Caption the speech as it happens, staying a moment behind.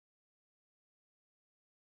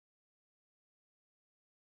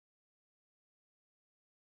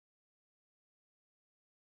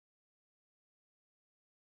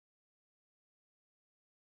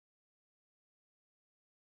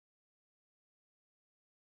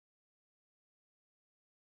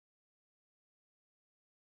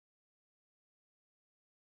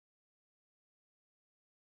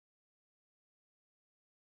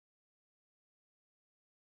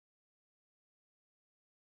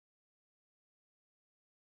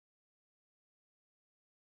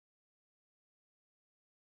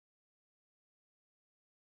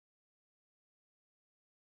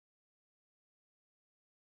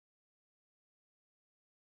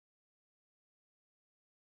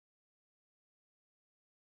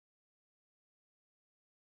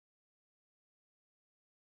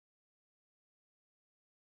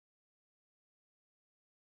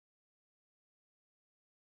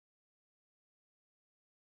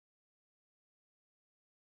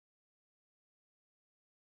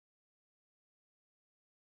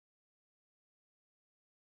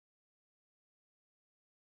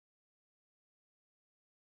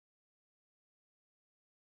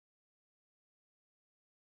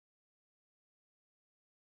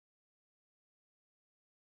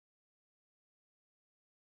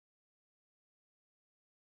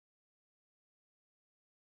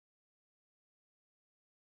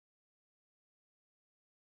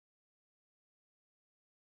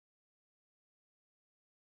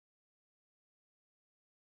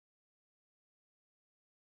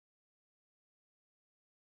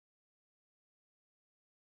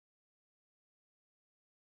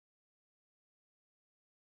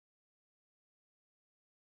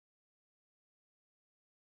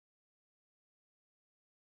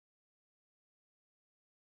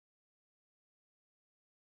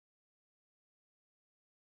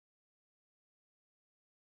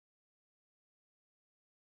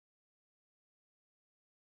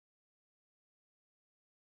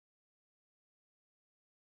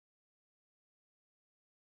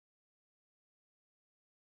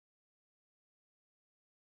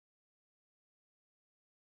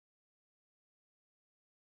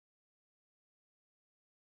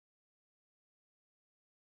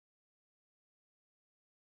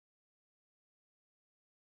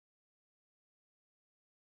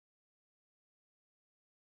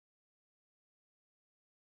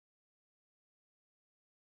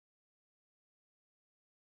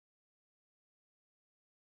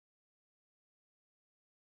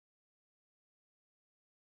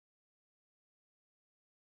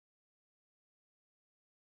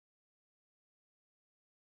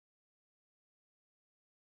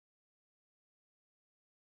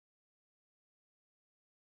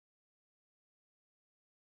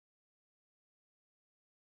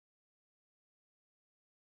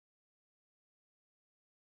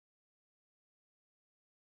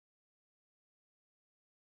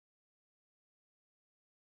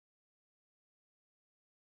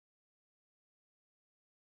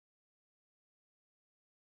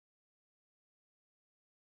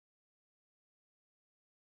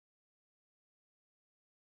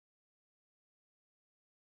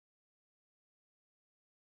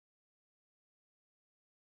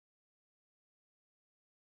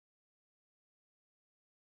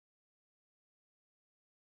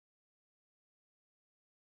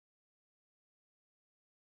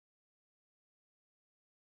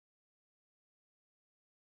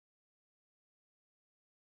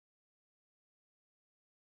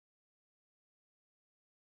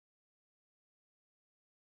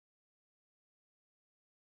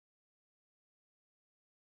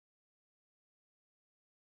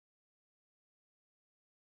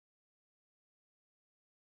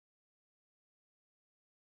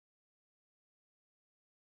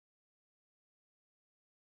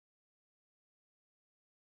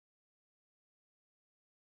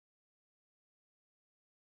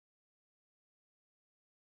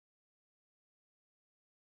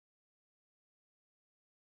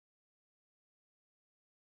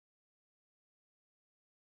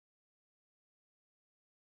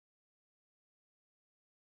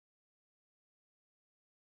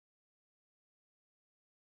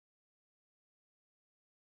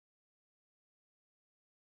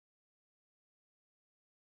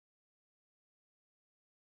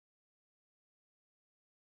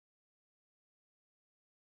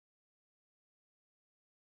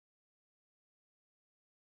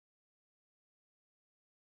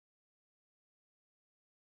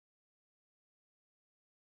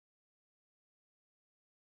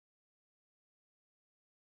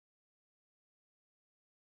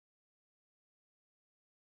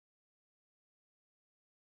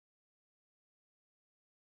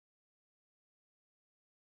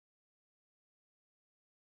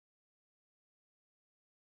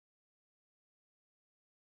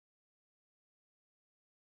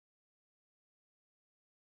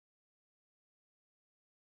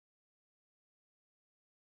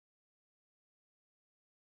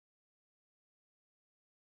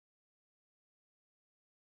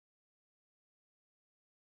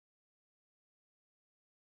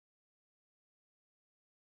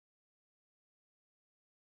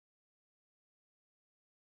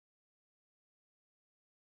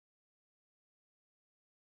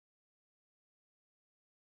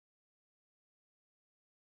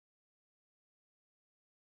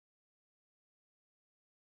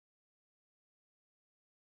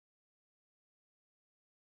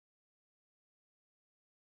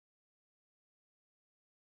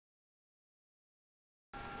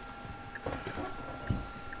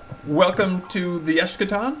Welcome to the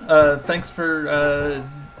Eschaton. Thanks for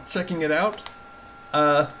checking it out.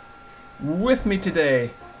 With me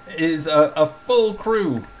today is a full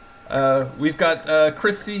crew. We've got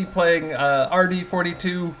Chrissy playing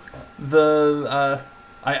RD42, the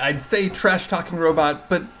I'd say trash-talking robot,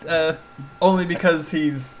 but only because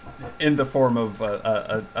he's in the form of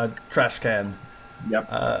a trash can.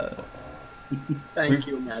 Yep. Thank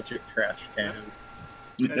you, magic trash can.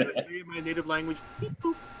 As I say in my native language, beep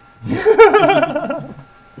boop.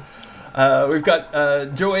 We've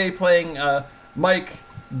got Joey playing Mike,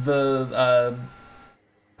 the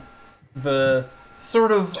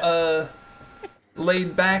sort of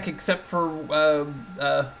laid back, except for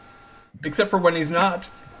when he's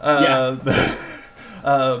not.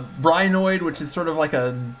 Brinoid, which is sort of like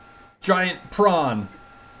a giant prawn.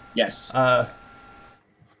 Yes.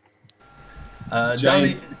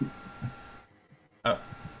 Donnie.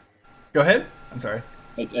 Go ahead. I'm sorry.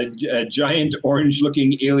 A giant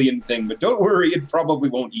orange-looking alien thing, but don't worry, it probably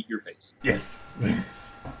won't eat your face. Yes.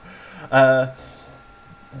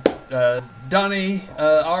 Donnie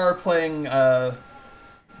are playing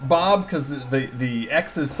Bob, because the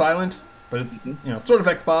X is silent, but it's sort of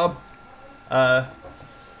X Bob,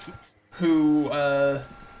 who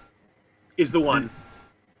Is the one.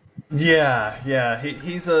 Yeah.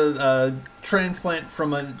 He's a transplant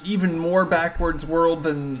from an even more backwards world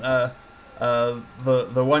than the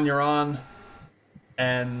one you're on,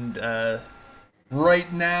 and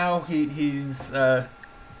right now he's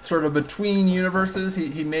sort of between universes.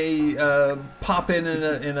 He may pop in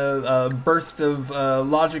a burst of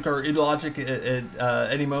logic or illogic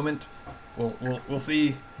at any moment. We'll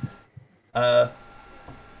see.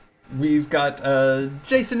 We've got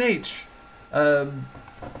Jason H.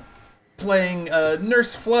 Playing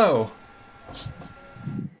Nurse Flo,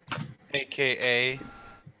 AKA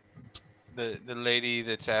the lady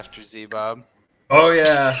that's after Z-Bob. Oh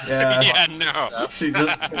yeah. Yeah, no. She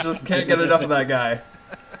just can't get enough of that guy.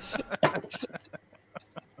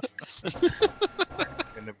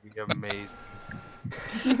 Gonna be amazing.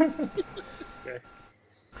 Okay.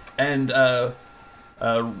 And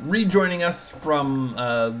rejoining us from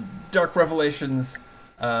Dark Revelations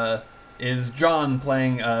is John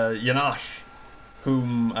playing Yanash,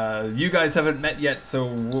 whom you guys haven't met yet, so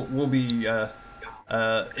we'll be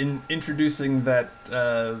introducing that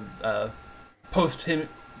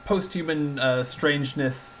post-human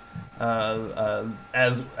strangeness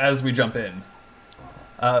as we jump in.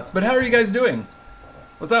 But how are you guys doing?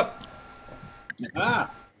 What's up?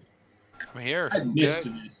 Ah, I'm here. I missed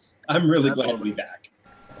this. I'm really glad to be back.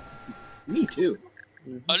 Me too.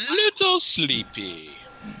 A little sleepy.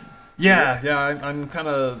 Yeah. I'm kind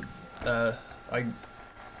of. I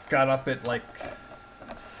got up at like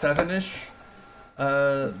 7-ish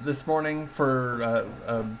this morning for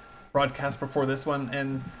a broadcast before this one,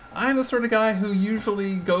 and I'm the sort of guy who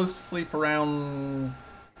usually goes to sleep around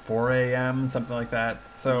 4 a.m., something like that.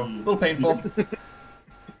 So a little painful.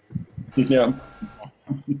 Yeah.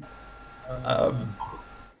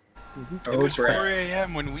 It was 4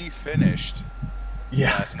 a.m. when we finished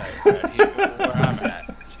Yeah. last night. Right? You know where I'm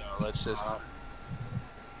at. So let's just.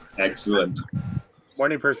 Excellent.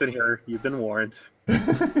 Morning person here. You've been warned.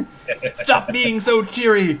 Stop being so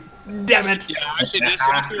cheery. Damn it. Yeah, actually,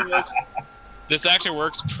 this actually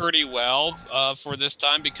works pretty well for this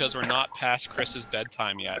time because we're not past Chris's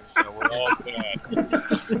bedtime yet, so we're all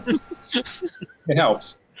good. It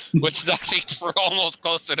helps. Which is actually we're almost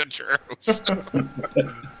close to the truth.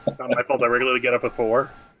 It's not my fault. I regularly get up at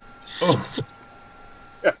 4. Oh.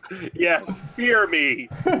 Yes, fear me.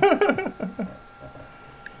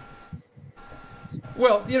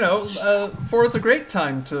 Well, 4 is a great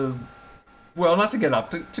time to, well, not to get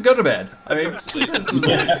up, to go to bed. I mean,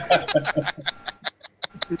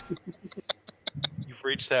 You've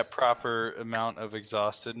reached that proper amount of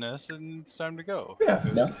exhaustedness, and it's time to go. Yeah.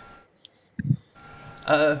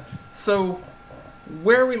 Yeah. So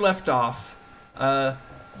where we left off,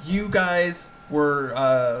 you guys were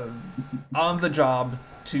on the job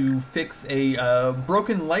to fix a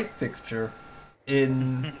broken light fixture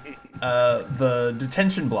in the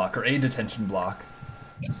detention block, or a detention block.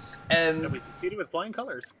 Yes. And And we succeeded with flying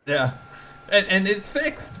colors. yeah, and it's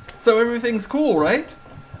fixed, so everything's cool, right?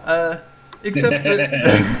 Except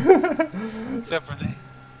that Except for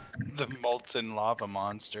the molten lava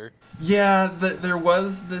monster. yeah, there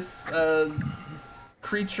was this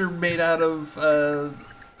creature made out of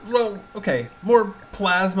well, okay, more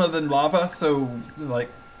plasma than lava, so like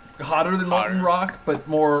hotter than molten rock, but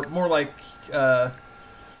more like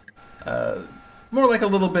more like a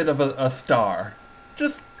little bit of a star,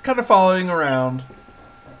 just kind of following around.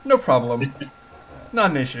 No problem.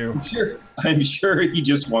 not an issue. I'm sure he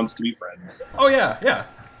just wants to be friends. Oh yeah, yeah.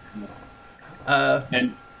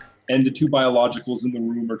 And the two biologicals in the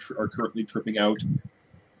room are currently tripping out.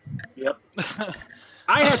 Yep.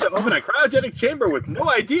 I had to open a cryogenic chamber with no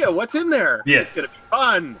idea what's in there. Yes. It's gonna be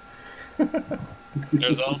fun.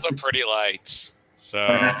 There's also pretty lights. So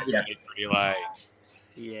Yeah. pretty lights.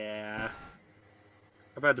 Yeah.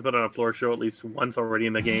 I've had to put on a floor show at least once already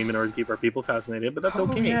in the game in order to keep our people fascinated, but that's Oh,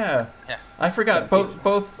 okay. yeah. Yeah. I forgot. Both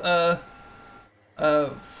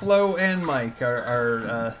Flo and Mike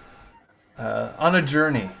are on a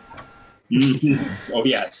journey. Oh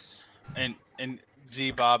yes. And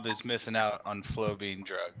Z Bob is missing out on Flo being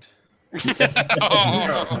drugged.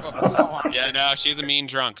 Yeah, no, she's a mean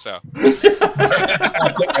drunk, so.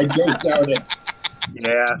 I don't doubt it.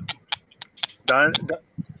 Yeah.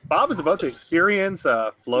 Bob is about to experience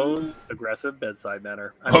Flo's aggressive bedside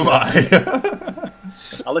manner. Oh my.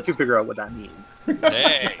 I'll let you figure out what that means.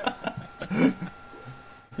 Hey.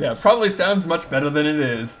 Yeah, probably sounds much better than it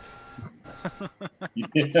is. You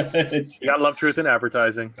gotta love truth in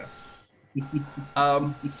advertising.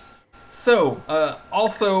 So,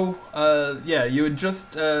 also, yeah, you had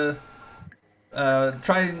just tried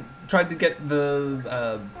to get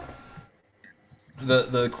the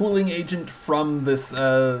cooling agent from this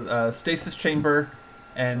stasis chamber,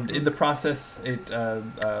 and in the process, it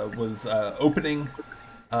was opening,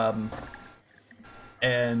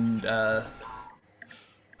 and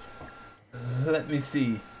let me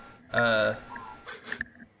see.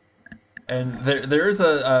 And there is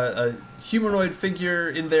a humanoid figure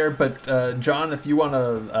in there, but John, if you want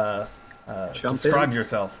to describe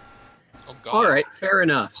yourself. Oh, God. All right, fair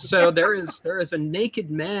enough. So there is a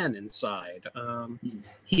naked man inside.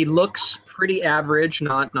 He looks pretty average,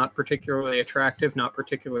 not particularly attractive, not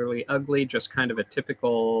particularly ugly, just kind of a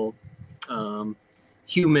typical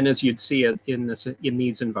human as you'd see it in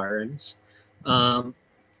these environs.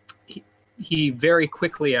 He very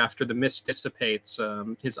quickly, after the mist dissipates,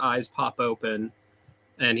 his eyes pop open,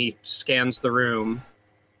 and he scans the room,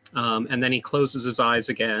 and then he closes his eyes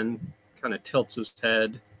again, kind of tilts his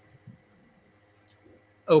head,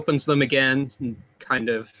 opens them again, and kind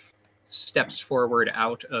of steps forward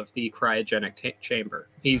out of the cryogenic chamber.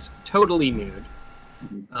 He's totally nude,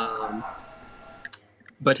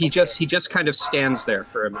 but he just kind of stands there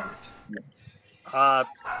for a minute.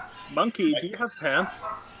 Monkey, do you have pants?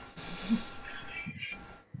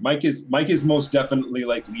 Mike is most definitely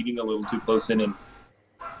like leading a little too close in, and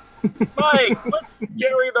Mike, let's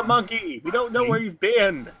Gary the monkey. We don't know where he's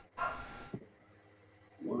been.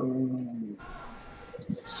 whoa.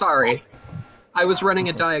 Sorry, I was running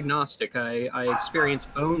a diagnostic. I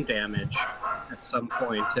experienced bone damage at some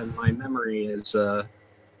point, and my memory is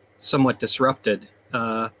somewhat disrupted.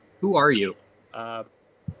 Who are you?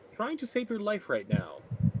 Trying to save your life right now.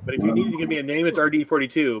 But if you need to give me a name, it's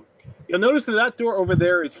RD42. You'll notice that door over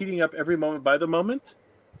there is heating up every moment by the moment.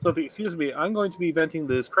 So if you excuse me, I'm going to be venting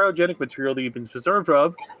this cryogenic material that you've been preserved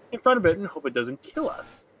of in front of it and hope it doesn't kill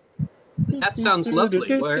us. That sounds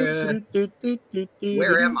lovely. Where am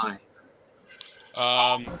I?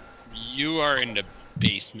 You are in the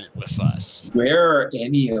basement with us. Where are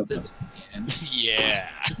any of us, man? Yeah.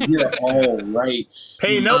 We're all right.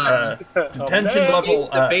 Pay no Detention man. level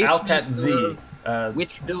The basement Alcat Z.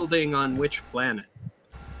 Which building on which planet?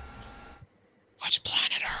 Which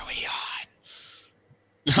planet are we on?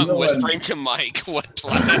 You I'm know, whispering to Mike, what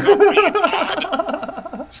planet are we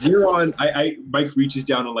on? We're on. Mike reaches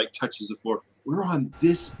down and like touches the floor. We're on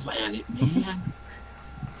this planet, man.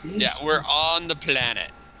 Yeah, we're on the planet.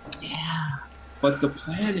 Yeah, but the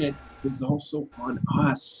planet is also on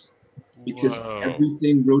us because Whoa.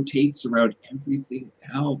 everything rotates around everything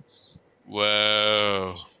else.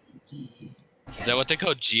 Whoa. Is that what they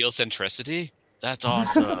call geocentricity? That's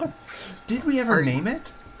awesome. Did we ever name it?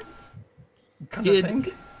 Come to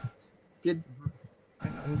think? Did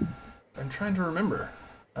I'm trying to remember.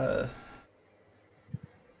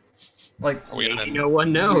 Like, Are we on a- no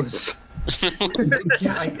one knows?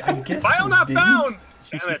 yeah, I guess. File we not didn't. found!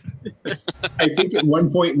 Damn it. I think at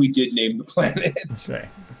one point we did name the planet. Okay.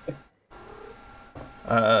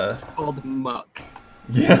 It's called Muck.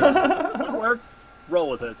 Yeah. It works. Roll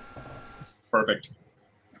with it. Perfect.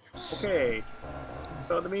 Okay.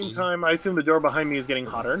 So in the meantime, I assume the door behind me is getting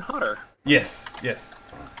hotter and hotter. Yes. Yes.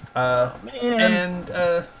 Man. And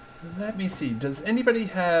let me see. Does anybody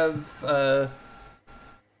have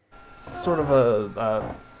sort of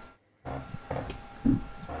a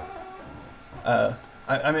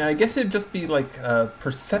I mean, I guess it'd just be like a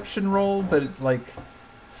perception roll, but like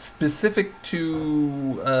specific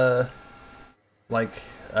to like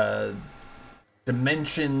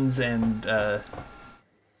dimensions and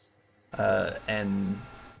and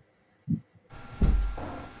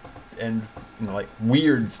like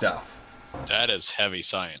weird stuff. That is heavy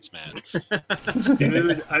science, man.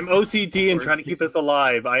 Dude, I'm OCD and trying to keep us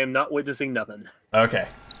alive. I am not witnessing nothing. Okay.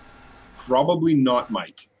 Probably not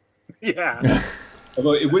Mike. Yeah.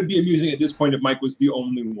 Although it would be amusing at this point if Mike was the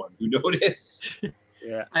only one who noticed.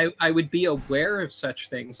 Yeah. I would be aware of such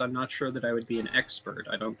things. I'm not sure that I would be an expert.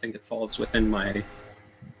 I don't think it falls within my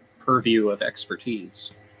purview of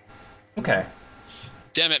expertise. Okay.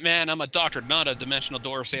 Damn it, man! I'm a doctor, not a dimensional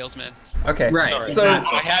door salesman. Okay. Right. Sorry. So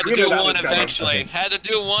I had to We do knew that one was coming. eventually. Had to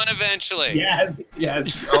do one eventually. Yes,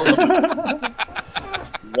 yes.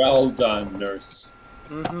 Well done, nurse.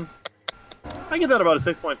 Mm-hmm. I get that about a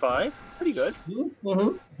 6.5. Pretty good.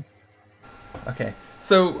 Mm-hmm. okay.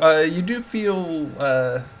 So you do feel.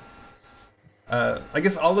 I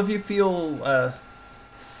guess all of you feel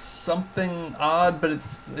something odd, but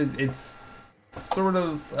it's sort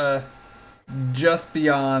of just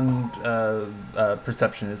beyond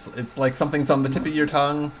perception. It's like something's on the tip of your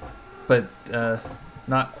tongue, but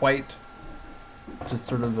not quite. Just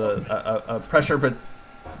sort of a pressure, but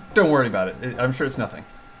don't worry about it. I'm sure it's nothing.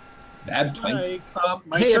 Bad plank.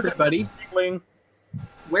 My Hey, circuit's everybody. tingling.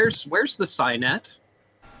 Where's the Cynet?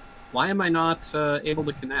 Why am I not able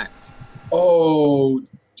to connect? Oh,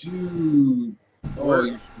 dude. Oh,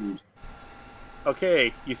 you're screwed.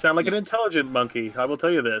 Okay, you sound like an intelligent monkey. I will tell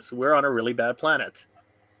you this. We're on a really bad planet.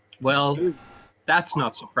 Well, that's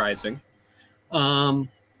not surprising.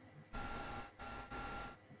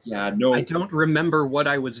 Yeah, no. I don't remember what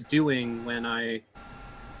I was doing when I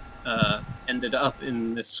ended up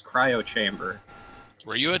in this cryo chamber.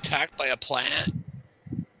 Were you attacked by a plant?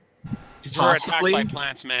 Because we're attacked Possibly. by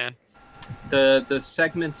plants, man. The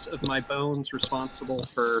segments of my bones responsible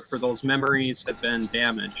for those memories have been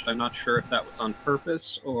damaged. I'm not sure if that was on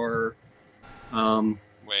purpose or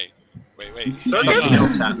Wait. Circuits? something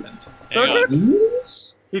else happened. Hang on.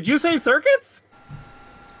 Circuits? Did you say circuits?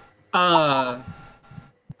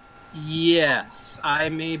 Yes, I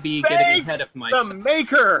may be getting Thank ahead of The myself.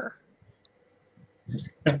 maker.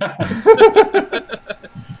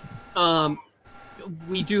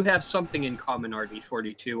 We do have something in common,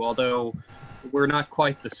 RD42, although we're not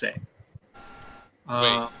quite the same.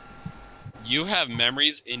 Wait. You have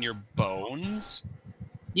memories in your bones?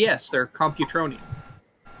 Yes, they're computronian.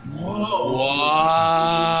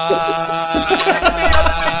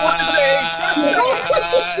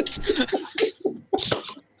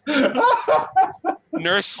 What?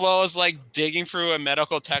 Nurse Flo is like digging through a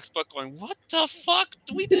medical textbook going, what the fuck?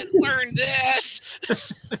 We didn't learn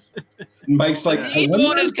this. Mike's like, The knee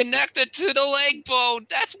bone is connected to the leg bone.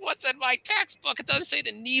 That's what's in my textbook. It doesn't say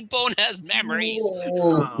the knee bone has memories.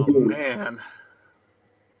 Oh, man.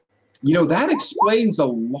 You know, that explains a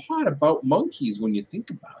lot about monkeys when you think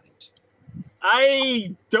about it.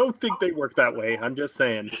 I don't think they work that way. I'm just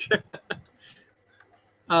saying.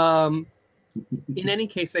 In any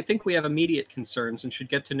case, I think we have immediate concerns and should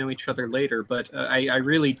get to know each other later, but I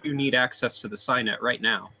really do need access to the Cynet right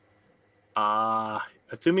now.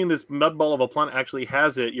 Assuming this mudball of a planet actually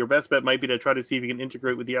has it, your best bet might be to try to see if you can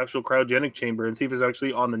integrate with the actual cryogenic chamber and see if it's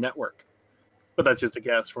actually on the network. But that's just a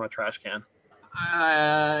guess from a trash can.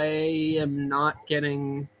 I am not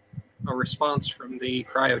getting a response from the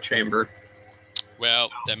cryo chamber. Well,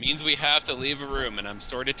 that means we have to leave a room, and I'm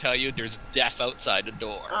sorry to tell you, there's death outside the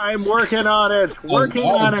door. I'm working on it. Working A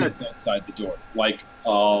lot on of it. dudes outside the door. Like, a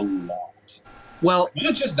lot. Well,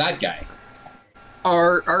 Not just that guy.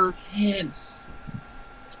 are Hence.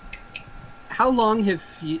 how long have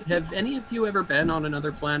any of you ever been on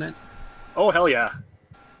another planet? Oh, hell yeah.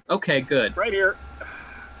 Okay, good. Right here.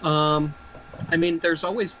 I mean, there's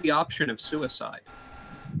always the option of suicide.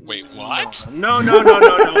 Wait, what? No,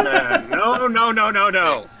 man.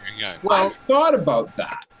 No. Well, I've thought about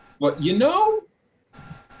that. But, you know,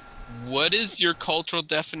 What is your cultural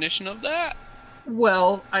definition of that?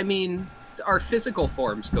 well, I mean, our physical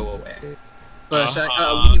forms go away, but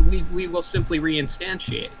we will simply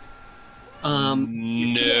reinstantiate. No,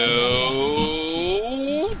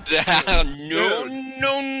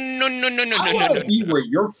 I want to be where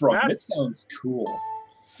you're from. It That's- sounds cool.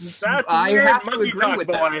 That's I weird have to monkey agree talk, with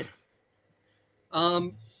boy. that. Are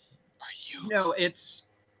you? No, it's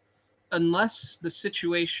unless the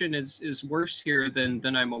situation is worse here than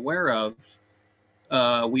I'm aware of.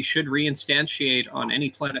 We should reinstantiate on any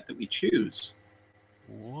planet that we choose.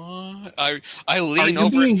 What? I Are lean you over.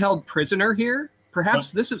 being held prisoner here?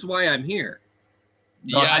 Perhaps this is why I'm here.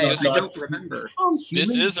 Yeah, I this, don't remember. this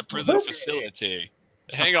is a prison facility.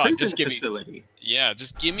 Hang on, Prison just give me. facility. Yeah,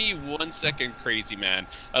 just give me 1 second, crazy man.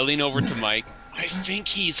 I lean over to Mike. I think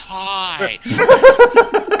he's high.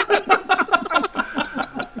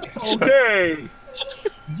 Okay.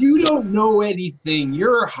 You don't know anything.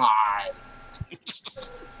 You're high.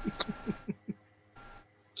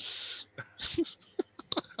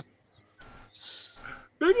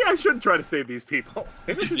 Maybe I shouldn't try to save these people.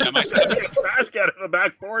 Maybe I should Yeah, just be a trash can in the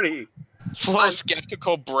back 40. My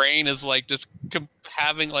skeptical brain is like this,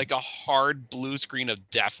 having like a hard blue screen of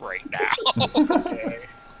death right now. Okay.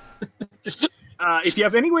 If you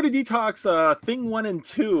have any way to detox Thing 1 and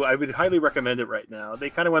 2, I would highly recommend it right now.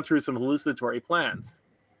 They kind of went through some hallucinatory plans.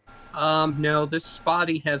 No, this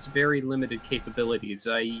body has very limited capabilities.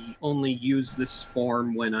 I only use this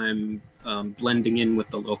form when I'm blending in with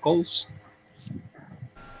the locals.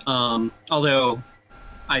 Although,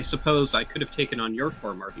 I suppose I could have taken on your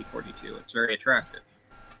form, RB42. It's very attractive.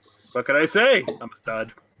 What can I say? I'm a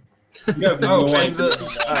stud. You have Oh, no and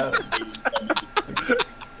idea.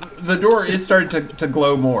 the door is starting to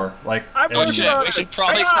glow more. Like, I'm and, working on we it. should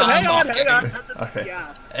probably hang stop on. Okay.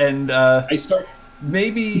 Yeah. and I start.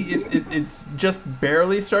 maybe it's just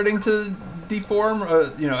barely starting to deform.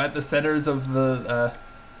 At the centers of the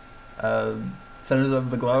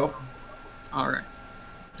glow. All right.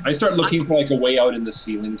 I start looking for like a way out in the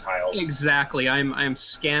ceiling tiles. Exactly. I'm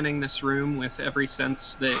scanning this room with every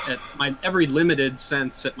sense every limited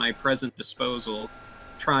sense at my present disposal,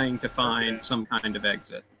 trying to find some kind of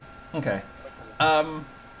exit. Okay.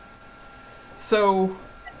 So,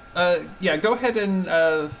 go ahead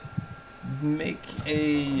and make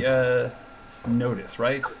a notice,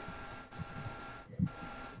 right?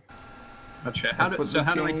 Gotcha. How That's do what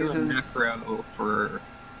I this game do a uses. macro for?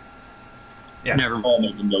 Yeah. Never mind. I'll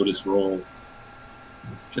make a notice roll.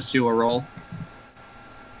 Just do a roll.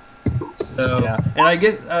 So Yeah, and I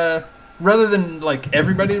get rather than like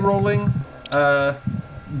everybody rolling,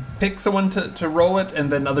 pick someone to roll it,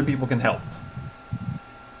 and then other people can help.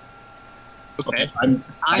 okay.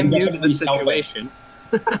 I'm new to the definitely helping. situation.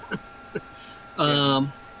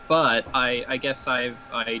 But I guess I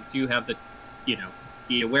do have the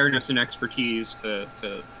awareness and expertise to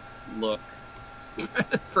look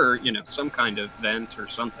for some kind of vent or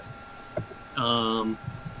something.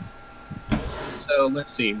 So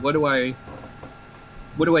let's see. What do I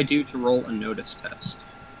do to roll a notice test?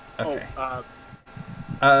 Okay. Oh,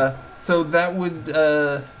 So that would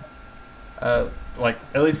like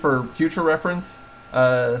at least for future reference,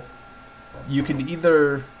 you can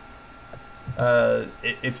either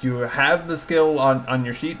if you have the skill on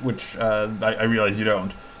your sheet, which I realize you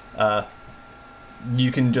don't,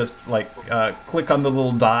 you can just like click on the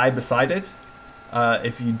little die beside it.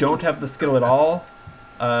 If you don't have the skill at all,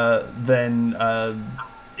 then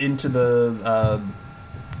into the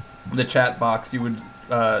chat box you would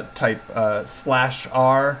type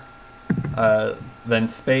 /R, then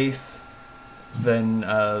space, then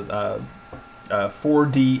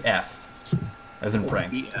 4DF, as in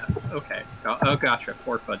Frank. BF. Okay. Oh, gotcha.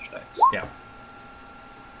 4 fudge dice. Yeah.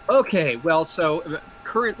 Okay. Well, so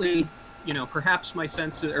currently, perhaps my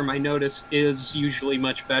sense or my notice is usually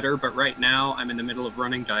much better, but right now I'm in the middle of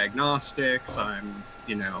running diagnostics. I'm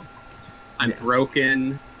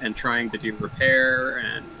broken and trying to do repair,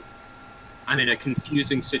 and I'm in a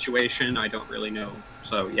confusing situation. I don't really know.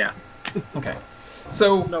 So yeah. Okay.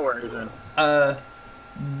 So no worries, then.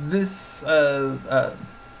 this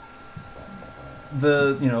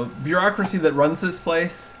the bureaucracy that runs this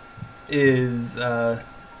place is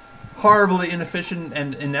horribly inefficient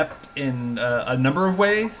and inept in a number of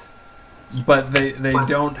ways, but they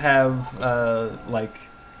don't have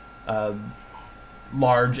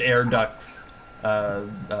large air ducts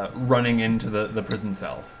running into the prison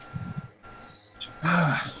cells.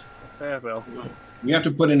 Yeah, well. We have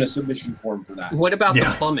to put in a submission form for that. What about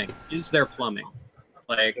Yeah. the plumbing? Is there plumbing?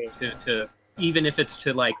 Like to even if it's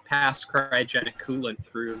to like pass cryogenic coolant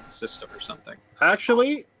through the system or something?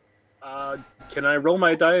 Actually, can I roll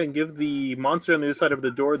my die and give the monster on the other side of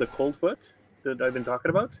the door the cold foot that I've been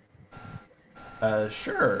talking about?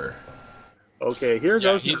 Sure. Okay, here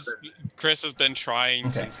goes nothing. Chris has been trying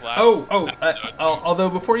Okay. since last.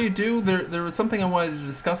 Although before you do, there was something I wanted to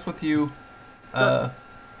discuss with you,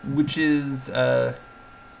 which is that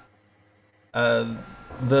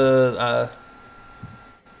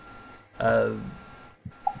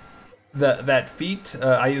feat.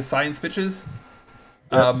 I use science bitches.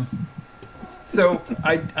 Yes. So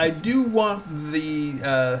I do want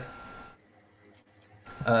the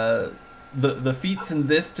feats in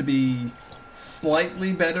this to be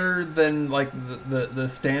slightly better than like the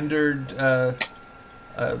standard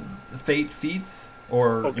fate feats,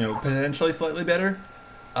 or Okay. potentially slightly better.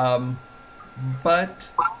 But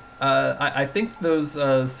I think those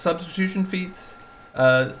substitution feats,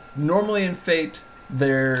 normally in Fate,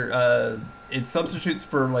 they're it substitutes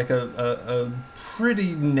for like a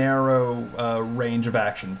pretty narrow range of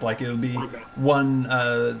actions. Like it'll be one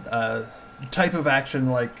type of action,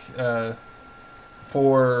 like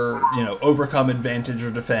for overcome advantage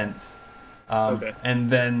or defense, and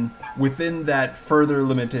then within that further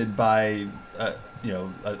limited by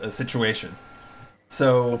a situation.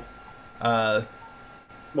 So.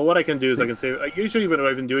 Well, what I can do is I can say, usually what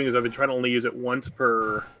I've been doing is I've been trying to only use it once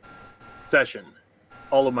per session,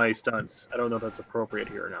 all of my stunts. I don't know if that's appropriate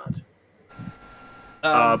here or not.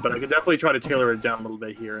 But I could definitely try to tailor it down a little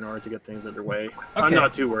bit here in order to get things underway. Okay. I'm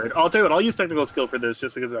not too worried. I'll tell you what, I'll use technical skill for this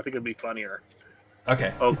just because I think it'd be funnier.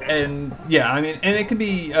 Okay. And yeah, I mean, and it could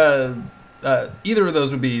be either of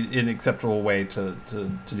those would be an acceptable way to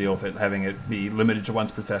deal with it, having it be limited to once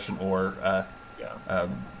per session or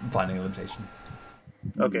finding a limitation.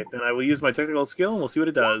 Okay, then I will use my technical skill and we'll see what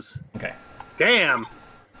it does. Okay. Damn!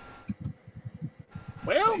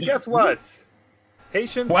 Well, guess what?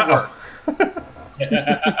 Patience Wow.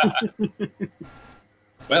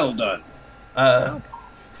 Well done.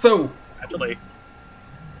 So. Actually.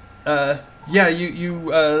 Yeah,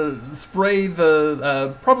 you spray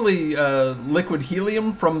the probably liquid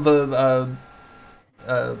helium from the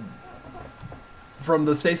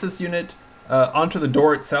stasis unit onto the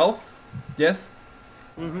door itself. Yes.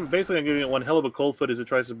 Basically, I'm giving it one hell of a cold foot as it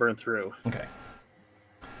tries to burn through. Okay.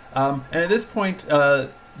 And at this point, the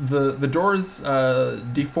door's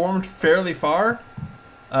deformed fairly far,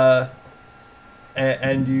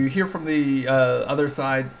 and you hear from the other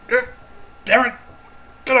side, "Damn it!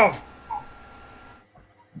 Get off!"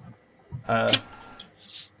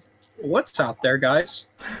 What's out there, guys?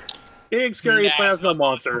 Big scary plasma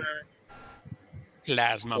monster.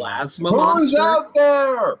 Plasma monster. Who's out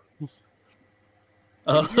there?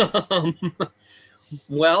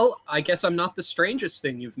 Well, I guess I'm not the strangest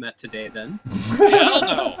thing you've met today, then. Hell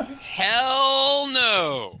no! Hell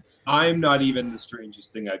no! I'm not even the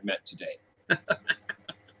strangest thing I've met today.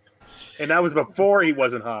 And that was before he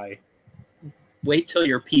wasn't high. Wait till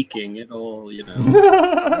you're peaking. It'll, I know.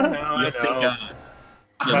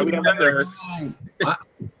 I'm never high.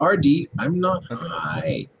 RD, I'm not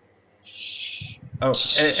high. Shh. Oh,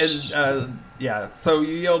 and yeah. So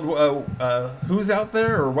you yelled, "Who's out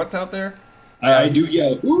there?" or "What's out there?" I do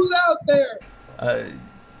yell, "Who's out there?"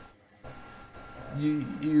 You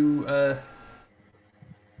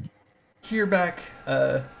hear back,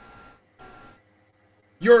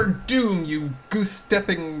 "Your doom, you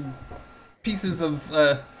goose-stepping pieces of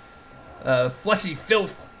fleshy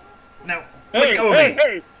filth. Now, let go of me."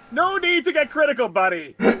 Hey! No need to get critical,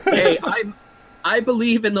 buddy. Hey, I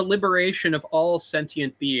believe in the liberation of all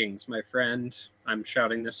sentient beings, my friend. I'm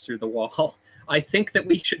shouting this through the wall. I think that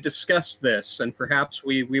we should discuss this, and perhaps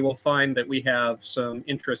we will find that we have some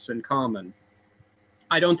interests in common.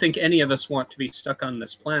 I don't think any of us want to be stuck on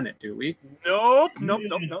this planet, do we? Nope.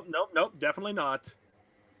 Definitely not.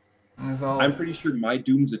 I'm pretty sure my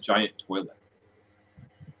doom's a giant toilet.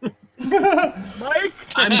 Mike?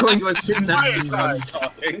 I'm going to assume that's the one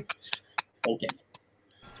talking. Okay.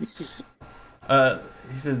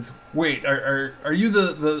 He says, "Wait, are you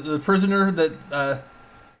the prisoner that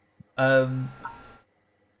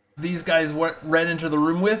these guys ran into the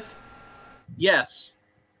room with?" Yes.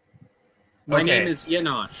 My Okay. name is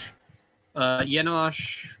Yenosh.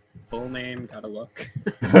 Yenosh, full name, gotta look.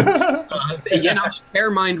 Yenosh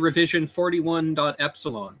Fairmind Revision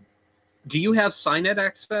 41.epsilon. Do you have Cynet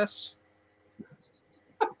access?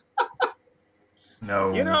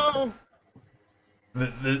 No.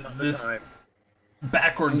 This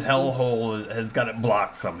backwards hellhole has got it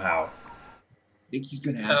blocked somehow. I think he's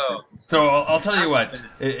gonna ask that. So I'll tell you what.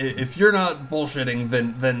 If you're not bullshitting,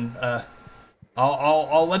 then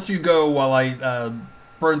I'll let you go while I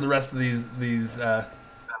burn the rest of these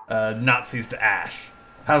Nazis to ash.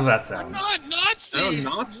 How's that We're sound? not Nazis. Oh,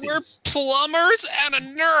 Nazis. We're plumbers and a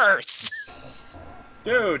nurse.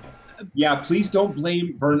 Dude. Yeah, please don't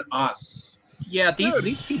burn us. Yeah,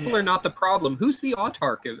 these people are not the problem. Who's the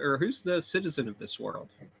autarch, or who's the citizen of this world?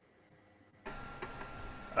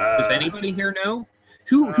 Does anybody here know?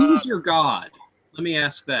 Who's your god? Let me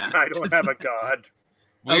ask that. I don't have a god.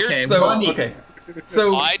 Okay,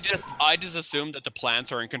 So I just assumed that the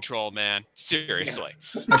plants are in control, man. Seriously.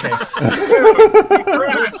 okay.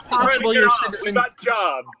 it's possible your We citizen, got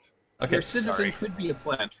jobs. Okay. your citizen could be a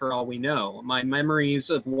plant, for all we know. My memories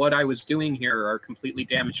of what I was doing here are completely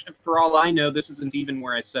damaged. For all I know, this isn't even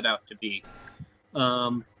where I set out to be.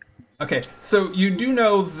 Okay, so you do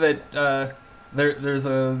know that there's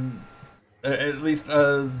at least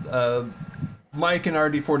Mike and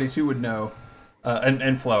RD42 would know,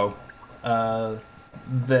 and Flo,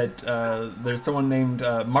 that there's someone named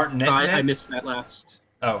Martin. I missed that last.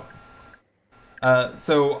 Oh.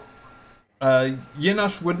 So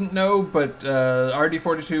Yinosh wouldn't know, but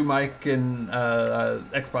RD42, Mike, and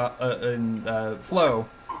Flo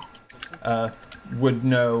would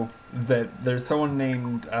know that there's someone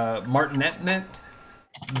named Martin Net.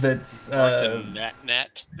 That's Net.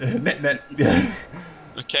 Net.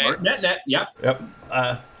 Okay. Martin Net. Yep. Yep.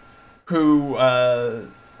 Who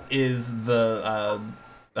is the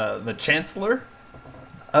chancellor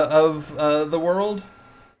of the world?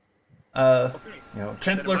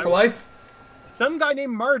 Chancellor for life. Some guy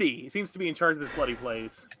named Marty seems to be in charge of this bloody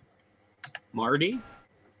place. Marty?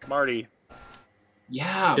 Marty.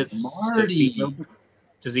 Yeah, Does Marty.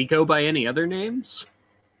 Does he go by any other names?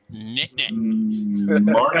 Net. Martin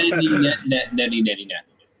Net. Netty.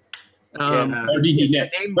 Marty is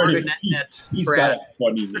Net. the name Martin Net. He's Brad, got a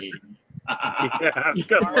funny name. Yeah,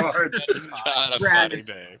 good lord. God, a Brad, funny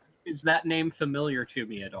name. is that name familiar to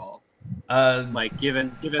me at all? Uh, Like,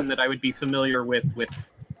 given that I would be familiar with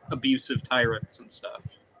abusive tyrants and stuff.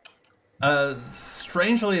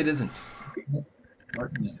 Strangely, it isn't.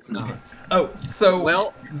 Martin Net. It's not. Oh, so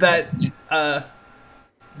Well, that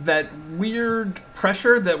weird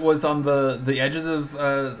pressure that was on the edges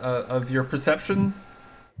of your perceptions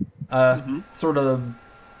sort of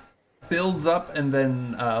builds up and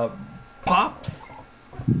then pops,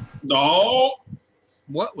 No.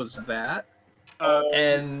 what was that?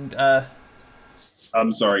 and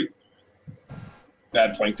I'm sorry.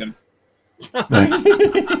 Bad plankton.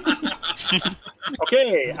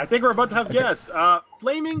 Okay, I think we're about to have guests.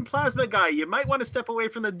 Flaming plasma guy, you might want to step away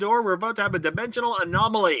from the door. We're about to have a dimensional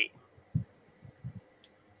anomaly.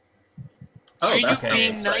 Are you that's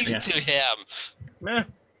being exciting. nice to him? Meh,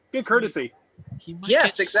 good courtesy. He might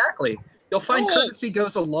Yes, get- exactly. You'll find Oh. courtesy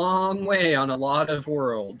goes a long way on a lot of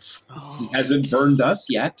worlds. He hasn't burned us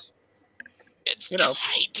yet. It's You know.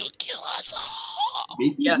 trying to kill us all.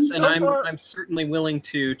 Maybe Yes, he's and not I'm far. I'm certainly willing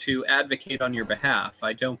to advocate on your behalf.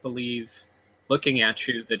 I don't believe, looking at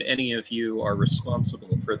you, that any of you are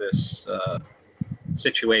responsible for this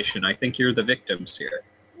situation. I think you're the victims here.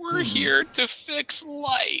 We're here to fix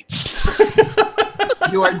lights.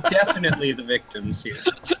 You are definitely the victims here.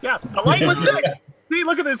 Yeah, the light was fixed. See,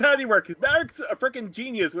 look at this handiwork. Mark's a freaking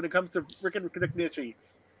genius when it comes to freaking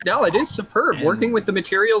technicians. No, it is superb. And- Working with the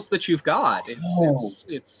materials that you've got, it's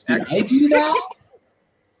Did I excellent. do that?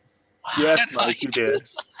 Yes, And Mike, you did.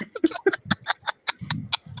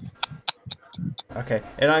 okay,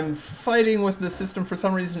 and I'm fighting with the system for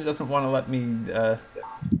some reason. It doesn't want to let me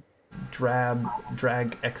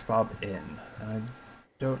drag X-Bob in. I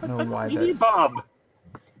don't know why You that. need Bob.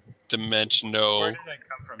 Dimensional. Where did I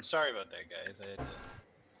come from? Sorry about that, guys. I had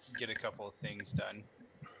to get a couple of things done.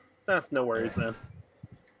 No worries, man.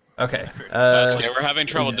 Okay. That's okay. We're having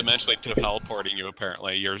trouble dimensionally teleporting you.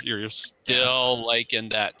 Apparently, you're still like in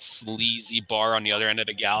that sleazy bar on the other end of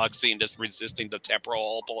the galaxy and just resisting the temporal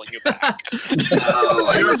hole pulling you back. Oh,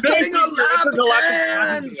 I was getting a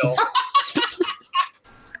lap dance!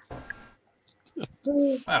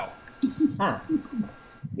 Wow. Huh.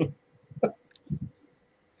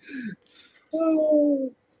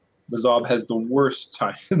 Mazov has the worst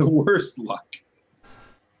time, the worst luck.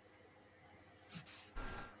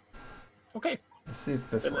 Okay. Let's see if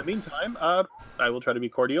this In the works. meantime, I will try to be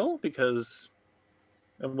cordial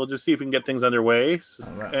and we'll just see if we can get things underway.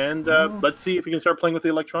 Alright. And let's see if we can start playing with the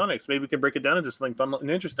electronics. Maybe we can break it down into something fun and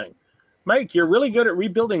interesting. Mike, you're really good at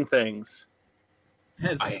rebuilding things.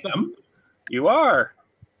 I am? You are.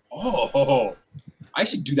 Oh, I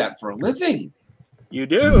should do that for a living. You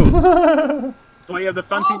do. That's why you have the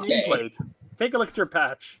fancy Okay. nameplate. Take a look at your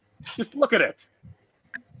patch. Just look at it.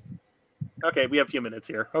 Okay, we have a few minutes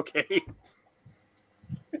here. Okay.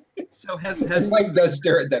 So has Mike does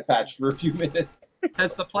stare at that patch for a few minutes.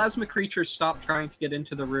 has the plasma creature stopped trying to get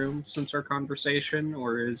into the room since our conversation,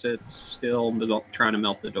 or is it still trying to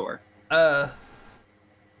melt the door?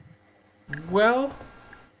 Well,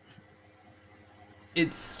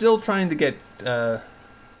 it's still trying to get.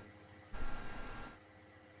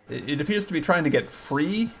 It appears to be trying to get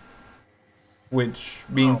free, which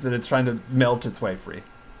means that it's trying to melt its way free.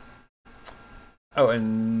 Oh,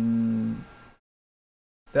 and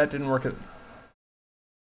that didn't work.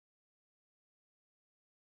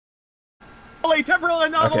 Temporal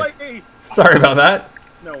anomaly! Sorry about that.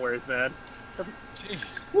 No worries, man. Jeez.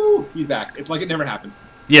 Woo, he's back. It's like it never happened.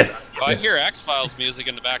 Yes. Oh, I yes. hear X-Files music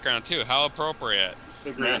in the background too. How appropriate.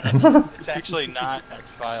 It's actually not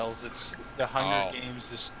X-Files. It's the Hunger Oh.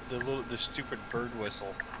 Games. The stupid bird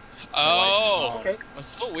whistle. Oh, Okay.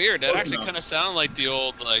 that's so weird. That Close actually enough. kind of sounded like the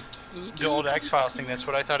old The old X-Files thing. That's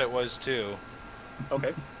what I thought it was too.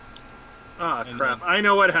 Okay. Ah, And crap. then- I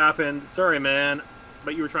know what happened. Sorry, man.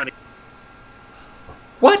 But you were trying to...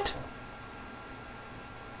 What?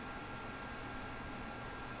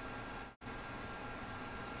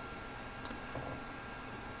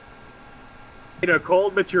 a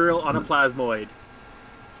cold material on a plasmoid.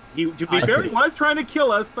 To be I fair, see. he was trying to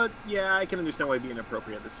kill us, but yeah, I can understand why it'd be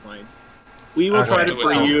inappropriate at this point. We will Okay. try to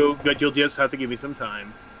free Wow. you, but you'll just have to give me some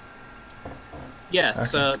time.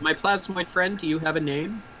 Yes, my plasmoid friend, do you have a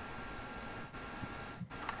name?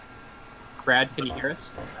 Brad, can you hear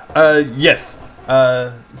us? Yes.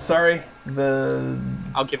 Sorry.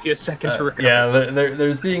 I'll give you a second to recover. Yeah,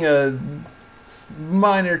 there's being a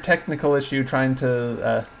minor technical issue trying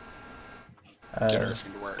to Get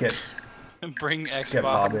everything to work. get Bring get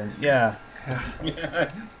Bob Xbox. in. Yeah.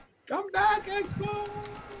 Come back, Expo!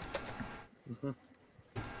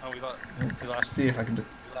 Oh, we lost. Let's see if I can just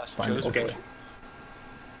We lost find it. Joseph. Okay.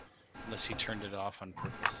 Unless he turned it off on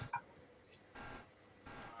purpose.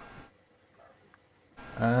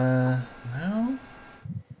 No.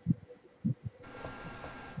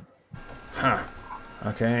 Huh.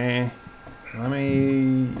 Okay. Let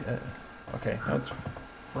me. Okay, no, it's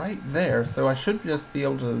right there, so I should just be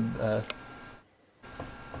able to.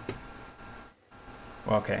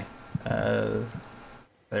 Well, okay.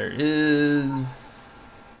 There is.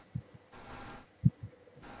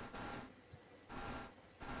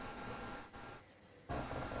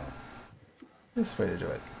 This way to do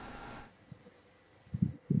it.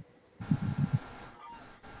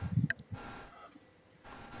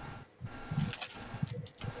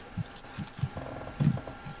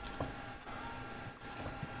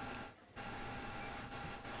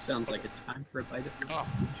 Sounds like it's time for a bite of Oh,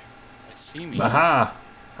 I see me. Aha!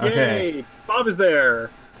 Okay, Yay! Bob is there!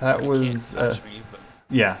 that He was. can't touch me, but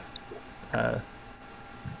Yeah.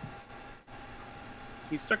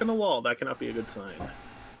 He's stuck in the wall. That cannot be a good sign.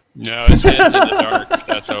 No, his head's in the dark.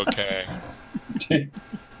 That's okay. I'm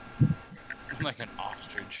like an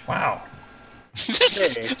ostrich. Wow.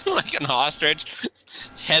 Hey. Like an ostrich,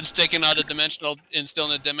 head sticking out still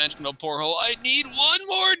in a dimensional porthole. I need one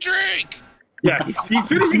more drink. Yeah, he's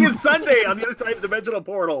finishing his Sunday on the other side of the dimensional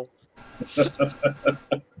portal.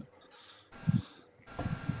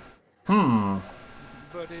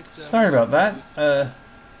 But it's Sorry about that.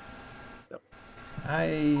 Yep.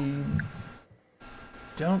 I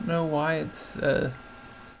don't know why it's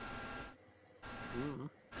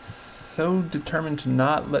so determined to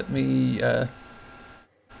not let me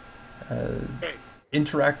Okay.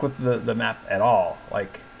 interact with the map at all.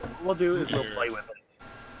 Like, What we'll do is we'll play with it.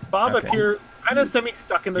 Bob Okay. appears kind of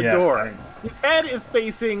semi-stuck in the Yeah, door. I- His head is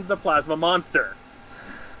facing the plasma monster.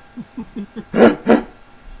 There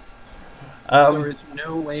is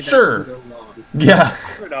no way that sure. can go wrong. Yeah,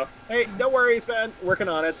 Fair enough. Hey, no worries, man. Working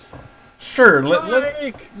on it. sure.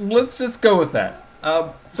 Mike! Let's just go with that.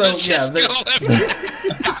 So Let's yeah, just go.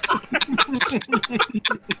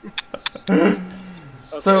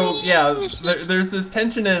 so yeah, there's this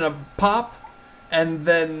tension and a pop, and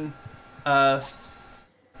then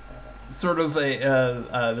sort of a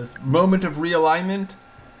this moment of realignment,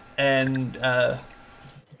 and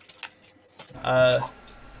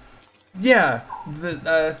yeah,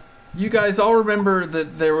 you guys all remember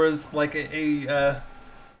that there was like a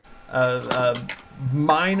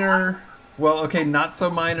minor, well, okay, not so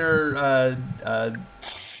minor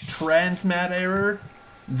transmat error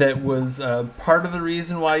that was part of the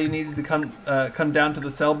reason why you needed to come down to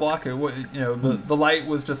the cell block. The light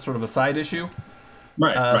was just sort of a side issue.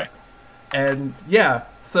 Right, right. And yeah,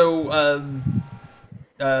 so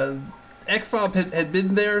X-Bob had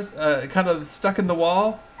been there, kind of stuck in the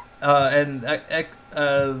wall, and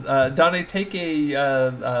Donnie, take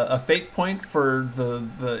a fate point for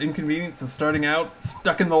the inconvenience of starting out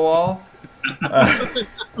stuck in the wall.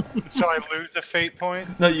 So I lose a fate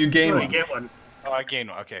point? No, you gain Oh, you one. get one. Oh, I gain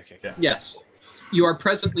one. Okay. Yeah. Yes. You are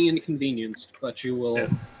presently inconvenienced, but you will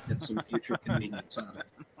get some future convenience out of it.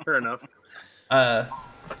 Fair enough.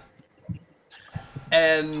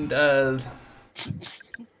 And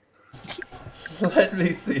let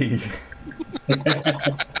me see.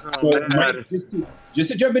 Oh, So, man. Mike, just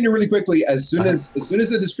to jump in here really quickly, as soon as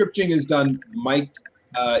the description is done, Mike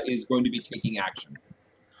is going to be taking action.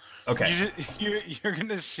 Okay. You're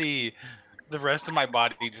gonna see the rest of my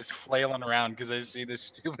body just flailing around because I see this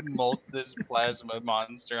stupid this plasma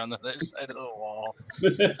monster on the other side of the wall,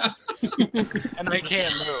 and I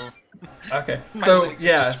can't move. Okay. My So legs are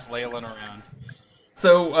yeah. just flailing around.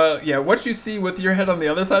 So yeah, what you see with your head on the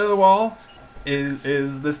other side of the wall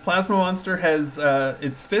is this plasma monster has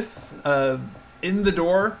its fists in the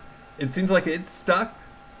door. It seems like it's stuck,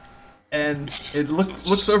 and it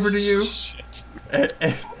looks over to you, Shit.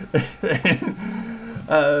 and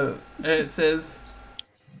it says,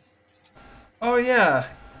 "Oh yeah,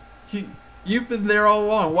 you've been there all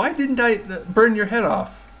along. Why didn't I burn your head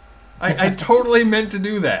off? I totally meant to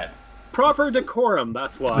do that." Proper decorum,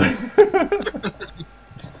 that's why.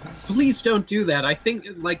 Please don't do that. I think,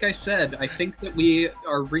 like I said, I think that we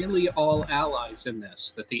are really all allies in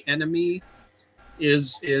this, that the enemy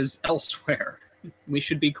is elsewhere. We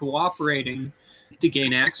should be cooperating to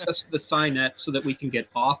gain access to the Signet so that we can get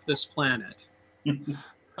off this planet.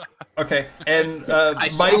 Okay, and I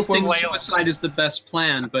still Mike, think suicide is the best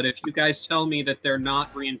plan, but if you guys tell me that they're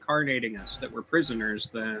not reincarnating us, that we're prisoners,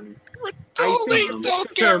 then... Totally I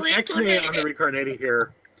don't think get X-May on the reincarnated. reincarnating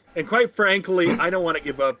here. And quite frankly, I don't want to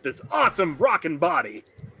give up this awesome rockin' body.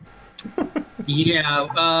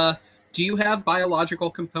 Yeah, do you have biological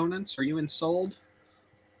components? Are you ensouled?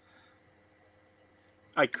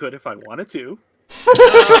 I could if I wanted to.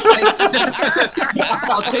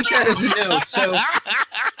 I'll take that as a no. So,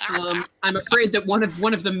 I'm afraid that one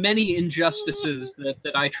of the many injustices that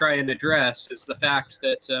I try and address is the fact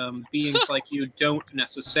that beings like you don't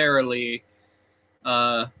necessarily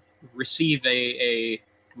receive a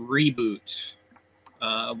reboot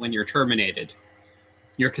when you're terminated.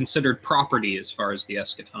 You're considered property as far as the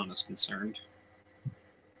Eschaton is concerned.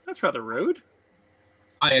 That's rather rude.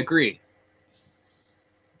 I agree.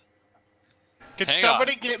 Could Hang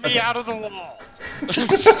somebody get me out of the wall?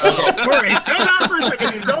 Sorry, hang on for a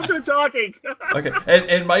second. You don't start talking. Okay,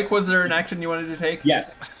 and Mike, was there an action you wanted to take?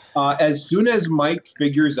 Yes. As soon as Mike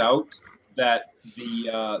figures out that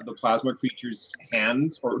the plasma creature's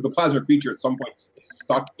hands, or the plasma creature at some point is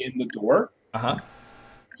stuck in the door,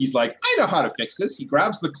 he's like, I know how to fix this. He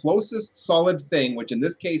grabs the closest solid thing, which in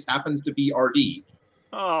this case happens to be RD.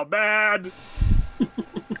 Oh, bad.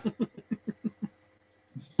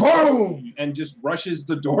 Boom! And just rushes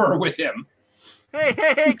the door with him. Hey,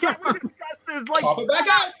 can't we discuss this? Like, Pop it back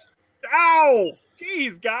out! ow!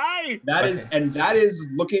 Jeez, guy. That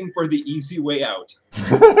is looking for the easy way out.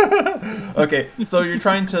 Okay, so you're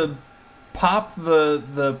trying to pop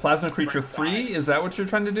the plasma creature free? Is that what you're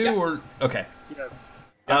trying to do? Yeah. Or okay. Yes.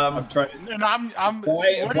 I'm trying to And I'm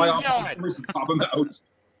fly what are you opposite doing? force and pop him out.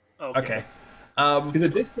 Okay. Because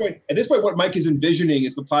at this point, what Mike is envisioning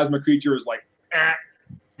is the plasma creature is like,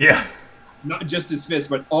 Yeah. not just his fist,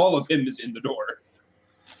 but all of him is in the door.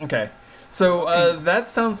 Okay. So that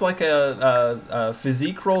sounds like a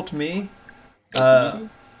physique roll to me.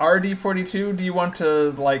 RD42, do you want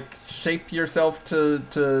to like shape yourself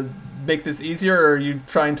to make this easier, or are you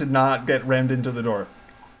trying to not get rammed into the door?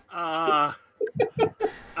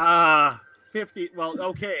 50. Well,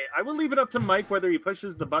 okay. I will leave it up to Mike whether he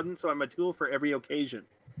pushes the button, so I'm a tool for every occasion.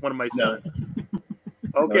 One of my No. stats.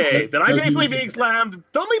 Okay, No, then I'm no, basically you- being slammed,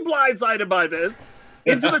 totally blindsided by this,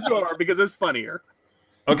 into the door because it's funnier.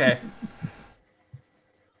 Okay.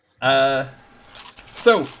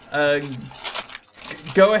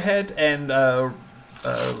 Go ahead and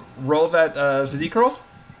roll that physique roll.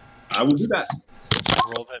 I will do that.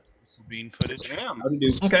 Roll that bean footage. Damn. How to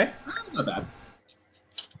do? Okay. Not bad.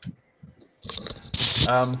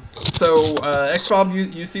 X-Bob,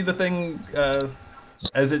 you see the thing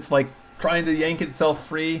as it's like trying to yank itself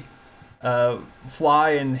free, fly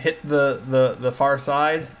and hit the far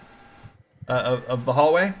side of the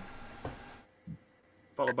hallway.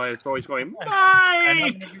 Followed by his voice going, And bye!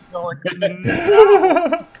 I'm gonna be going,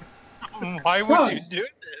 no! Why would you do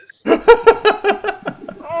this?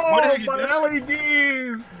 Oh, What have you my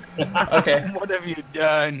LEDs! Okay. What have you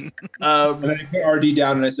done? And then I put RD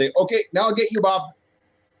down and I say, okay, now I'll get you, Bob.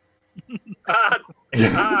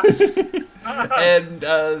 And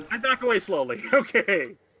I back away slowly.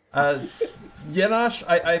 Okay. Janosch,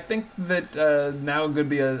 I think that now would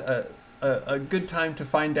be a good time to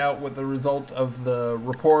find out what the result of the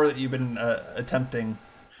rapport that you've been attempting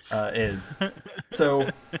is. So,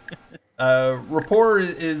 rapport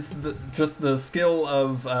is just the skill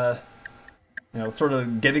of sort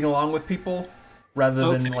of getting along with people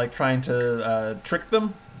rather than Okay. like trying to trick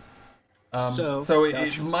them. So gotcha.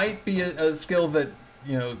 it might be a skill that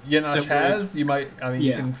Janosch That would- has. You might, you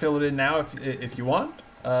Yeah. can fill it in now if you want.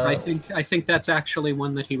 I think that's actually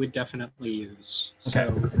one that he would definitely use. So,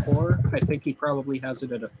 Okay. rapport, I think he probably has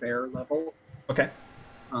it at a fair level. Okay.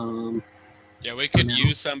 Yeah, we could No.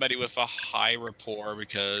 use somebody with a high rapport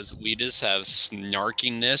because we just have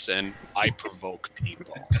snarkiness and I provoke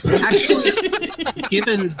people. Actually,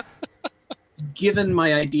 given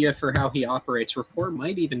my idea for how he operates, rapport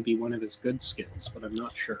might even be one of his good skills, but I'm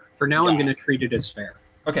not sure. For now, I'm Yeah. going to treat it as fair.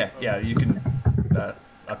 Okay. Yeah, you can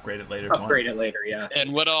upgrade it later. Upgrade it later, yeah.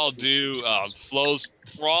 And what I'll do, Flo's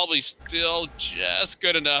probably still just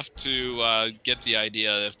good enough to get the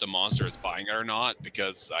idea if the monster is buying it or not,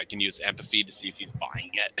 because I can use empathy to see if he's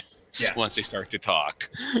buying it. Yeah. Once they start to talk.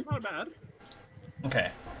 Not bad. Okay.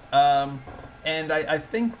 And I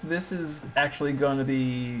think this is actually going to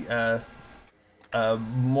be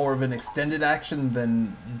more of an extended action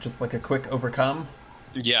than just like a quick overcome.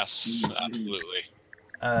 Yes, absolutely.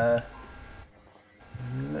 Let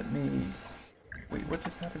me... Wait, what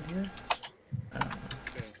just happened here?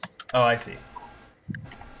 Oh, I see.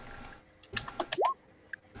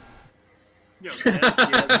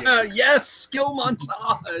 Yes, skill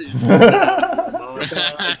montage.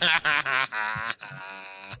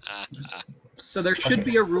 So there should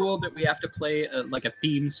be a rule that we have to play like a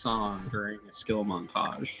theme song during a skill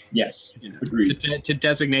montage. Yes, You know, agreed. to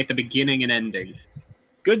designate the beginning and ending.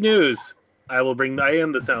 Good news. I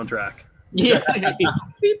am the soundtrack. Yeah.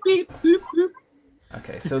 Beep, beep, boop, boop.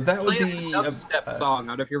 Okay, so that Play would us a be... dubstep song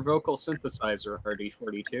out of your vocal synthesizer,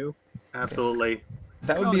 RD42. Absolutely.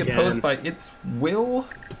 That would be Again. opposed by its will.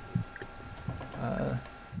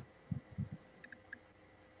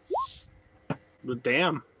 But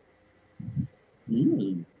damn.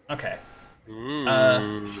 Okay.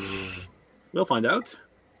 We'll find out.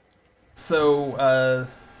 So,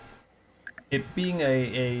 it being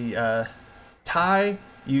a tie,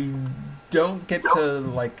 you don't get to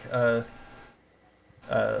like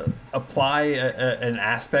apply an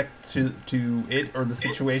aspect to it or the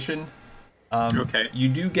situation. Okay. You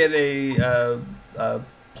do get a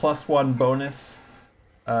 +1 bonus,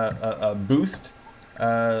 a boost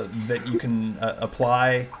that you can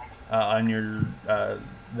apply on your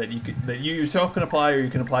that you yourself can apply, or you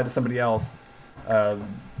can apply to somebody else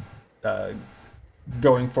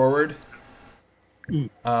going forward.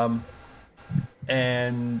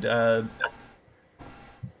 And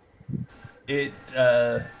it's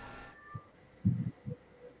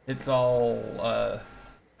all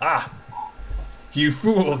you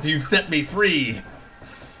fools, you've set me free.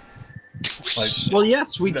 Like, Well,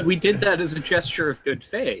 yes, we did that as a gesture of good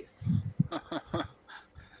faith.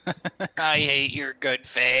 I hate your good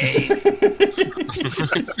faith.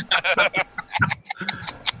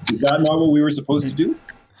 Is that not what we were supposed to do?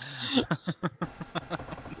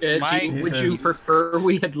 Mike, Would you prefer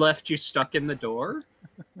we had left you stuck in the door?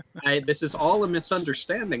 This is all a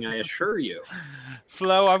misunderstanding, I assure you.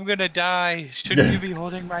 Flo, I'm gonna die. Shouldn't you be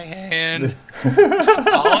holding my hand?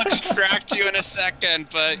 I'll extract you in a second,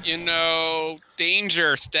 but you know,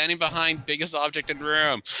 danger, standing behind biggest object in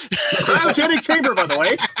room. Cryogenic chamber, by the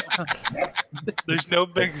way.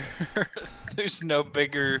 There's no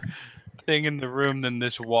bigger thing in the room than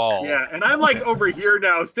this wall. Yeah, and I'm like over here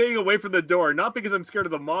now, staying away from the door, not because I'm scared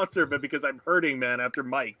of the monster, but because I'm hurting, man, after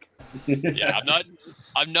Mike. Yeah,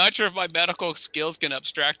 I'm not sure if my medical skills can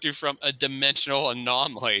abstract you from a dimensional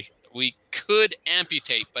anomaly. We could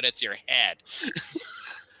amputate, but it's your head.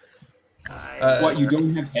 What, you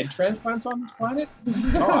don't have head transplants on this planet?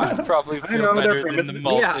 God. Probably feel know, better they're than the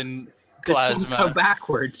molten This seems so plasma.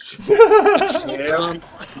 backwards. Yeah.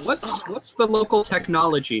 What's the local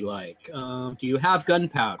technology like? Do you have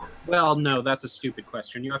gunpowder? Well, no, that's a stupid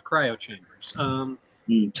question. You have cryo chambers.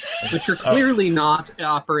 But you're clearly not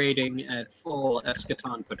operating at full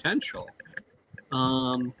Eschaton potential.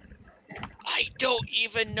 I don't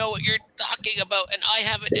even know what you're talking about, and I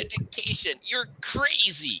have an indication. You're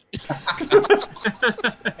crazy.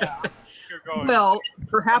 Well,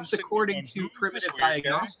 perhaps sitting according going, to "Who's primitive this weird guy?"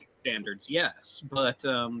 diagnostic standards, yes. But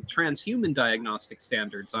transhuman diagnostic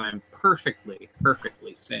standards, I'm perfectly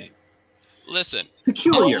sane. Listen,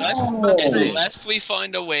 Peculiar. unless we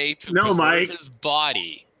find a way to No, preserve Mike. his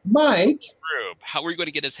body, Mike, how are we going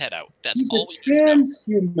to get his head out? That's he's all a we need to know.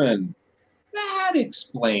 transhuman. That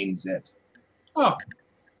explains it. Oh,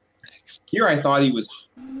 here I thought he was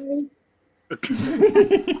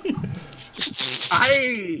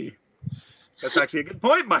high. That's actually a good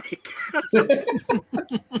point, Mike.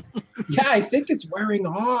 Yeah, I think it's wearing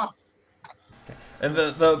off. and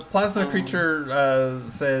the plasma creature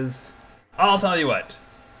says, "I'll tell you what.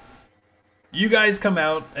 You guys come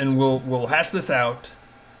out, and we'll hash this out.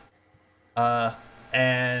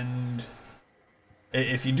 And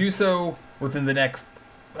if you do so within the next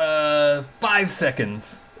 5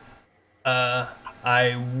 seconds,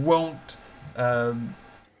 I won't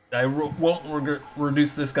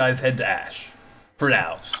reduce this guy's head to ash. For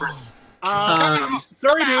now."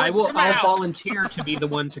 Sorry, dude. I'll volunteer to be the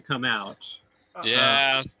one to come out.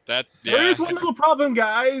 Yeah, There is one little problem,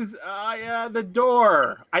 guys. Yeah, the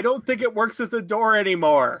door. I don't think it works as a door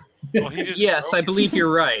anymore. Well, he just Yes, broke I believe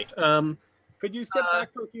you're right. Could you step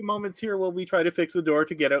back for a few moments here while we try to fix the door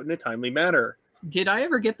to get out in a timely manner? Did I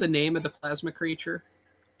ever get the name of the plasma creature?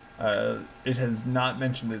 It has not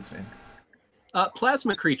mentioned its name.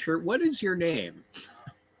 Plasma creature, what is your name?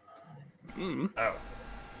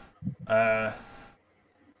 Oh.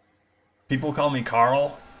 People call me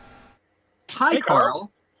Carl. Hi, Hey,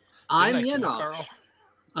 Carl. I'm Nice to meet Yanosh.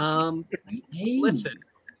 Carl. Listen,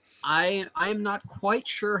 I'm not quite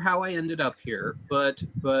sure how I ended up here, but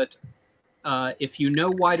if you know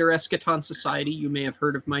wider Eschaton Society, you may have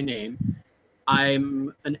heard of my name.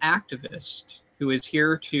 I'm an activist who is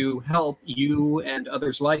here to help you and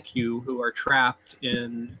others like you who are trapped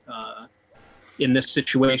in this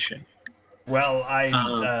situation. Well,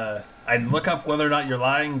 I'd look up whether or not you're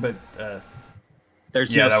lying, but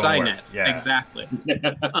There's yeah, no that would sign work. net. Yeah. Exactly.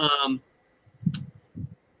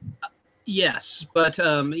 Yes, but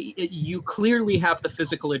you clearly have the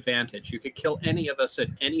physical advantage. You could kill any of us at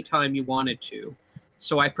any time you wanted to.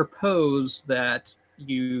 So I propose that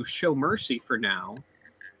you show mercy for now,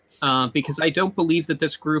 because I don't believe that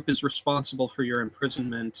this group is responsible for your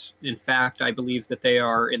imprisonment. In fact, I believe that they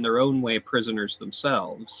are, in their own way, prisoners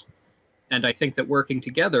themselves. And I think that working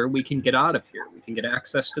together, we can get out of here. We can get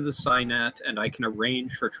access to the Signet, and I can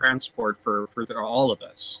arrange for transport for all of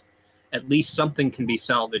us. At least something can be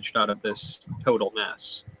salvaged out of this total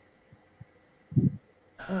mess.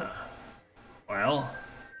 well,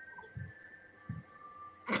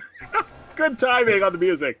 Good timing on the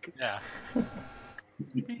music. Yeah.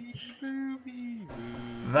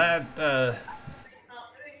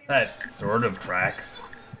 that sort of tracks.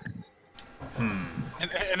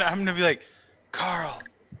 And I'm gonna be like, Carl,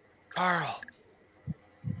 can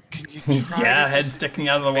you try Yeah, to head just sticking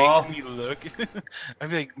out of the make wall. me look? I'd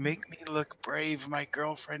be like, make me look brave. My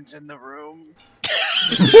girlfriend's in the room.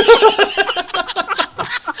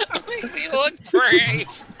 Make me look brave.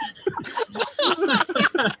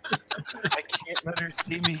 I can't let her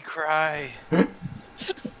see me cry.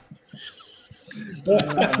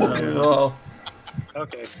 Oh,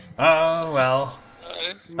 Okay. well.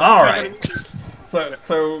 All right.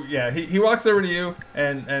 So yeah, he walks over to you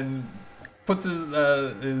and puts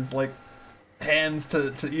his like hands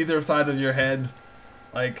to either side of your head,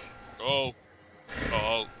 like. Oh.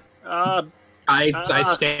 I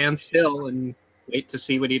stand still and wait to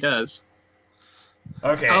see what he does.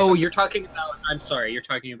 Okay. Oh, you're talking about... I'm sorry, you're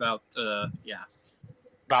talking about... yeah.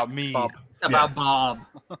 About me. Bob. About Bob.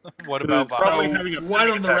 What about Who's Bob? probably So having a why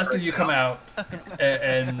don't the panic rest of attack you right come now. out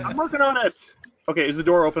and I'm working on it. Okay, is the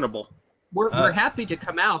door openable? We're happy to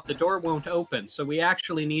come out. The door won't open, so we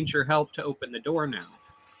actually need your help to open the door now.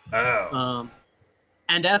 oh.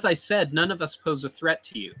 And as I said, none of us pose a threat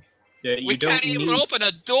to you. You We don't can't even need... open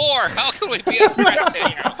a door. How can we be a threat to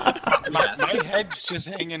you? My head's just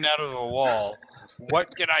hanging out of the wall.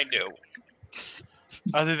 What can I do?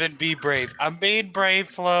 Other than be brave. I'm being brave,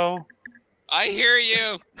 Flo. I hear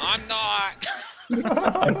you. I'm not.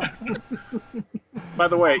 By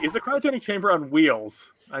the way, is the cryogenic chamber on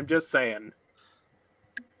wheels? I'm just saying.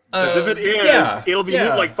 Because if it is, yeah, it'll be yeah.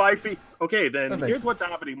 moved like 5 feet. Okay, then That makes here's what's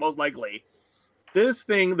happening, most likely. This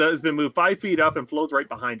thing that has been moved 5 feet up and flows right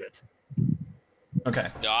behind it. Okay.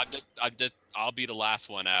 No, I'll be the last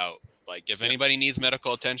one out. Like, if anybody needs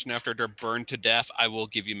medical attention after they're burned to death, I will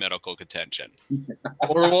give you medical attention.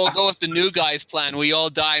 Or we'll go with the new guy's plan. We all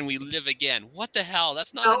die and we live again. What the hell?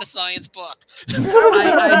 That's not in a science book.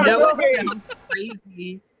 I know it sounds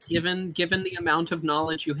crazy given the amount of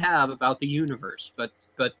knowledge you have about the universe, but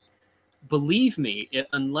believe me,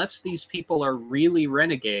 unless these people are really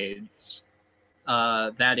renegades,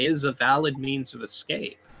 that is a valid means of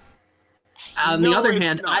escape. On the other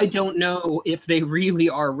hand, I don't know if they really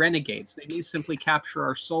are renegades. They may simply capture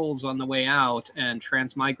our souls on the way out and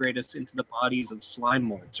transmigrate us into the bodies of slime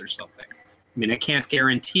lords or something. I mean, I can't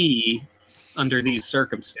guarantee under these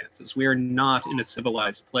circumstances. We are not in a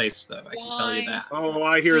civilized place, though. I can tell you that. Oh,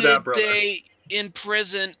 I hear that, brother. They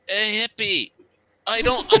imprison a hippie. I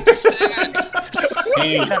don't understand.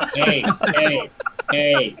 Hey.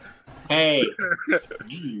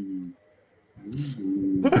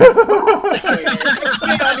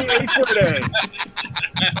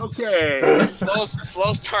 Okay.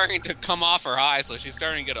 Flo's starting to come off her high, so she's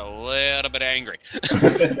starting to get a little bit angry.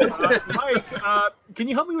 Mike, can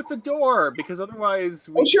you help me with the door? Because otherwise...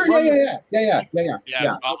 Oh, sure. Yeah. Yeah,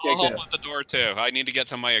 I'll okay, help good. with the door too. I need to get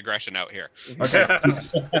some of my aggression out here. Okay.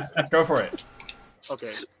 Go for it.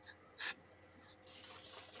 Okay.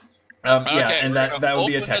 Yeah, Okay, and we're that gonna would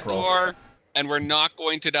be a open tech the roll. door, and we're not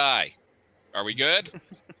going to die. Are we good?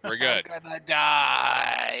 We're good. I'm gonna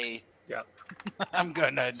die. Yeah. I'm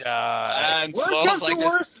gonna die. And Worst Flo comes like to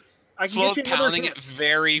this. worst, I can Flo's get you another pounding it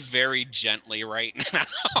very, very gently right now.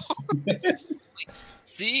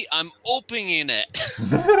 See, I'm opening it.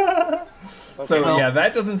 So well- yeah,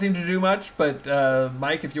 that doesn't seem to do much. But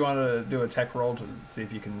Mike, if you want to do a tech roll to see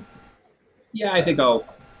if you can Yeah, I think I'll.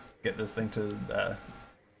 get this thing to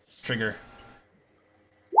trigger.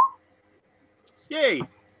 Yay!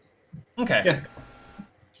 Okay. Yeah.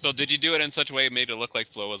 So did you do it in such a way it made it look like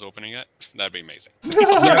Flo was opening it? That'd be amazing.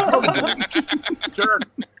 Yeah, probably, Sure.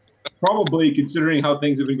 probably considering how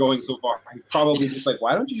things have been going so far, I'm probably just like,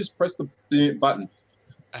 why don't you just press the button?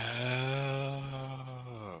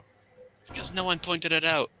 Oh. Because no one pointed it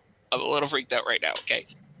out. I'm a little freaked out right now, okay?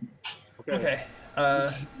 Okay.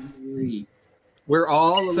 Okay. We're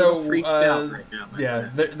all a little freaked out right now. Yeah,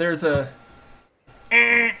 there's a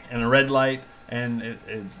and a red light, and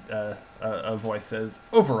a voice says,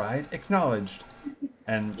 "Override acknowledged,"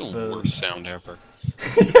 and The the worst sound ever.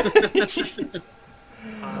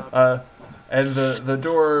 and the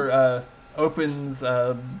door opens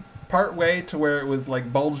part way to where it was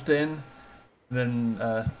like bulged in, then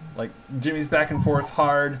like Jimmy's back and forth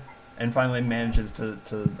hard, and finally manages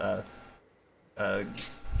to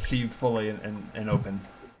sheathe fully and open.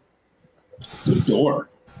 Good door.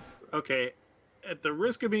 Okay. At the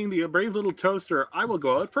risk of being the brave little toaster, I will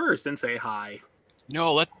go out first and say hi.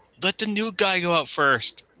 No, let the new guy go out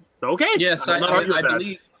first. Okay. Yes, I'm not arguing with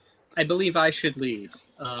that. I believe I should lead.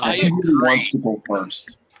 I Who really wants to go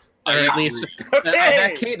first? Or at least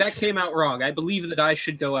Okay. that came out wrong. I believe that I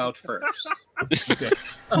should go out first. Okay.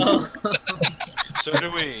 So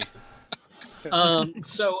do we.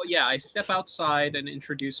 So yeah, I step outside and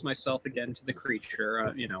introduce myself again to the creature.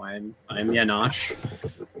 I'm Yanosh.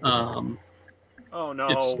 Oh no.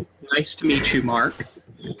 It's nice to meet you, Mark.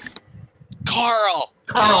 Carl!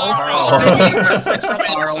 Carl,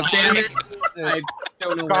 damn it! I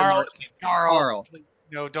don't know where Mark came from. Carl.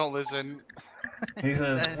 No, don't listen. He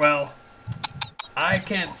says, "Well, I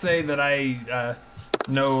can't say that I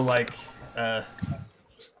know like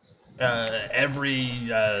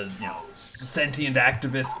every sentient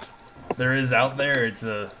activist there is out there. It's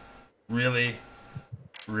a really,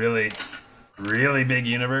 really, really big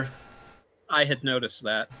universe. I had noticed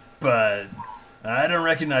that. But I don't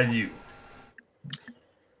recognize you."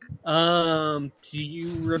 Do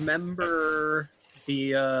you remember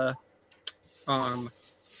the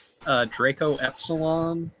Draco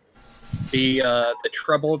Epsilon? The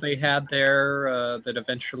trouble they had there that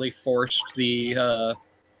eventually forced the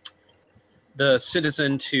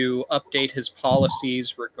citizen to update his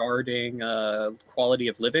policies regarding quality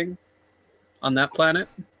of living on that planet?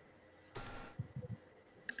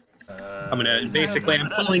 I'm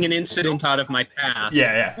pulling an incident out of my past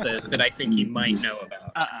that I think he might know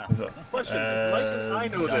about. Question: is Mike and I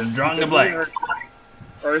know I'm this? drawing a blank.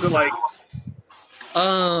 Or is it like?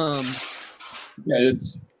 Yeah,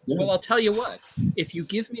 it's. Yeah. Well, I'll tell you what. If you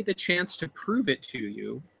give me the chance to prove it to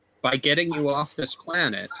you by getting you off this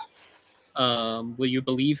planet, will you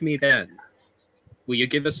believe me then? Will you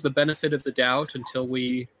give us the benefit of the doubt until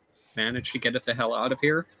we manage to get it the hell out of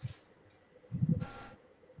here?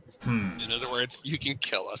 In other words, you can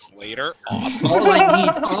kill us later. Awesome.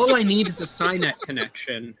 All I need is a Cynet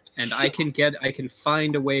connection, and I can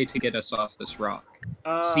find a way to get us off this rock.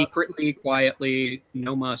 Secretly, quietly,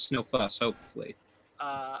 no muss, no fuss, hopefully.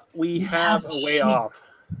 We have a way off.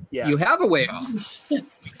 Yes. You have a way off. Just need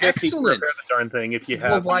to Excellent. repair the darn thing if you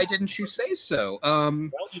have. Well, why didn't you say so?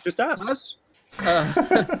 Well, you just asked.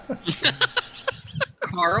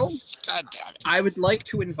 Carl, God damn it. I would like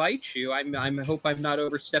to invite you. I hope I'm not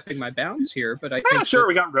overstepping my bounds here, but I think Sure,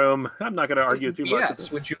 we got room. I'm not going to argue too much.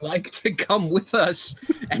 Yes, would you like to come with us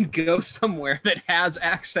and go somewhere that has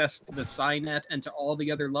access to the Cynet and to all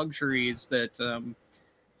the other luxuries that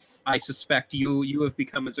I suspect you have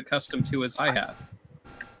become as accustomed to as I have?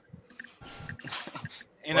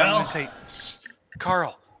 And I'm going to say,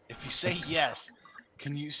 Carl, if you say yes,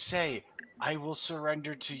 can you say, I will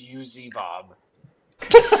surrender to you, Z-Bob?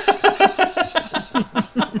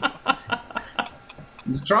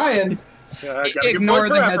 He's trying. Ignore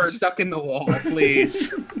the head stuck in the wall, please.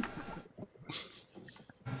 Do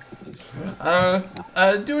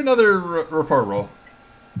another rapport roll.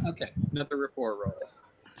 Okay, another rapport roll.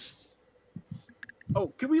 Oh,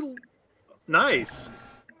 can we? Nice.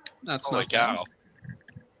 That's Holy not cow.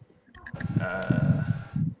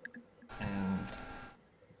 And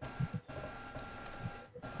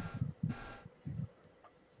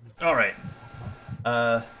all right.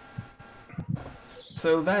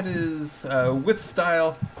 So that is with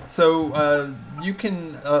style. So you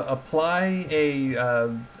can apply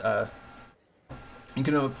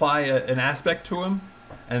an aspect to him,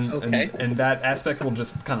 and, Okay. and that aspect will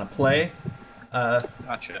just kind of play.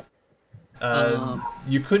 Gotcha.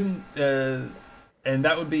 You couldn't, and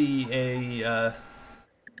that would be a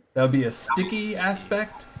sticky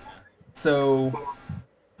aspect. So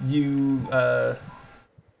you,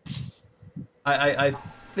 I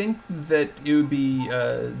think that it would be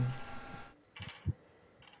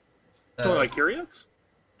like curious?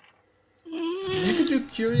 you could do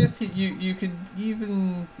curious. You could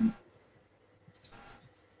even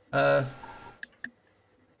I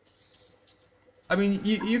mean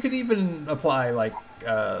you could even apply like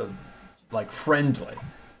friendly,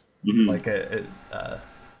 like to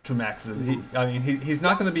Max. I mean he's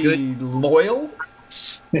not going to be loyal.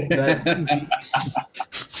 That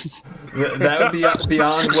would be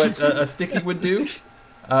beyond what a sticky would do.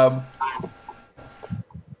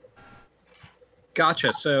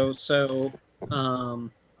 Gotcha. So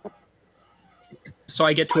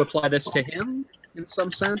I get to apply this to him in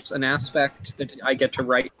some sense, an aspect that I get to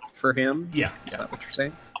write for him. Yeah. Is that what you're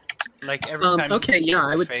saying? Like every time. Okay. Yeah.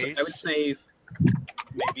 I would face, say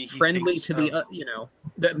maybe he friendly thinks to the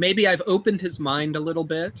that maybe I've opened his mind a little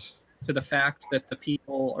bit to the fact that the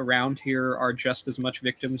people around here are just as much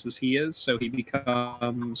victims as he is, so he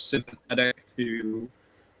becomes sympathetic to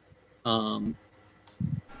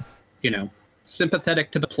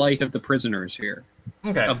sympathetic to the plight of the prisoners here.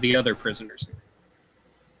 Okay. Of the other prisoners here.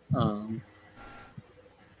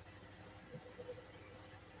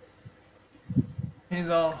 He's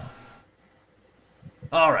all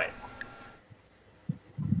right.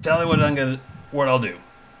 Tell you what I'll do.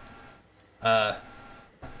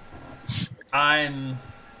 I'd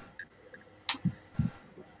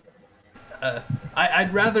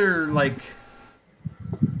rather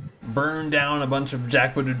burn down a bunch of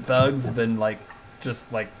jackbooted thugs than just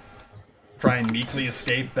try and meekly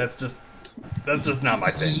escape. That's just not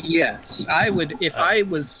my thing. Yes, I would. If I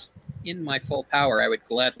was in my full power, I would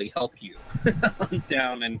gladly help you hunt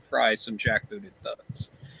down and fry some jackbooted thugs.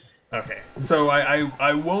 Okay, so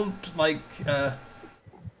I won't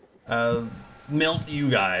melt you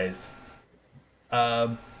guys.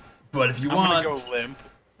 But if you want, I'm gonna go limp.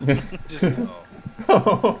 Just go.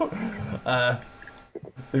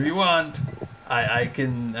 If you want, I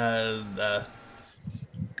can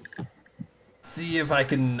see if I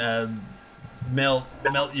can melt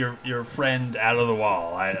your friend out of the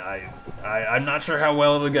wall. I'm not sure how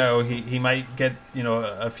well it'll go. He might get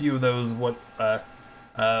a few of those what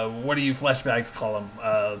do you fleshbags call them?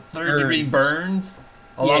 Third-degree burns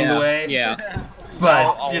along the way. Yeah.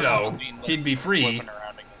 But he'd be free.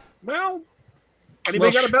 Well,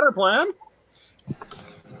 anybody got a better plan?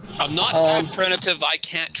 I'm not that primitive. I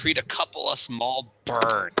can't treat a couple of small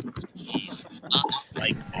burns.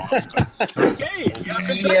 Okay.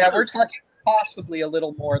 Yeah, we're talking possibly a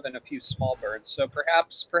little more than a few small burns. So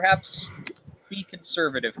perhaps be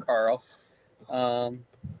conservative, Carl.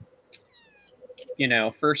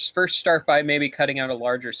 First start by maybe cutting out a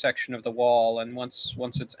larger section of the wall, and once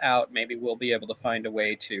it's out, maybe we'll be able to find a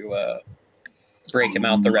way to break him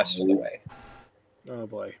out the rest of the way. Oh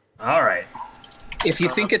boy. All right. If you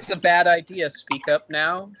think it's a bad idea, speak up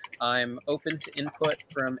now. I'm open to input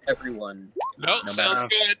from everyone. Nope, sounds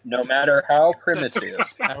good. No matter how primitive.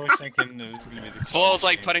 I was thinking it was gonna be the Flo's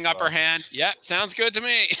like putting up her hand. Yep, sounds good to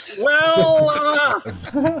me. Well,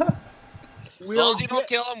 As long as you don't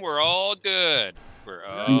kill him, we're all good. We're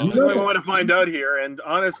all that's what we want to find out here. And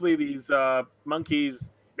honestly, these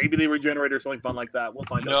monkeys, maybe they regenerate or something fun like that. We'll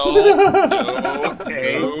find out.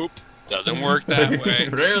 Okay. Nope. Doesn't work that way.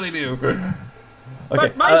 Rarely do.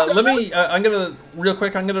 Okay, let me. I'm gonna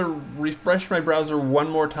refresh my browser one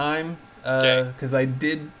more time because I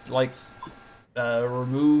did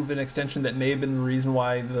remove an extension that may have been the reason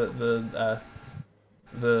why the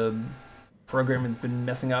program has been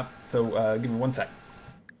messing up. So give me 1 sec.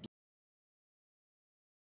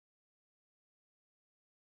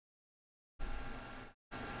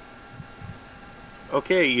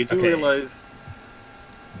 Okay, you do realize.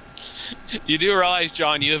 You do realize,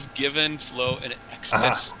 John, you have given Flo an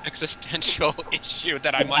existential issue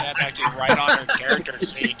that I might have to actually write on her character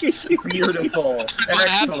sheet. Beautiful. I might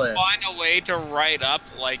have to Excellent. find a way to write up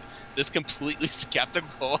this completely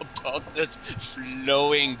skeptical about this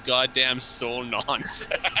flowing goddamn soul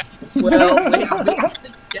nonsense. Well, wait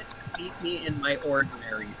to get to meet me in my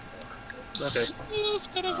ordinary form. Okay.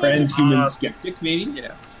 Transhuman skeptic, maybe?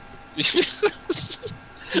 Yeah.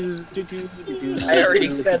 I already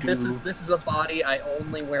said this is a body I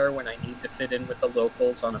only wear when I need to fit in with the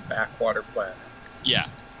locals on a backwater planet. Yeah,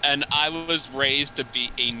 and I was raised to be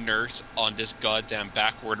a nurse on this goddamn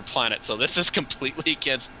backward planet, so this is completely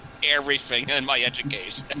against everything in my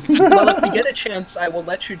education. Well, if you get a chance, I will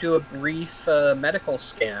let you do a brief medical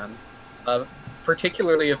scan,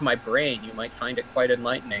 particularly of my brain. You might find it quite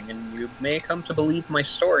enlightening, and you may come to believe my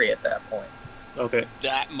story at that point. Okay.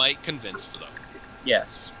 That might convince them.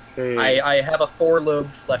 Yes. Hey. I have a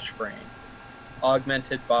 4-lobed flesh brain,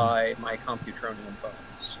 augmented by my computronium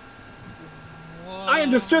bones. I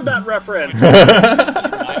understood that reference.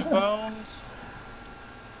 My bones.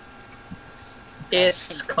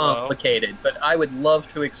 It's complicated, but I would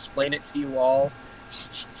love to explain it to you all.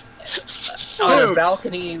 On a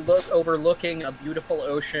balcony overlooking a beautiful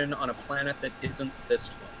ocean on a planet that isn't this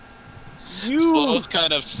one. You Flo's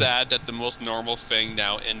kind of sad that the most normal thing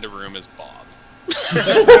now in the room is Bob. No,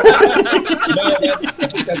 I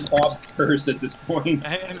think that's Bob's curse at this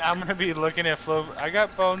point. And I'm gonna be looking at Flo. I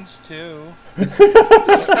got bones too. You want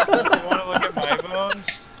to look at my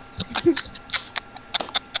bones?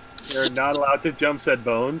 You're not allowed to jump said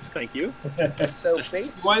bones. Thank you. So You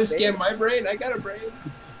want to scan my brain? I got a brain.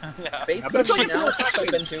 Yeah. based on the analysis I've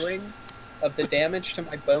been doing of the damage to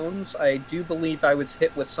my bones, I do believe I was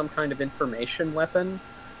hit with some kind of information weapon,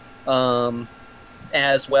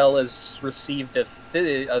 as well as received a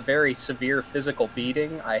very severe physical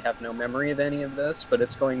beating. I have no memory of any of this, but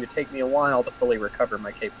it's going to take me a while to fully recover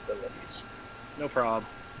my capabilities. No problem.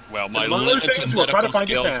 Well, my Among other limited things, we'll try to medical find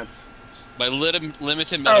your skills. pants. My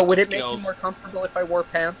limited Oh, medical would it make skills. me more comfortable if I wore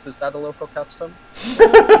pants? Is that a local custom? Yeah,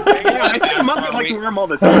 I think monkeys like to wear them all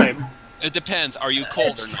the time. It depends. Are you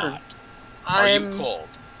cold It's or true. not? Are you I'm cold?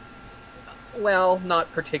 well,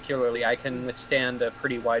 not particularly. I can withstand a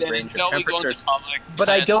pretty wide Then range of don't we go into temperatures. public But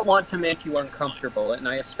I plan- don't want to make you uncomfortable, and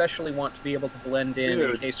I especially want to be able to blend in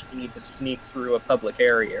Dude. case we need to sneak through a public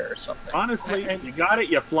area or something. Honestly, you got it,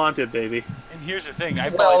 you flaunt it, baby. And here's the thing. I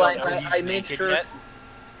Well, probably don't know he's I made naked sure. yet.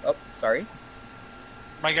 Oh, sorry.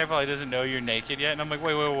 My guy probably doesn't know you're naked yet, and I'm like,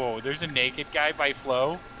 wait, whoa, there's a naked guy by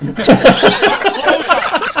Flo? Who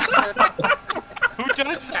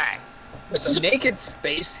does that? It's a naked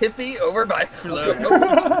space hippie over by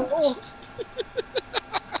Flo.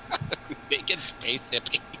 Naked space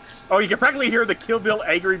hippies. Oh, you can practically hear the Kill Bill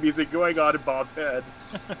angry music going on in Bob's head.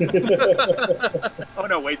 Oh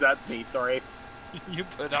no, wait, that's me. Sorry. You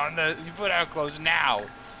put out clothes now.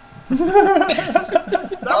 All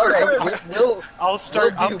right, we'll I'll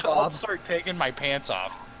start. Will do, I'll Bob. start taking my pants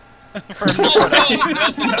off.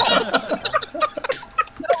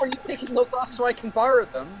 No, are you taking those off so I can borrow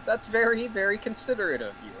them? That's very, very considerate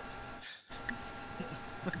of you.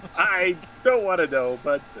 I don't want to know,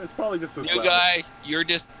 but it's probably just as You well. guy, you're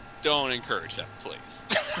just don't encourage that, please.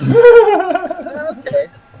 Okay.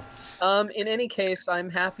 In any case, I'm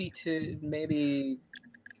happy to maybe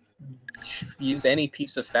use any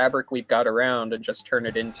piece of fabric we've got around and just turn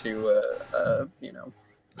it into a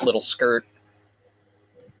little skirt.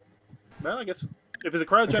 Well, I guess if it's a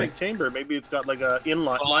cryogenic chamber, maybe it's got like a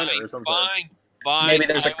inline liner or something. Fine. Maybe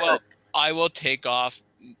there's a cut. I will take off.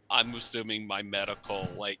 I'm assuming my medical,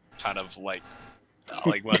 like one of those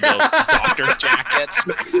doctor's jackets.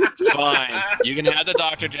 Fine. You can have the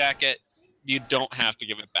doctor jacket. You don't have to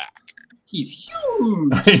give it back. He's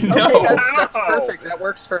huge. I know. Okay, that's perfect. That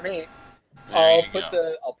works for me. There I'll you put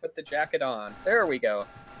go. the jacket on. There we go.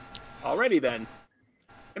 Alrighty then.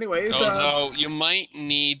 Anyways, Although you might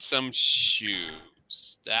need some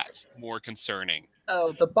shoes. That's more concerning.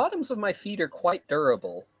 Oh, the bottoms of my feet are quite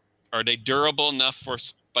durable. Are they durable enough for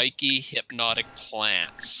spiky hypnotic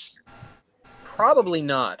plants? Probably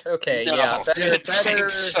not. Okay, No, yeah, didn't think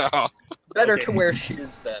so. better Okay. to wear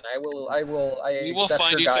shoes then. I will. We will accept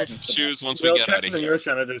find your you some guidance in shoes that. once we we'll get check out of the here. nearest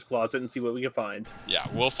janitor's closet and see what we can find. Yeah,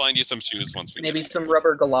 we'll find you some shoes once we Maybe get some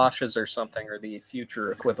rubber galoshes or something, or the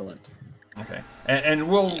future equivalent. Okay, and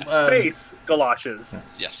we'll Yes. Space galoshes. out.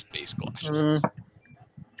 Yes, space galoshes. Mm,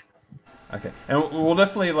 okay, and we'll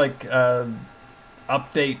definitely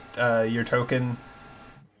update your token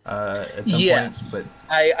at some Yes. point.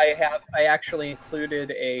 I actually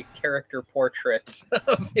included a character portrait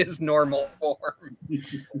of his normal form.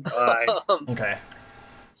 Fine. But okay,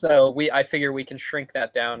 So I figure we can shrink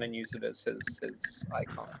that down and use it as his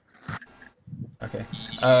icon. okay.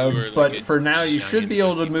 You were But like a for now, you should be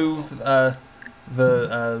able to giant move that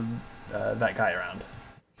guy around.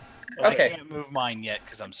 Well, Okay. I can't move mine yet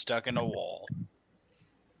because I'm stuck in a wall.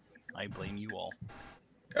 I blame you all.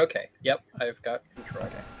 Okay. Yep. I've got control.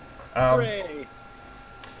 Okay. Hooray!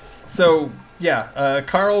 So yeah,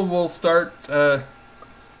 Carl will start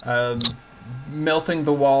melting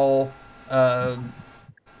the wall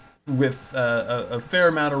with a fair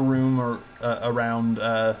amount of room around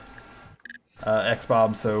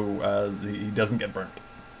X-Bob, so he doesn't get burnt.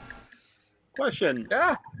 Question: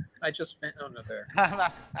 Ah, I just oh no there.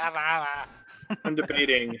 I'm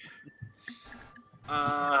debating.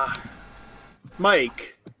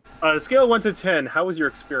 Mike, scale of 1 to 10, how was your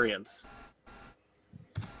experience?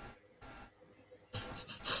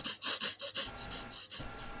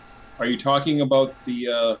 Are you talking about the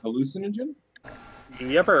hallucinogen?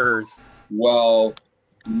 Yepers. Well,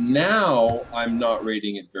 now I'm not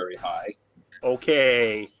rating it very high.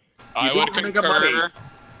 Okay. I would concur.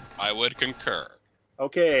 I would concur.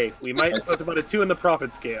 Okay, we might put about a 2 in the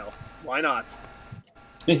profit scale. Why not?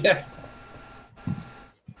 Yeah.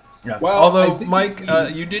 Yeah. Well, although, Mike,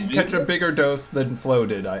 you did catch a bigger dose than Flo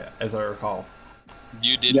did, as I recall.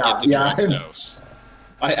 You did get the drug dose.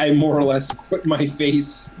 I more or less put my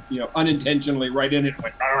face, unintentionally right in it and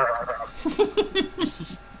went.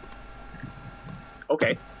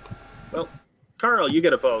 Okay. Well, Carl, you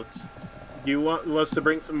get a vote. Do you want us to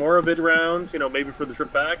bring some more of it around, maybe for the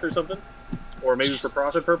trip back or something? Or maybe for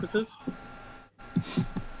profit purposes?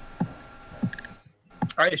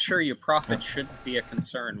 I assure you, profit shouldn't be a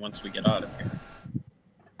concern once we get out of here.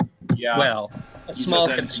 Yeah. Well, a small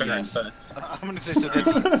concern, but I'm going to say so.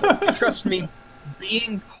 That's trust me,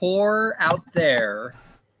 being poor out there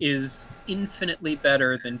is infinitely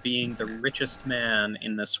better than being the richest man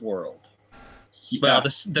in this world. Yeah. Well,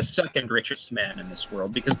 the second richest man in this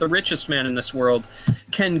world, because the richest man in this world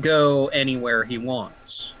can go anywhere he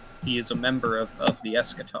wants. He is a member of the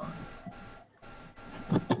Eschaton.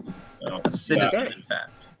 A citizen, in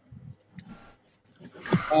fact.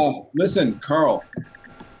 Oh, listen, Carl.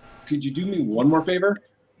 Could you do me one more favor?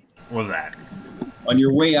 What was that? On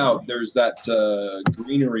your way out, there's that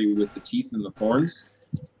greenery with the teeth and the thorns.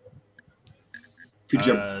 Could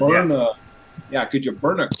you could you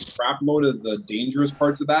burn a crap load of the dangerous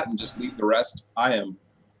parts of that and just leave the rest? I am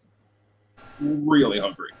really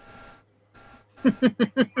hungry.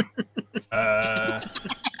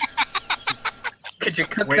 Could you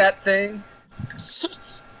cook that thing?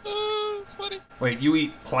 It's funny. Wait, you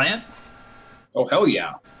eat plants? Oh, hell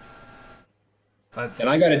yeah. That's... And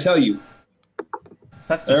I got to tell you,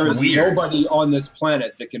 there is weird. nobody on this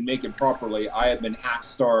planet that can make it properly. I have been half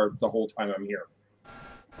starved the whole time I'm here.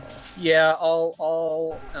 Yeah,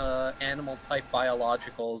 all animal type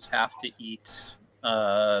biologicals have to eat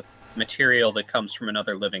material that comes from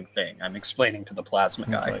another living thing. I'm explaining to the plasma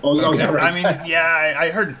guy. Like, Oh, yeah, right. I mean, yeah, I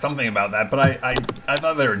heard something about that, but I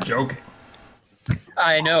thought they were joking.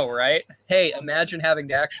 I know, right? Hey, imagine having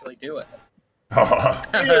to actually do it.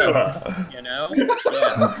 You know?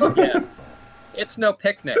 Yeah. It's no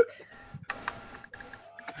picnic.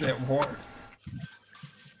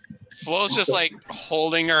 Flo's just like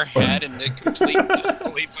holding her head in the complete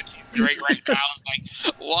disbelief what she's doing right now. It's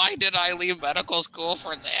like, why did I leave medical school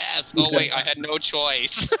for this? Oh wait, I had no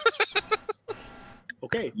choice.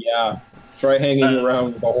 Okay. Yeah. Try hanging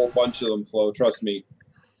around with a whole bunch of them, Flo. Trust me.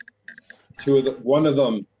 One of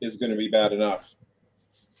them is going to be bad enough.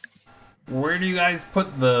 Where do you guys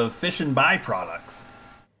put the fish and byproducts?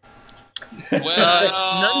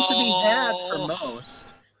 Well, none to be had for most.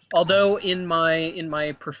 Although in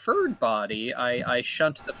my preferred body, I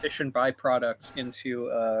shunt the fish and byproducts into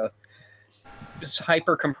this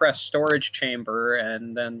hyper compressed storage chamber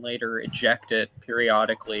and then later eject it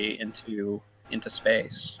periodically into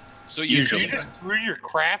space. So you just threw your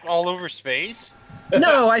crap all over space?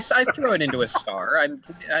 No, I throw it into a star.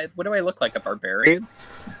 What do I look like, a barbarian?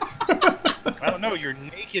 I don't know. You're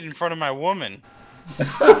naked in front of my woman.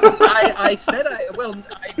 I said I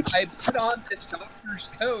put on this doctor's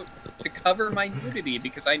coat to cover my nudity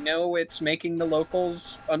because I know it's making the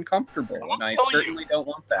locals uncomfortable, and I certainly don't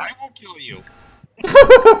want that. I won't kill you.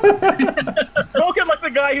 Spoken like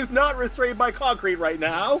the guy who's not restrained by concrete right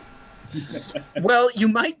now. Well, you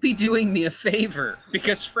might be doing me a favor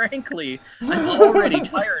because, frankly, I'm already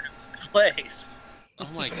tired of the place. Oh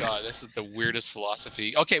my god, this is the weirdest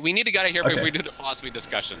philosophy. Okay, we need to get out of here before we do the philosophy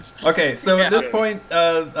discussions. Okay, so at this point,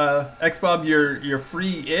 X-Bob, you're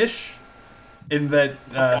free-ish in that...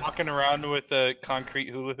 walking around with a concrete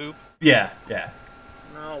hula hoop? Yeah.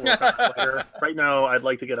 No, we'll talk later. Right now, I'd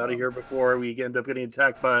like to get out of here before we end up getting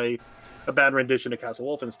attacked by a bad rendition of Castle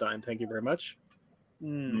Wolfenstein. Thank you very much.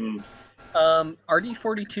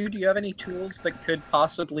 RD42, do you have any tools that could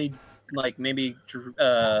possibly, like, maybe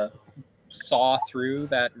saw through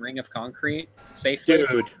that ring of concrete safely?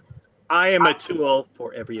 Dude, I am a tool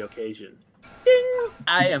for every occasion. Ding!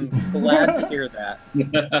 I am glad to hear that.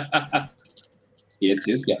 It's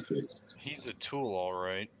his gadget. He's a tool, all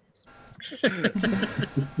right.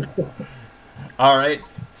 All right,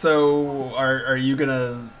 so are you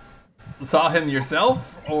gonna saw him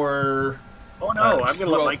yourself, or... Oh no, I'm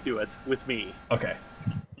gonna let Mike do it with me. Okay.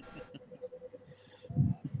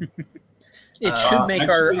 It should make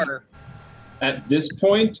actually, our At this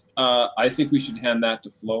point, I think we should hand that to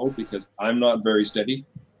Flo because I'm not very steady.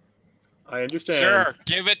 I understand. Sure,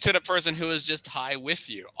 give it to the person who is just high with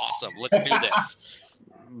you. Awesome, let's do this.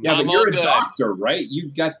 Yeah, I'm but all you're a good. doctor, right?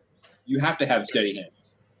 You have to have steady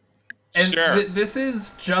hands. And Sure. this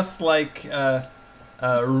is just like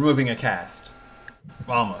removing a cast,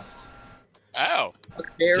 almost. Oh,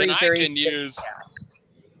 very, then very I can thick use. cast.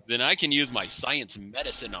 Then I can use my science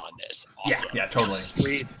medicine on this. Awesome. Yeah, totally.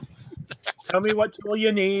 Sweet. Tell me what tool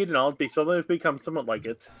you need, and I'll become somewhat like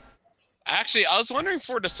it. Actually, I was wondering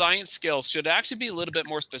for the science skills, should it actually be a little bit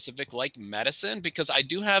more specific like medicine? Because I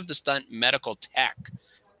do have the stunt medical tech.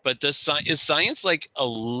 But is science like a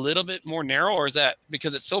little bit more narrow, or is that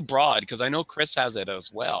because it's so broad? Because I know Chris has it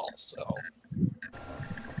as well. So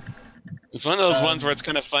it's one of those ones where it's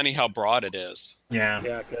kind of funny how broad it is. Yeah.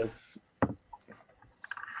 Yeah, because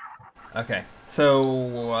Okay.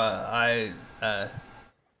 So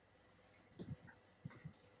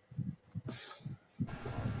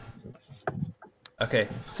Okay,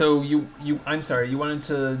 so I'm sorry, you wanted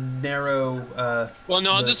to narrow. Well,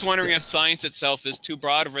 no, I'm the just wondering if science itself is too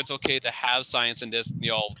broad, or if it's okay to have science in this,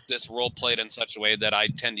 this role played in such a way that I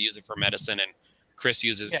tend to use it for medicine, and Chris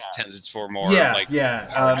tends for more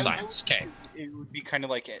science. Okay. It would be kind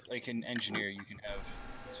of like an engineer. You can have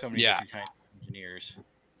so many Yeah. different kinds of engineers.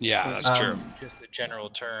 Yeah, that's true. Just a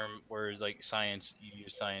general term, whereas like science, you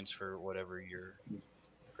use science for whatever you're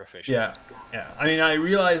proficient. Yeah. I mean, I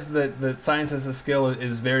realize that science as a skill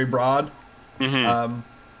is very broad, Mhm.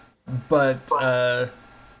 but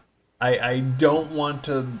I don't want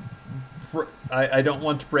to. I don't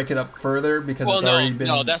want to break it up further because it's already been.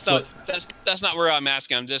 No, that's split. that's not where I'm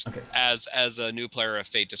asking. I'm just Okay. as a new player of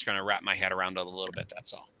Fate, just trying to wrap my head around it a little bit.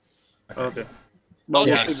 That's all. okay.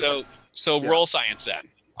 Okay, so roll science then.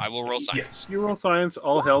 I will roll science. Yes. You roll science.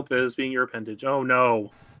 All help is being your appendage. Oh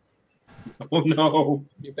no. Oh no!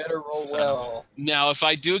 You better roll well. Now, if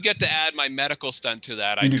I do get to add my medical stunt to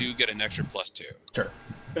that, I do get an extra +2. Sure.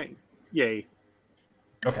 Bang. Yay.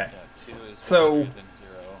 Okay. Yeah, 2 is So- greater than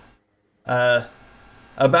 0.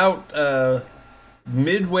 About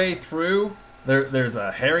midway through, there's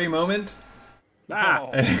a hairy moment. Ah.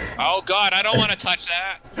 Oh God, I don't want to touch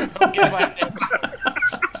that. Don't get my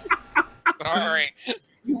Sorry.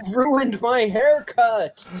 You ruined my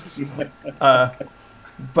haircut.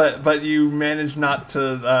 But you managed not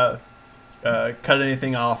to cut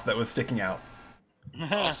anything off that was sticking out.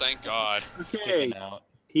 Oh, thank God. Okay. Sticking out.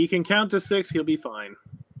 He can count to 6. He'll be fine.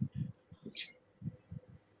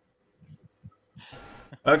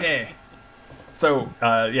 Okay. So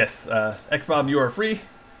yes, X-Bob, you are free.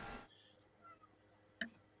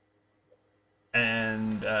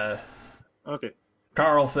 And Okay.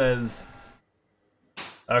 Carl says,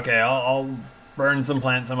 "Okay, I'll burn some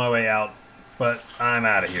plants on my way out, but I'm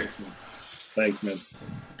out of here." Thanks, man.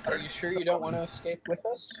 Are you sure you don't want to escape with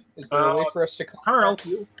us? Is there a way for us to contact Carl,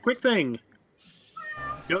 you? quick thing.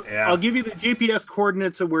 Yeah. I'll give you the GPS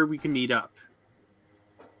coordinates of where we can meet up.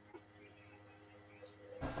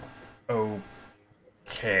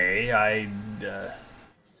 Okay, I.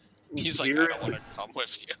 He's like, I don't want to come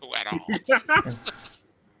with you at all.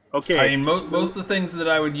 Okay. I mean, most of the things that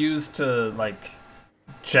I would use to like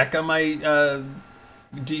check on my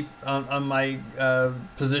on my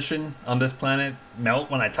position on this planet melt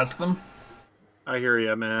when I touch them. I hear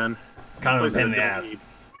you, man. Kind of a Place pain in I the don't ass. need.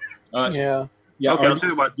 Yeah. Okay, I'll tell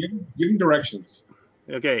you what. Give him directions.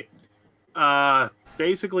 Okay.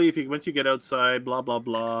 Basically, once you get outside, blah blah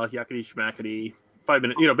blah, yakety schmackety. 5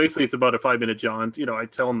 minute. Basically, it's about a 5-minute jaunt. I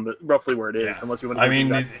tell them roughly where it is, Yeah. unless you want to. I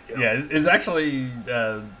mean, it's actually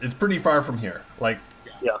it's pretty far from here. Like,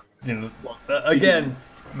 Yeah. Again,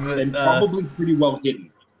 And probably pretty well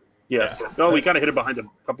hidden. Yes. Oh, we kind of hid it behind a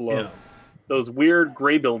couple of those weird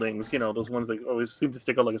gray buildings. Those ones that always seem to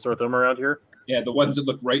stick out like a sore thumb around here. Yeah, the ones that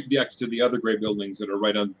look right next to the other gray buildings that are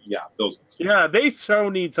right on. Yeah, those ones. Yeah, they so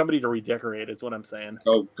need somebody to redecorate. Is what I'm saying.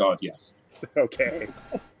 Oh God, yes. Okay.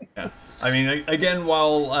 I mean, again,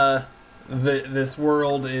 while this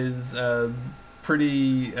world is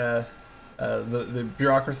pretty, the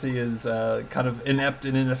bureaucracy is kind of inept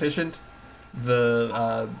and inefficient.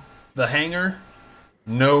 The hangar,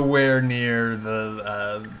 nowhere near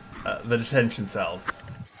the detention cells.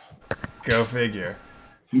 Go figure.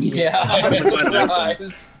 Yeah.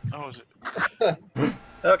 Surprise. Oh, is it?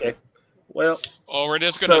 Okay. Well, Oh, we're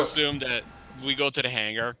just gonna So- assume that we go to the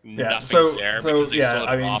hangar. Yeah, Nothing's so- there so, because they yeah, sold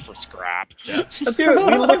I it mean- off for scrap. dude,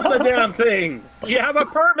 we looked at the damn thing. We have a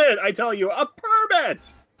permit. I tell you, a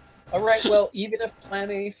permit. All right. Well, even if Plan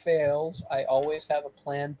A fails, I always have a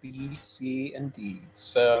Plan B, C, and D.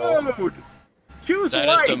 So Dude. Choose That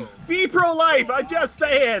life. is the- Be pro-life. I'm just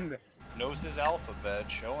saying. Knows his alphabet,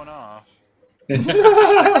 showing off.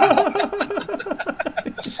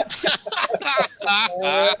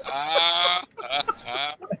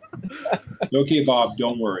 It's okay, Bob.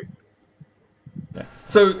 Don't worry.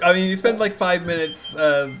 So, I mean, you spend like 5 minutes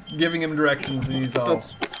giving him directions, and he's all.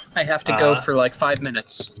 Oops. I have to go for like 5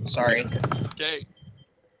 minutes. Sorry. Okay.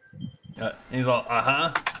 He's all,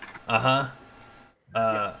 Yeah,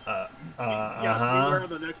 beware of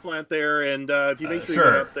the next plant there, and if you make sure you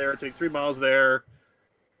sure. get up there, take 3 miles there.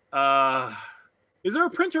 Is there a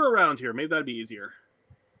printer around here? Maybe that'd be easier.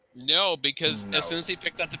 No, because No. as soon as he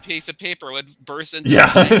picked up the piece of paper, it would burst into Yeah.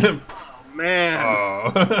 flame. Oh, man.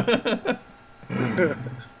 Oh.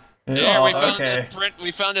 Yeah, Oh, we found okay. this print.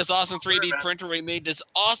 We found this awesome 3D printer. We made this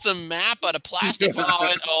awesome map out of plastic. Oh,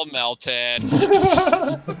 it all melted.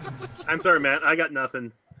 I'm sorry, man. I got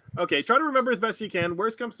nothing. Okay, try to remember as best you can.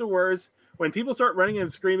 Worst comes to worst. When people start running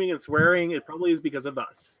and screaming and swearing, it probably is because of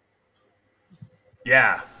us.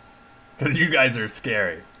 Yeah. Because you guys are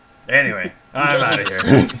scary. Anyway, I'm out of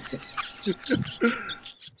here.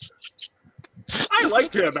 I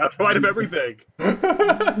liked him outside of everything.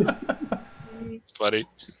 It's funny.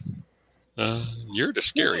 You're the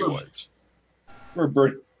scary ones. For a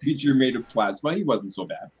bird creature made of plasma, he wasn't so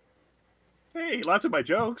bad. Hey, he laughed at my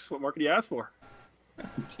jokes. What more could you ask for?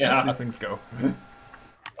 Yeah. These things go.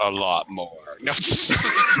 A lot more. No.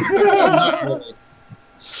 Not really.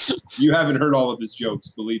 You haven't heard all of his jokes.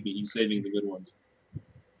 Believe me, he's saving the good ones.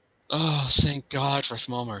 Oh, thank God for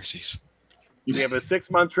small mercies. We have a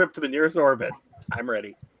 6-month trip to the nearest orbit. I'm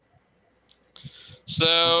ready.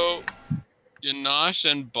 So, Yanosh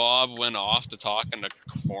and Bob went off to talk in the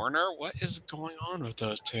corner. What is going on with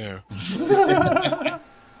those two?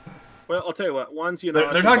 Well, I'll tell you what. Once you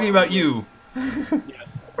They're talking about you.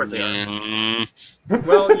 Yes, of course they are. Mm,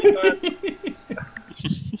 Well,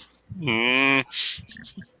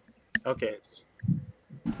 okay,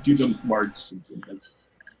 Do the Marge Simpson.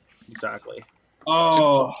 exactly.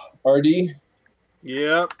 Oh, RD,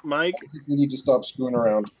 Yep, Mike, I think we need to stop screwing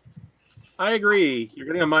around. I agree. You're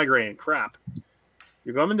getting a migraine. Crap.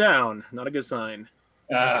 You're coming down. Not a good sign.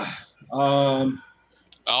 I'll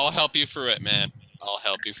help you through it, man. I'll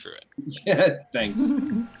help you through it. Yeah, thanks.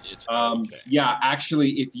 It's okay. Yeah,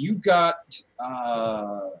 actually, if you got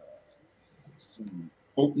some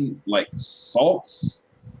potent like salts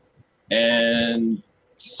and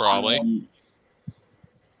Probably.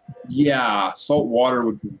 Yeah, salt water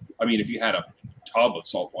would be, I mean, if you had a tub of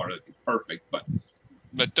salt water, that'd be perfect.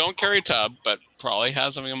 But don't carry a tub, but probably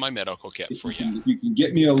have something in my medical kit for you. if you can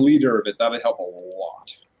get me a liter of it, that'd help a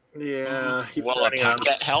lot. Yeah. keep Will a running out.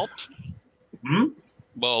 packet help? Hmm?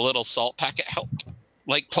 Will a little salt packet help?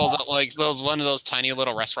 Like pulls out like one of those tiny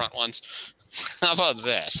little restaurant ones. How about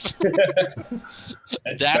this?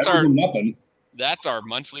 That's That's better our- than nothing. That's our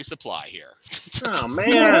monthly supply here. Oh,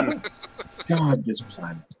 man. God, this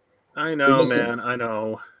planet. I know, Listen. man. I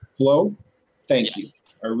know. Flo, thank Yes. you.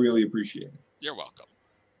 I really appreciate it. You're welcome.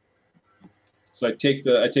 So I take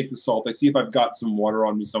the salt. I see if I've got some water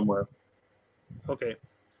on me somewhere. Okay.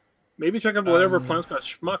 Maybe check out whatever plants got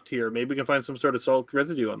schmucked here. Maybe we can find some sort of salt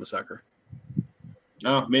residue on the sucker.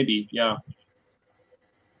 Oh, maybe, yeah.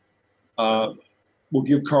 We'll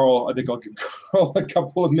give Carl. I think I'll give Carl a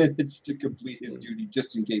couple of minutes to complete his duty,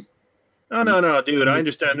 just in case. Oh, no, dude. I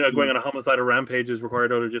understand going on a homicidal rampage is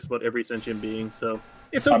required out of just about every sentient being, so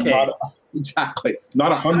it's I'm okay.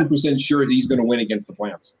 not 100% sure that he's going to win against the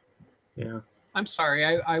plants. Yeah. I'm sorry,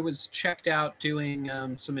 I was checked out doing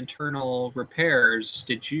some internal repairs.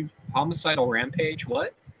 Did you homicidal rampage?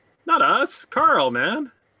 What? Not us. Carl, man.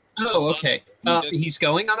 Oh, okay. He's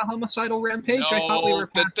going on a homicidal rampage? I thought we were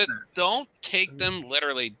past that. Don't take them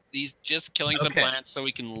literally. He's just killing some Okay. plants so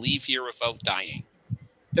we can leave here without dying.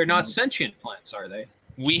 They're not sentient plants, are they?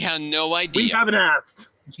 We have no idea. We haven't asked.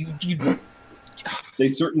 You... They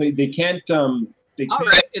can't. They All can't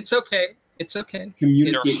right, it's okay. It's okay.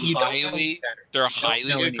 communicate. You don't know any better. They're know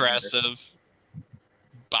highly any aggressive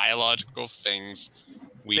biological things.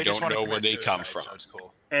 We They just don't wanna know where commit they come suicide, from. so it's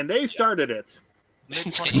cool. And they started it. They just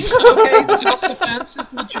It's wanna- okay. Self-defense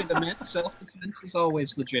is legitimate. Self-defense is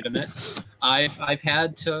always legitimate. I've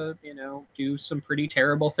had to, do some pretty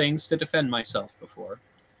terrible things to defend myself before.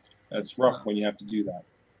 That's rough when you have to do that.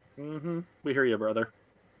 Mm-hmm. We hear you, brother.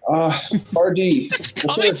 RD.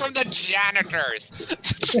 Coming from the janitors.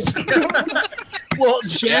 Well,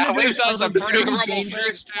 Yeah, we've janitors done are some the pretty very horrible dangerous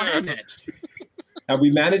things, too. planet. Have we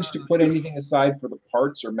managed to put anything aside for the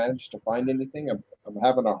parts, or managed to find anything? I'm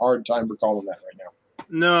having a hard time recalling that right now.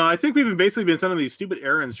 No, I think we've basically been sending these stupid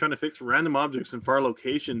errands trying to fix random objects in far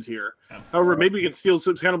locations here. However, maybe we can steal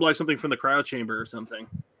cannibalize something from the cryo chamber or something.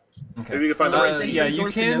 Okay. Maybe we can find the right Yeah,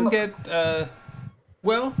 you can get. Yeah,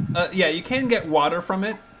 you can get water from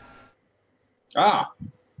it. Ah,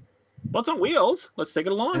 Well, it's on wheels. Let's take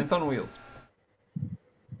it along. And it's on wheels.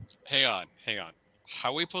 Hang on. How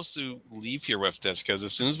are we supposed to leave here with this? Because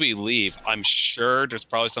as soon as we leave, I'm sure there's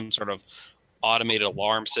probably some sort of automated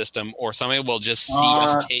alarm system, or somebody will just see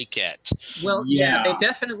us take it. Well, yeah, they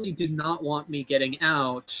definitely did not want me getting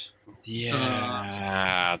out.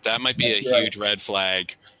 Yeah, that might be a huge red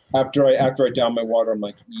flag. After I down my water, I'm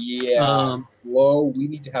like, Flo, we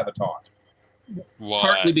need to have a talk. What?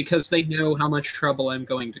 Partly because they know how much trouble I'm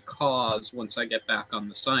going to cause once I get back on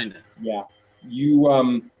the Signet. Yeah.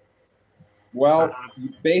 You, well, you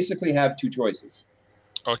basically have two choices.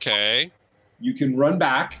 Okay. You can run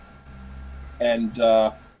back and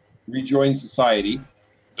rejoin society.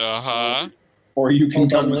 Uh-huh. Or you can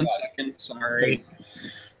Hold come on with 1 us. second, sorry.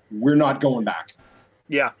 We're not going back.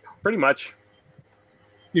 Yeah, pretty much.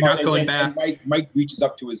 You're not going back. And Mike reaches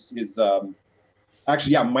up to his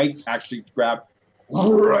Mike actually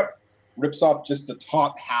rips off just the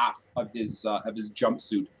top half of his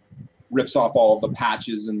jumpsuit, rips off all of the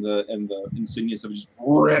patches and the insignias of his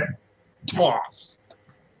toss.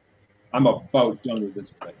 I'm about done with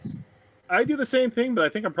this place. I do the same thing, but I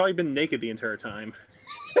think I've probably been naked the entire time.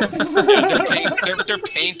 They're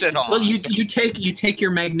painted on. Well, you take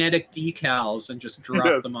your magnetic decals and just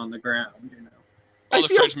drop them on the ground. You know. All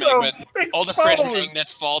the fridge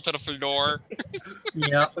magnets fall to the floor.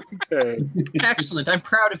 Yeah. Okay. Excellent. I'm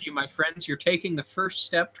proud of you, my friends. You're taking the first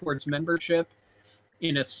step towards membership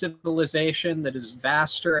in a civilization that is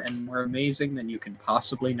vaster and more amazing than you can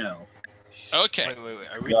possibly know. Okay. Wait.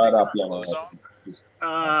 Are we Shut up, taking yellow. clothes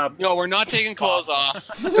off? No, we're not taking clothes off.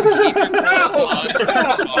 Keep your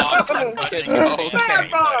clothes on. Bad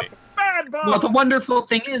Bob! Well, the wonderful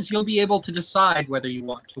thing is you'll be able to decide whether you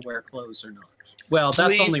want to wear clothes or not. Well,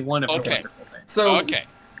 that's Please. only one of the Okay. wonderful things. So Okay.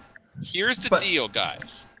 Here's the deal,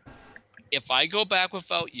 guys. If I go back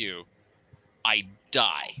without you, I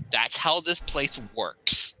die. That's how this place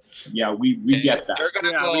works. Yeah, we get that. They're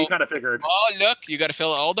gonna Yeah, go. we kind of figured. Oh, look! You got to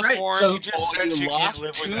fill out all the Right, forms. so- You just said you lost can't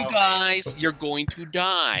live 2 without me. guys. You're going to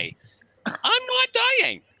die. I'm not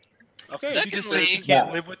dying. Okay, You just said Secondly, you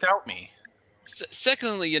can't live without me.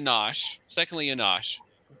 Secondly, Yanosh,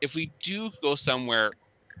 if we do go somewhere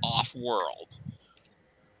off-world,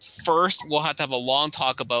 first we'll have to have a long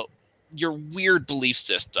talk about your weird belief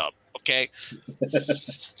system. Okay.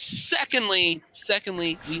 Secondly,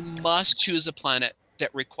 we must choose a planet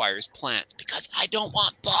that requires plants because I don't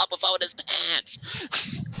want Bob without his pants.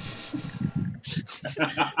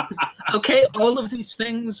 Okay, all of these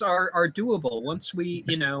things are doable once we,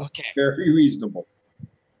 Okay. Very reasonable.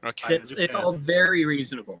 Okay. it's all very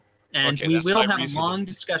reasonable. And Okay, we that's will not have reasonable. a long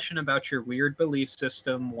discussion about your weird belief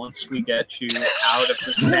system once we get you out of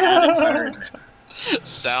this bad environment.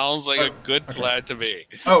 Sounds like a good plan to me.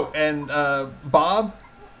 Oh, and Bob,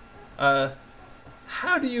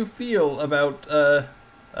 how do you feel about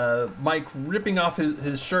Mike ripping off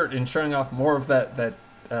his shirt and showing off more of that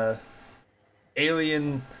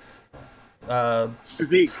alien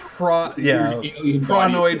Physique. Alien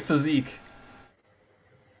pronoid physique?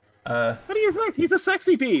 What do you expect? He's a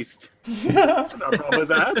sexy beast. No problem with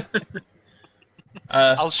that.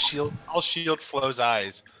 I'll shield Flo's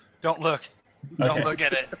eyes. Don't look. Don't look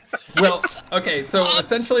at it. Well, okay, so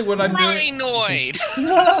essentially what I'm doing... Rhinoid!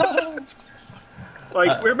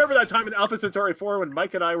 Like, remember that time in Alpha Centauri 4 when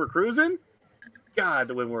Mike and I were cruising? God,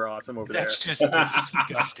 the wind were awesome over That's there. just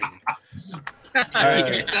disgusting.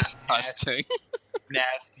 It's disgusting.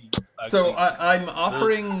 Nasty. So ugly. I'm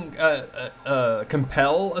offering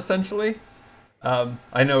compel, essentially.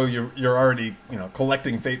 I know you're already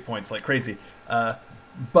collecting fate points like crazy,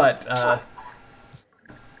 but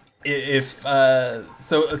if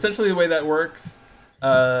so, essentially the way that works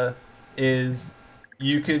is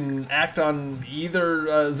you can act on either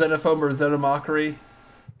xenophobia or xenomockery.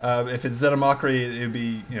 If it's xenomockery, it'd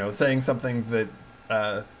be saying something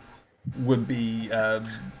that would be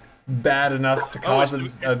bad enough to cause is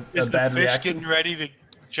a the bad fish reaction. getting ready to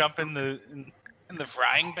jump in the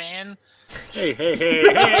frying pan?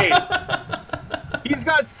 Hey! He's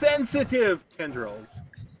got sensitive tendrils.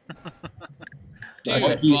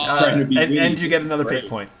 Okay. He's trying to be witty. And you get another Right. fate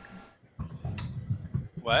point.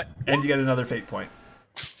 What? And you get another fate point.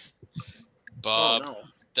 Bob, Oh, no.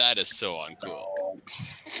 that is so uncool.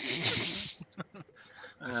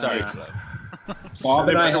 Sorry, Uh, Flo. Bob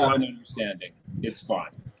and I have an understanding. It's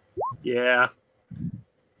fine. Yeah.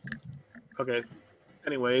 Okay.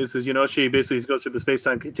 Anyways, as you know, she basically goes through the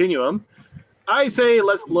space-time continuum. I say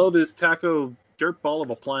let's blow this taco dirt ball of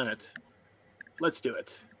a planet. Let's do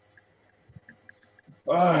it.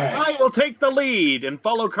 I will take the lead and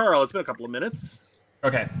follow Carl. It's been a couple of minutes.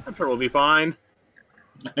 Okay. I'm sure we'll be fine.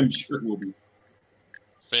 I'm sure we'll be.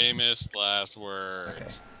 Famous last words. Okay.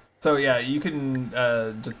 So yeah, you can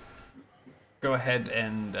just go ahead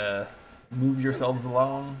and move yourselves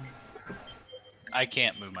along. I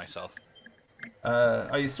can't move myself.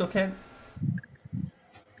 Oh, you still can't?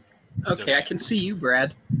 Okay, I can see you,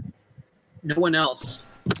 Brad. No one else.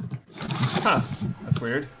 Huh. That's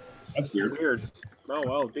weird. That's weird. Weird.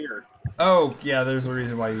 Oh dear. Oh, yeah, there's a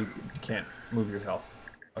reason why you can't move yourself.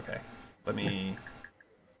 Okay. Let me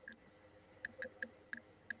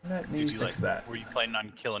Did you fix that. Were you planning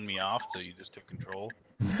on killing me off, so you just took control?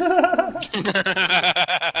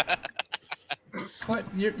 What?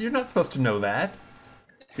 You're not supposed to know that.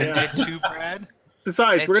 Yeah. Too, Brad?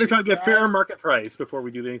 Besides, we're going to try to get Brad? fair market price before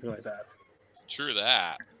we do anything like that. True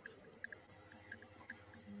that.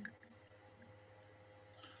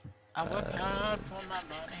 I work hard for my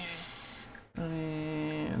money.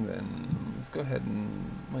 And then let's go ahead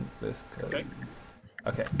and link this. Okay.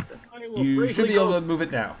 Okay. I will You should be bravely able go- to move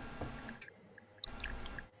it now.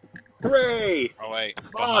 Hooray! Oh wait.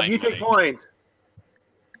 Bob, behind you take me. point.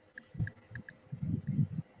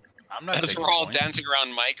 I'm not As taking we're all points. dancing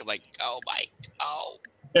around Mike, like, oh Mike, oh,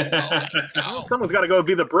 oh Mike, oh. Someone's got to go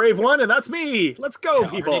be the brave one, and that's me. Let's go, Yeah,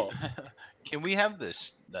 people. already- Can we have the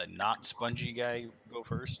not spongy guy go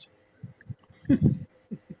first? It's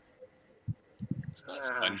not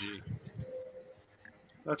spongy.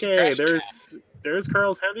 Okay, Trash there's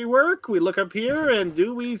Carl's handiwork. We look up here, and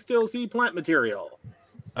do we still see plant material?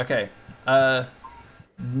 Okay.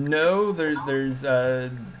 No, there's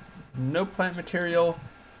no plant material.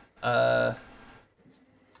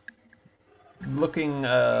 Looking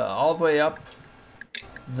all the way up,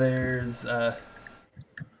 there's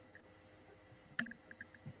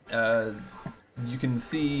you can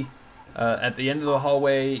see at the end of the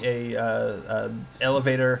hallway a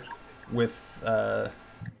elevator with the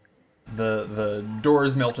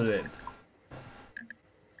doors melted in.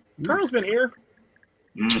 Carl's been here.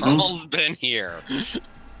 Charles been here.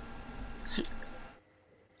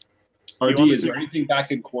 RD, is there anything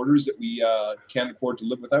back in quarters that we can't afford to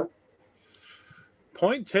live without?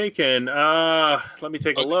 Point taken. Let me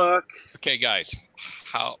take a Okay. look. Okay, guys.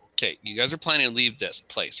 Okay, you guys are planning to leave this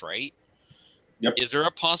place, right? Yep. Is there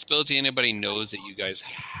a possibility anybody knows that you guys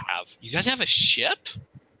have a ship?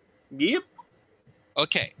 Yep.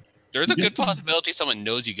 Okay. There's a good possibility someone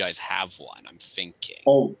knows you guys have one, I'm thinking.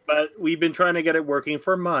 Oh, But we've been trying to get it working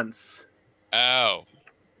for months. Oh,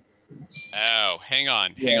 hang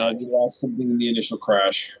on. yeah, we lost something in the initial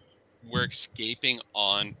crash. We're escaping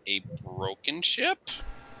on a broken ship?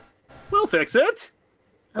 We'll fix it.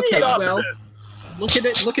 Okay, Be well,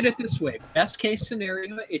 optimist. look at it this way. Best case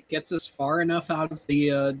scenario, it gets us far enough out of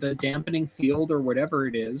the dampening field or whatever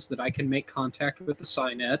it is that I can make contact with the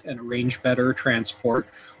Cynet and arrange better transport.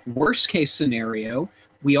 Worst case scenario,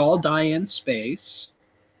 we all die in space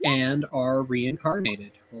and are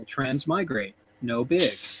reincarnated. We'll transmigrate. No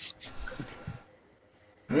big.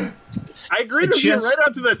 I agreed with you right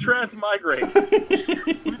after the transmigrate. Who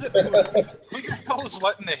the hell is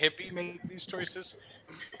letting the hippie make these choices?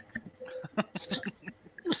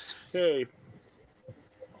 Okay.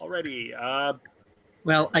 Already.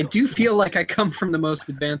 Well, I do feel like I come from the most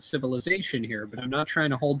advanced civilization here, but I'm not trying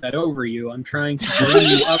to hold that over you. I'm trying to bring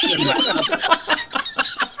you up to my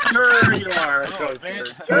Sure you are, Oh, Toaster. man.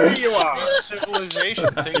 Sure you are. Civilization,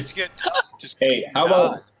 things get tough. Just Hey, how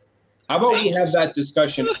about we have that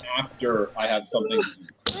discussion after I have something?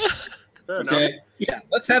 Fair enough. Okay, Yeah,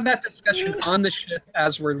 let's have that discussion on the ship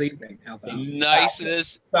as we're leaving. How about that?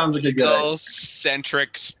 Nicest sounds like a good idea.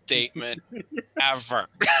 ego-centric statement ever.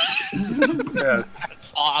 Yes.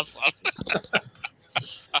 Awesome.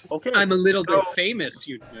 Okay. I'm a little bit So- famous,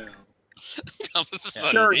 you know.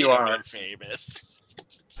 Sure you are. Famous.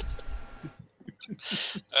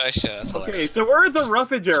 Oh, shit, that's Okay, hilarious. so we're at the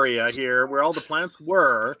roughage area here where all the plants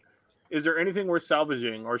were. Is there anything worth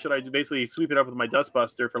salvaging, or should I basically sweep it up with my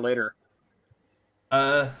dustbuster for later?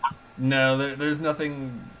 No, there's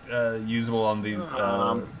nothing usable on these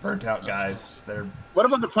burnt out guys. They're What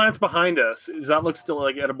about the plants behind us? Does that look still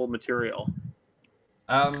like edible material?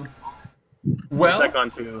 well, Where's that gone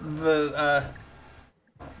to?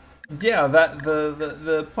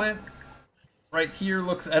 the plant right here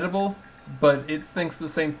looks edible, but it thinks the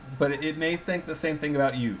same. But it may think the same thing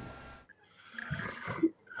about you.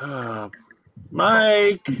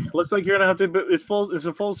 Mike, looks like you're gonna have to. It's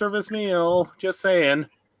a full service meal. Just saying.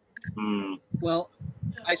 Well,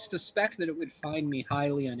 I suspect that it would find me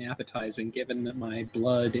highly unappetizing, given that my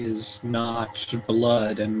blood is not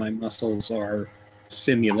blood and my muscles are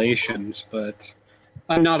simulations, but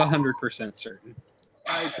I'm not 100% certain.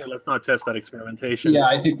 I'd say let's not test that experimentation. Yeah,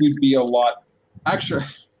 I think we'd be a lot. Actually,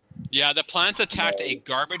 Yeah, the plants attacked a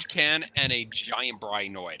garbage can and a giant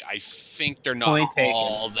brinoid. I think they're not Point taken.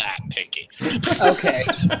 all that picky. Okay,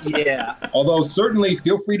 yeah. although certainly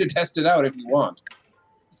feel free to test it out if you want.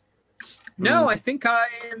 No, I think I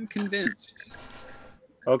am convinced.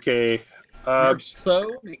 Okay. Your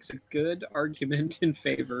foe makes a good argument in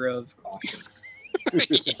favor of caution.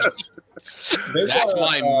 That's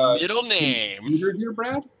my middle name. Computer here,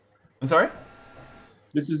 Brad? I'm sorry?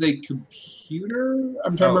 This is a computer?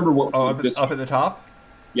 I'm trying to remember what this up at the top?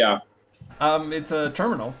 Yeah. It's a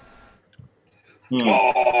terminal.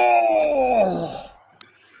 Oh!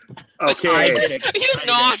 Okay. You're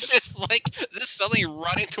nauseous, like just suddenly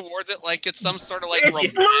running towards it like it's some sort of like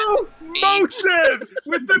It's slow motion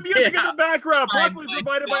with the music in the background, possibly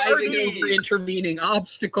provided by diving RD. over intervening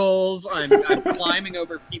obstacles. I'm climbing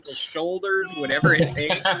over people's shoulders, whatever it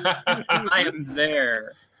takes. I am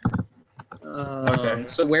there. Okay.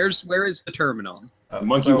 So where is the terminal?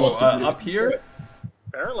 Monkey wants to do it. Up here?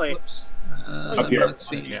 Apparently. Whoops. Up here. Let's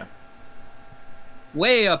see. Yeah.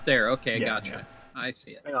 Way up there. Okay, Yeah, gotcha. yeah. I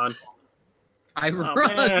see it. Hang on. I Oh,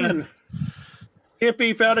 run. man.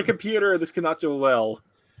 Hippie found a computer. This cannot do well.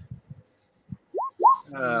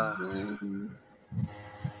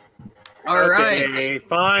 All right. Okay,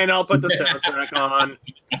 fine. I'll put the soundtrack on.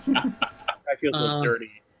 I feel so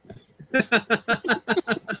dirty.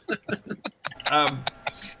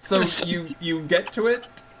 So you get to it,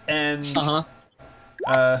 and it's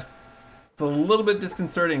a little bit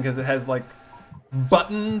disconcerting because it has like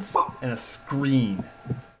buttons and a screen.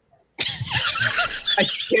 I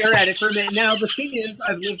stare at it for a minute. Now, the thing is,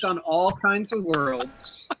 I've lived on all kinds of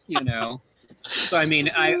worlds, you know. So, I mean,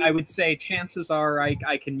 I would say chances are I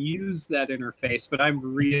can use that interface, but I'm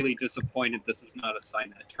really disappointed this is not a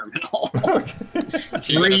Cynet terminal.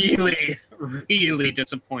 really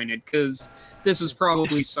disappointed, because this is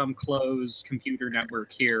probably some closed computer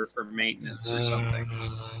network here for maintenance or something.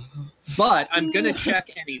 But I'm going to check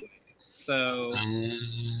anyway. So,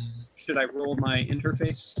 should I roll my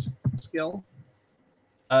interface skill?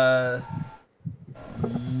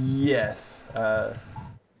 Yes.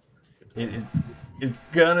 It's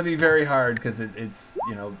gonna be very hard because it's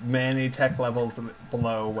many tech levels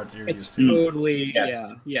below what you're It's used to. totally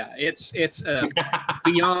Yes. yeah. It's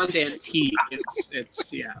beyond antique.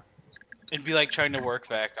 It's yeah. It'd be like trying to work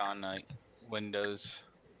back on Windows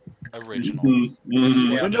original.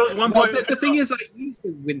 Yeah. Windows Well, 1.0. the thing is, I use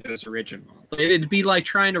the Windows original. It'd be like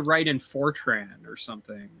trying to write in Fortran or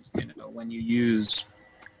something, when you use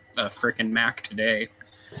a frickin' Mac today.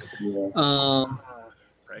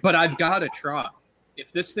 But I've got to try.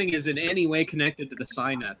 If this thing is in any way connected to the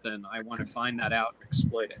Cynet, then I want to find that out and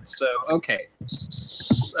exploit it. So, okay.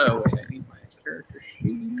 So, wait, I need my character sheet.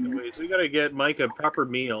 Anyways, we gotta get Mike a proper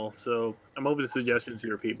meal, so I'm open to suggestions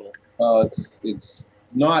here, people. It's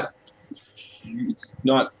not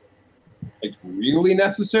like really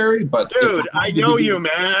necessary, but Dude, I know you,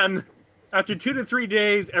 man. After 2 to 3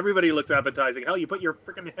 days, everybody looks appetizing. Hell, you put your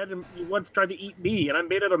freaking head in. You once tried to eat me, and I'm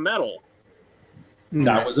made out of metal.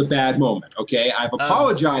 That was a bad moment. Okay, I've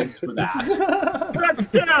apologized for that. But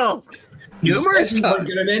still. Numerous I'm times.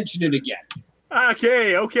 going to mention it again.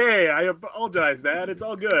 Okay. I apologize, man. It's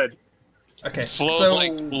all good. Okay. Flo's So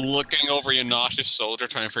like looking over your nauseous soldier,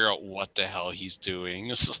 trying to figure out what the hell he's doing.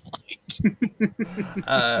 This is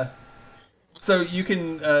like... so you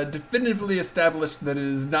can definitively establish that it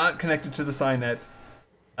is not connected to the Cynet.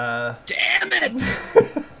 Damn it!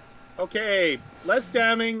 Okay, less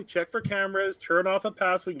damning. Check for cameras. Turn off a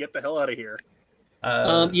pass. We can get the hell out of here.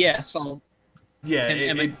 Yes, I'll. Yeah,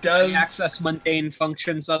 Can it does access mundane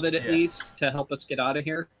functions of it at Yeah. least to help us get out of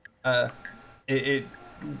here. It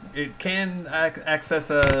can access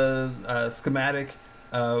a schematic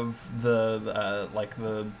of the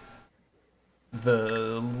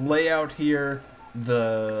layout here,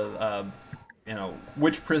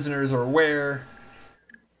 which prisoners are where,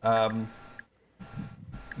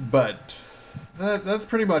 but that's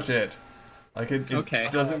pretty much it. Like it Okay.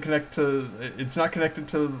 doesn't connect to. It's not connected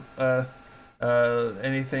to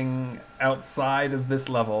anything outside of this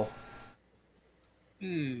level.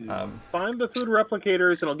 Find the food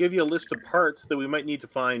replicators, and I'll give you a list of parts that we might need to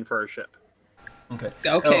find for our ship. Okay.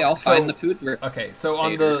 Okay, I'll find the food. Okay, so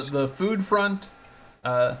on the food front,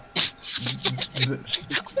 How did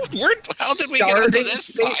we get Starving into this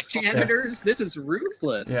space spot? janitors. This is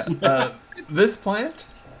ruthless. this plant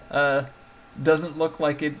doesn't look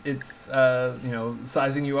like it's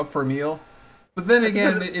sizing you up for a meal. But then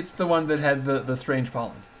again, it's the one that had the strange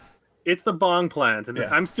pollen. It's the bong plant, and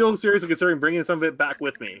I'm still seriously considering bringing some of it back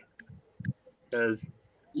with me. Because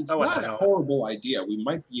it's not a horrible idea. We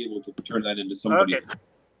might be able to turn that into somebody. Okay.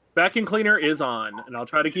 Vacuum cleaner is on, and I'll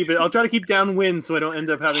try to keep it. I'll try to keep downwind so I don't end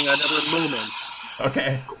up having another moment.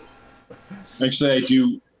 Okay. Actually, I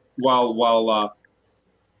do. While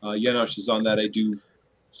Janosch is on that, I do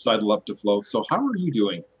sidle up to Flo. So, how are you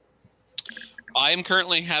doing? I am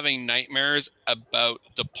currently having nightmares about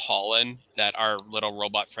the pollen that our little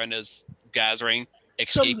robot friend is gathering,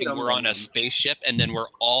 escaping. We're on a spaceship, and then we're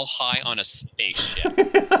all high on a spaceship.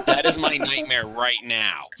 That is my nightmare right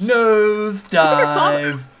now. Nose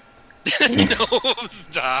dive. Nose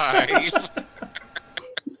dive.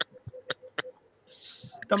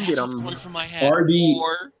 That's what's going through my head. RD.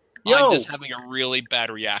 Or I'm just having a really bad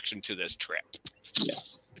reaction to this trip. Yeah.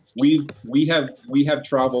 We have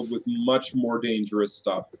traveled with much more dangerous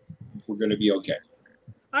stuff. We're going to be okay.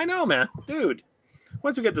 I know, man. Dude,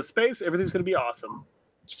 once we get to space, everything's going to be awesome.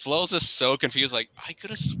 Flo's is so confused. Like, I could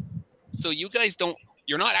have... So you guys don't...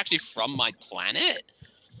 You're not actually from my planet?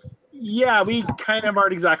 Yeah, we kind of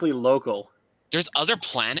aren't exactly local. There's other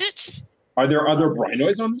planets? Are there other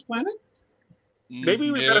Brinoids on this planet?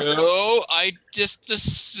 Maybe we No, I just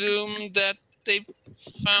assumed that they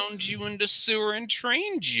found you in the sewer and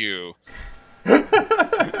trained you. Dude,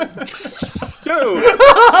 it's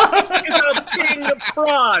a king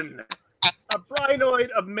prawn. A brinoid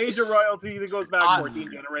of major royalty that goes back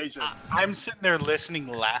 14 generations. I'm sitting there listening,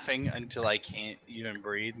 laughing until I can't even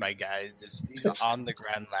breathe. My guy he's on the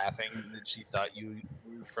ground laughing that she thought you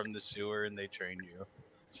were from the sewer and they trained you.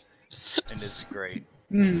 And it's great.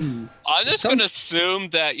 I'm just going to assume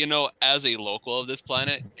that, as a local of this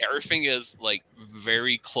planet, everything is, like,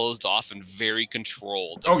 very closed off and very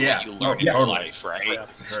controlled. Oh, yeah. You learn in your life, right? Yeah,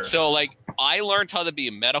 sure. So, like, I learned how to be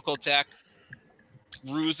a medical tech,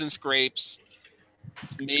 bruise and scrapes,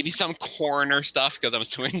 maybe some coroner stuff, because I'm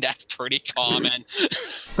assuming that's pretty common.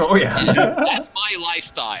 Oh, yeah. That's my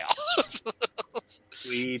lifestyle.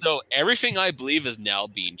 Sweet. So, everything I believe is now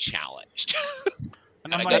being challenged.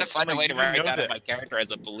 And I gotta find a way to write that in my character as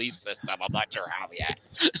a belief system. I'm not sure how yet.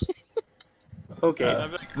 Okay.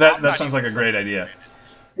 That sounds like a great idea.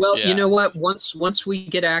 Well, you know what? Once we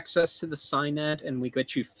get access to the Signet and we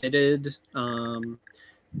get you fitted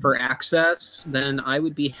for access, then I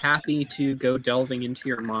would be happy to go delving into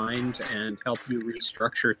your mind and help you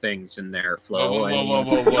restructure things in there, Flo.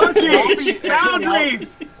 Whoa. Boundaries!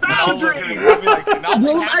 Boundaries!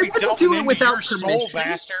 Well, I wouldn't do it without permission.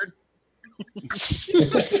 Bastard.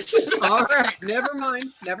 All right, never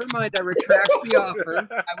mind. I retract the offer.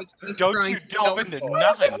 I was just Don't you delve into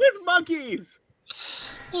nothing. With monkeys.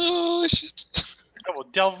 Oh shit! I will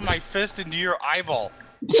delve my fist into your eyeball.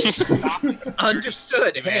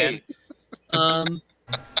 Understood. Hey,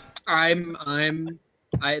 I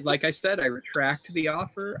like I said, I retract the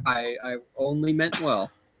offer. I only meant well.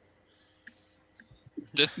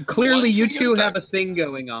 Clearly, you two have a thing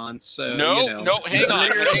going on, so no, hang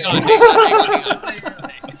on.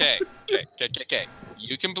 Okay.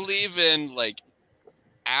 You can believe in like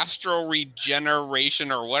astral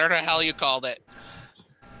regeneration or whatever the hell you called it,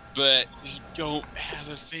 but we don't have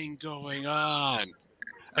a thing going on.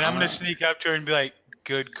 And I'm gonna sneak up to her and be like,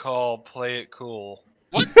 "Good call, play it cool."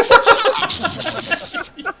 What?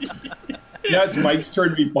 Now it's Mike's turn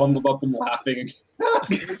to be bundled up and laughing.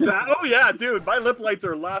 Oh yeah, dude, my lip lights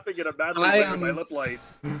are laughing at a badly way with my lip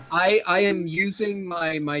lights. I am using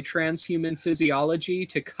my transhuman physiology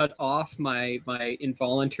to cut off my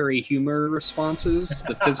involuntary humor responses,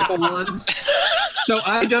 the physical ones. So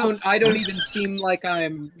I don't even seem like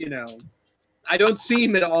I'm, I don't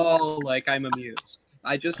seem at all like I'm amused.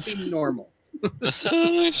 I just seem normal.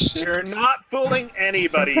 You're not fooling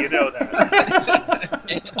anybody, you know that.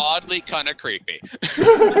 It's oddly kind of creepy.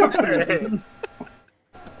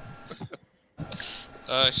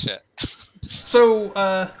 Oh shit.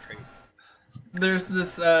 So, there's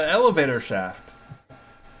this elevator shaft.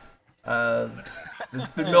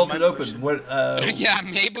 It's been melted open. What? Yeah,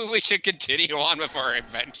 maybe we should continue on with our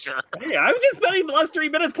adventure. Hey, I was just spending the last 3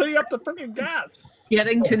 minutes cleaning up the freaking gas.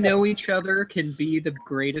 Getting to know each other can be the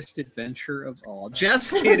greatest adventure of all.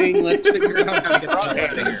 Just kidding. Let's figure out how to get out of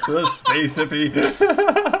here. The space hippie.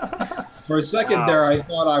 For a second there, I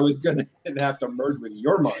thought I was going to have to merge with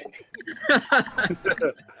your mind.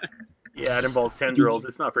 Yeah, it involves tendrils.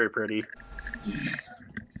 It's not very pretty.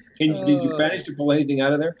 Did you manage to pull anything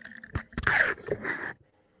out of there?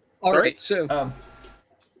 All right, so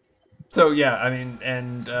yeah, I mean,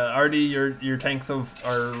 and Artie, your tanks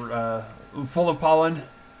are full of pollen.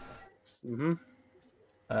 Mm-hmm.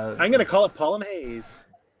 Uh, I'm gonna call it Pollen Haze.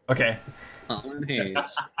 Okay. Pollen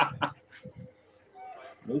Haze.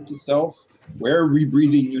 Note to self: wear a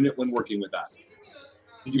rebreathing unit when working with that.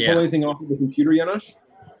 Did you pull anything off of the computer, Janosch?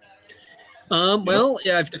 Well,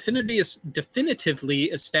 yeah, I've definitively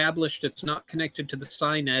established it's not connected to the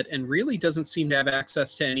SciNet and really doesn't seem to have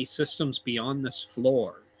access to any systems beyond this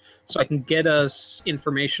floor. So I can get us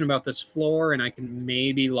information about this floor, and I can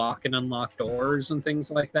maybe lock and unlock doors and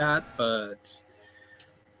things like that, but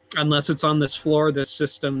unless it's on this floor, this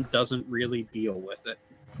system doesn't really deal with it.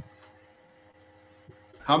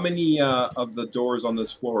 How many of the doors on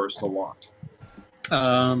this floor are still locked?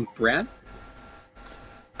 Brad?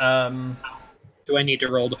 Do I need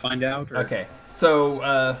to roll to find out? Or? Okay.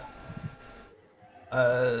 So,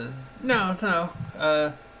 no.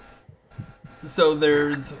 So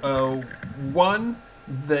there's one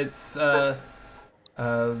that's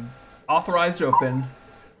authorized open.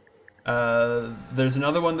 There's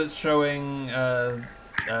another one that's showing an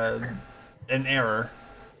error.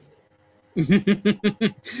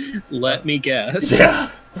 Let me guess. Yeah.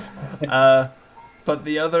 But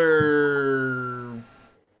the other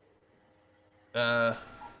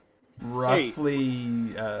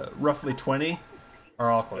roughly 20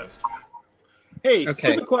 are all closed. Hey,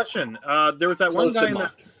 Okay. stupid question. There was that one Close guy in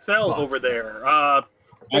enough. that cell over there. I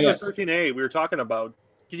think it was yes. 13A we were talking about.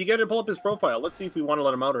 Did you get to pull up his profile? Let's see if we want to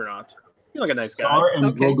let him out or not. He's like a nice guy. Sar and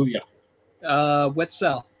Okay. Broglia. What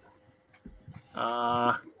cell?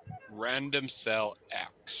 Random cell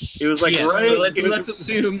X. It was like Yes, right. so it was- let's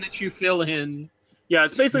assume that you fill in. yeah,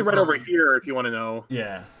 it's basically right over here if you want to know.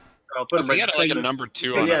 Yeah. I'll put him We right got like a beside- number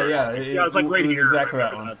 2 But on yeah, it. yeah. Yeah, it's like right it was here. exactly right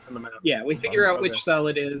that one. from the map. Yeah, we figure out which Okay. cell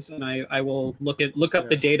it is, and I will look up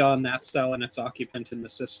the data on that cell and its occupant in the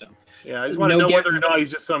system. Yeah, I just want to No know get- whether or not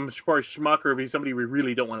he's just some poor schmuck or if he's somebody we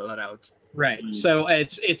really don't want to let out. Right. So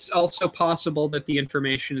it's also possible that the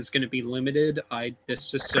information is going to be limited. This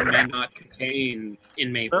system may not contain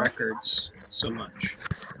inmate Huh? records so much.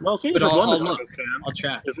 Well, it seems But like I'll one look. of us can. I'll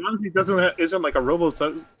check. As long as he isn't like a robo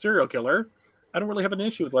serial killer, I don't really have an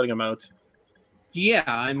issue with letting him out. Yeah,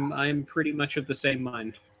 I'm pretty much of the same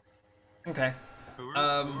mind. Okay. Who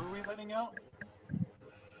are we letting out?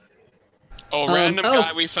 Oh, random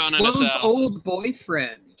guy we found in a Flo's cell. old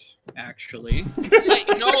boyfriend, actually. Hey,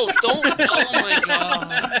 no, don't. Oh my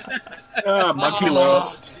god. Monkey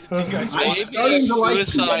love. Do you guys I'm want starting to like you,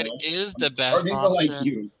 Suicide Janosch. is the best Starting to option. like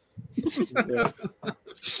you. Yes.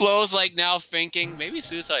 Flo's like now thinking maybe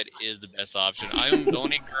suicide is the best option. I'm the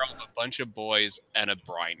only girl with a bunch of boys and a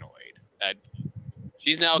brinoid.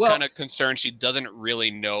 She's now Well- kind of concerned she doesn't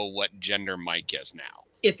really know what gender Mike is now.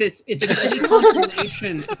 If it's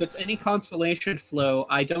any consolation, Flo,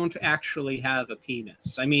 I don't actually have a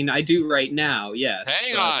penis. I mean, I do right now, yes.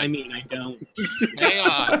 Hang but, on. I mean, I don't.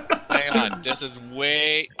 Hang on. This is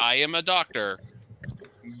I am a doctor,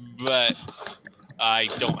 but I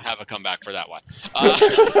don't have a comeback for that one. Well,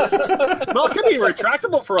 it could be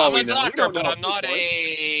retractable for all I'm we a know. We doctor, don't but know I'm not at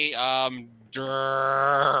this a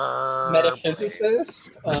Metaphysicist.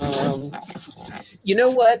 You know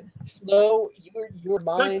what, Flo? Your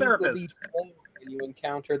mind will be therapist. blown when you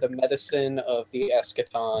encounter the medicine of the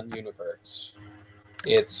Eschaton universe.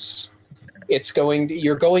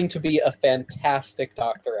 You're going to be a fantastic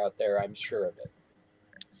doctor out there. I'm sure of it.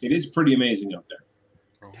 It is pretty amazing out there.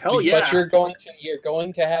 point. Hell yeah. But you're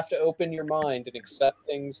going to have to open your mind and accept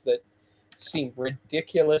things that seem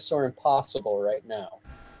ridiculous or impossible right now.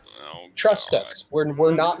 Oh, Trust God. us.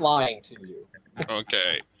 We're not lying to you.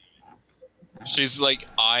 Okay. She's like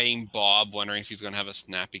eyeing Bob, wondering if he's going to have a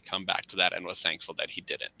snappy comeback to that, and was thankful that he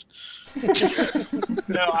didn't.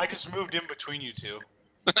 No, I just moved in between you two.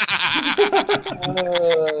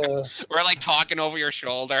 We're like talking over your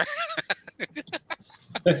shoulder.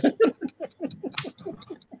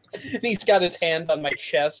 And he's got his hand on my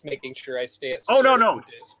chest, making sure I stay. Oh, no.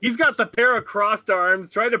 He's got the pair of crossed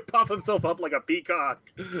arms, trying to puff himself up like a peacock.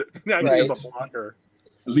 Now Right. he's a blocker.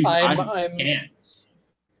 At least I'm I'm ants.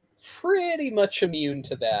 pretty much immune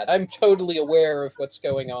to that. I'm totally aware of what's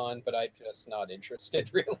going on, but I'm just not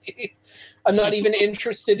interested, really. I'm not even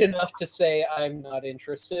interested enough to say I'm not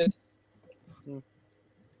interested.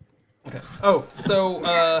 Okay. Oh, so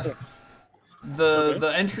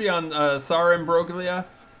the entry on Sar and Broglia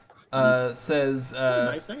says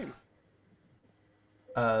Nice name.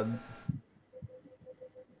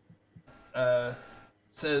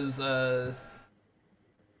 says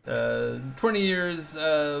 20 years,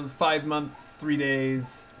 5 months, 3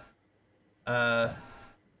 days,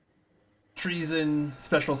 treason,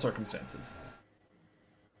 special circumstances.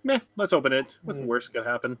 Meh, let's open it. What's the worst that could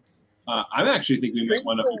happen? I actually think we might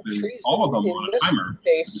want to open all of them on a timer.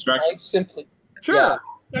 Distraction. I simply. Sure. Yeah.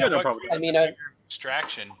 I got no problem. I mean,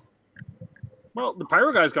 Distraction. Well, the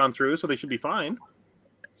pyro guy's gone through, so they should be fine.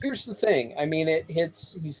 here's the thing. I mean,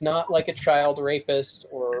 he's not like a child rapist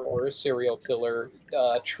or a serial killer.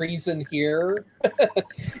 Treason here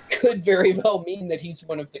could very well mean that he's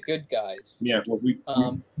one of the good guys. Yeah, well,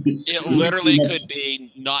 it literally could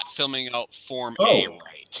be not filling out Form A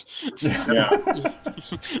right. Yeah.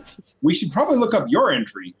 We should probably look up your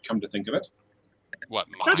entry, come to think of it. What,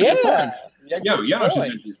 mine? Yeah.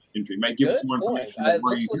 Janosh's entry might give us more information.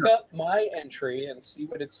 Let's look up my entry and see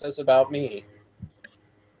what it says about me.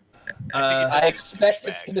 I expect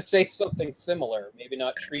it's going to say something similar. Maybe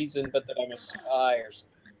not treason, but that I'm a spy or something.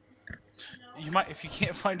 You might, if you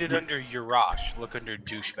can't find it under Urash, look under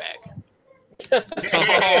douchebag.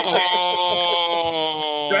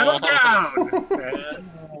 Settle down,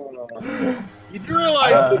 man. You do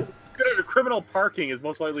realize good at criminal parking is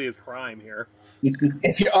most likely his crime here.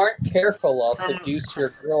 If you aren't careful, I'll seduce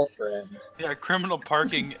your girlfriend. Yeah, criminal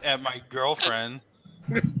parking at my girlfriend.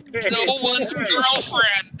 No one's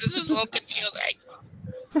girlfriend. This is so confusing.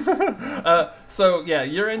 So yeah,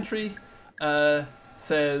 your entry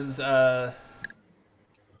says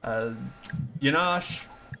Yanosh,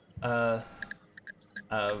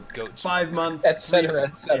 5 months, etc.,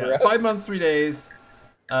 etc. Yeah, 5 months, 3 days,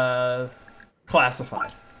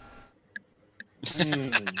 classified.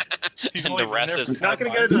 And the rest is not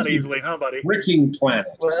going to get it done easily, huh, buddy? Freaking planet.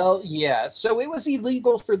 Well, yeah. So it was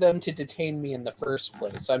illegal for them to detain me in the first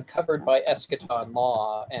place. I'm covered by Eschaton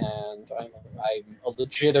law, and I'm a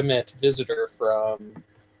legitimate visitor from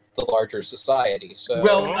the larger society. So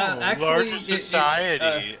Well, actually, larger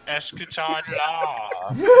society, Eschaton law.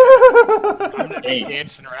 I'm gonna be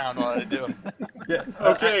dancing around while I do it. Yeah.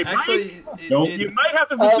 Okay, actually, you might have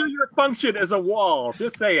to fulfill your function as a wall.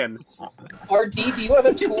 Just saying. RD, do you have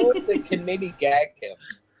a tool that can maybe gag him?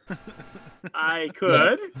 I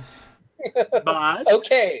could, but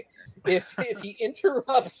Okay, if he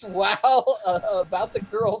interrupts while about the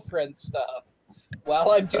girlfriend stuff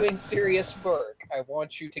while I'm doing serious work, I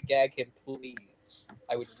want you to gag him, please.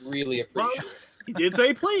 I would really appreciate it. He did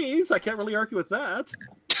say please. I can't really argue with that.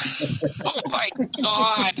 Oh my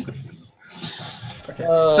god! Okay.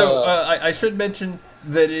 So I should mention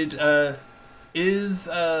that it is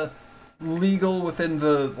legal within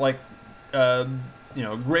the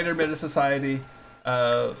greater meta society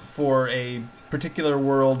for a particular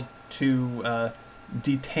world to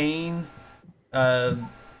detain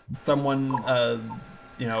someone, a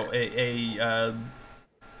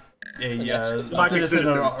citizen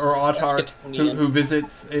or autarch who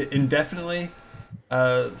visits indefinitely,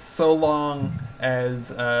 so long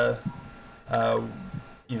as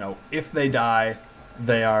if they die,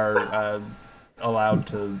 they are allowed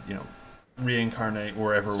to reincarnate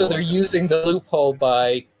wherever. So they're using the loophole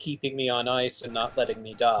by keeping me on ice and not letting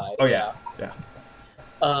me die. Oh yeah.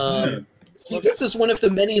 See, this is one of the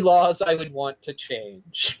many laws I would want to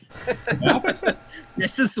change.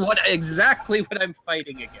 This is exactly what I'm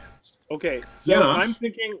fighting against. Okay, so I'm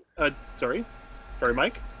thinking. Sorry,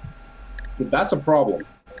 Mike. That's a problem.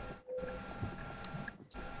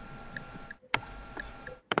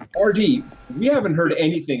 RD, we haven't heard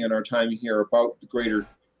anything in our time here about the greater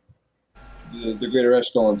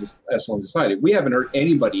Eschaton society. We haven't heard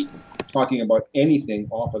anybody talking about anything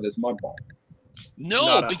off of this mud ball.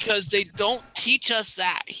 No, because they don't teach us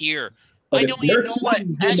that here. But I don't even know what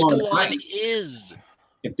Eschaton is.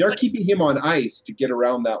 If they're keeping him on ice to get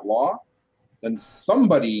around that law, then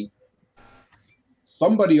somebody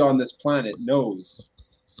on this planet knows,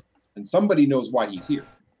 and somebody knows why he's here.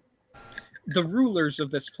 The rulers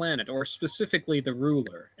of this planet, or specifically the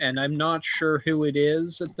ruler, and I'm not sure who it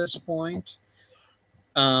is at this point.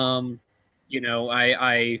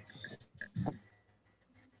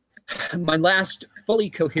 My last fully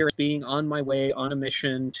coherent being on my way on a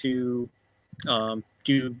mission to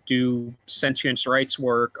do sentience rights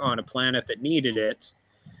work on a planet that needed it,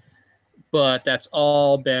 but that's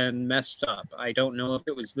all been messed up. I don't know if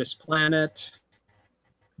it was this planet,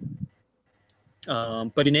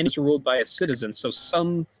 but in any case, ruled by a citizen, so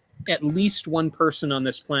at least one person on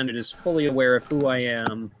this planet is fully aware of who I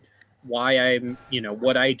am, why I'm,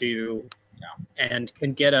 what I do, and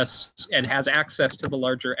can get us and has access to the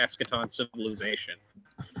larger Eschaton civilization.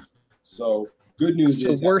 So good news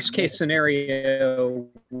is, worst case scenario,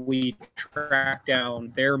 we track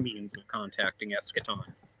down their means of contacting Eschaton,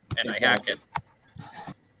 and I hack it.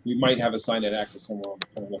 We might have assigned access somewhere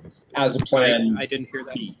as a plan. I didn't hear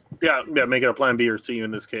that. B. Yeah, make it a plan B or C in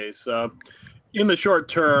this case. In the short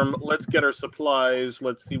term, let's get our supplies.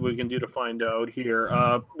 Let's see what we can do to find out here.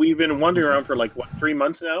 We've been wandering around for like, what, 3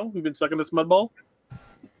 months now? We've been stuck in this mud ball?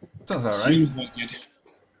 Sounds about right. Seems like it.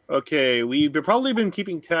 Okay, we've probably been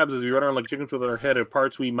keeping tabs as we run around like chickens with our head of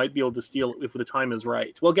parts we might be able to steal if the time is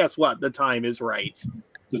right. Well, guess what? The time is right.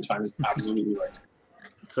 The time is absolutely right.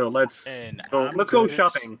 So let's And go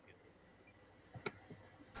shopping.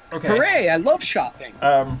 Okay. Hooray! I love shopping.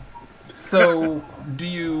 So do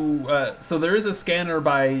you? So there is a scanner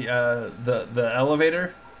by the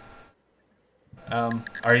elevator.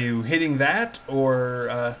 Are you hitting that,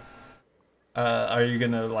 or are you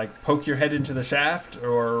gonna like poke your head into the shaft,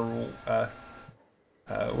 or what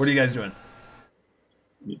are you guys doing?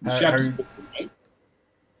 The shaft is open,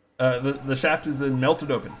 right? The shaft has been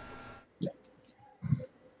melted open.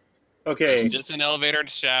 Okay. It's just an elevator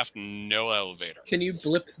shaft, no elevator. Can you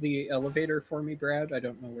blip the elevator for me, Brad? I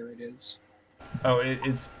don't know where it is. Oh,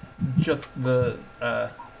 it's just the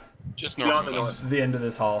Just Beyond the north. the end of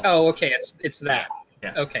this hall. Oh, okay. It's that.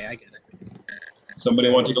 Yeah. Okay, I get it. Somebody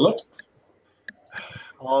want to take a look?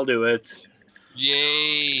 I'll do it.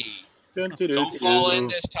 Yay! Dun, dun, dun, Don't fall dun. in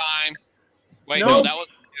this time. Wait, No. no, that was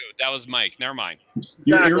dude. That was Mike. Never mind.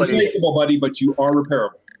 You're Exactly. irreplaceable, buddy, but you are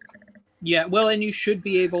repairable. Yeah, well, and you should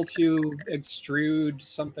be able to extrude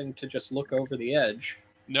something to just look over the edge.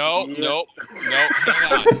 No, Yeah. no.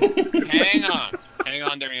 Hang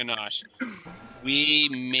on there, Yanosh. We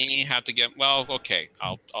may have to get. Well, okay.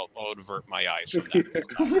 I'll avert my eyes from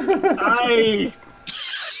that. I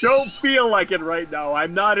don't feel like it right now.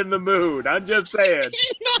 I'm not in the mood. I'm just saying.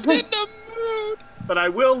 Not in the mood. But I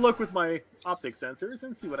will look with my optic sensors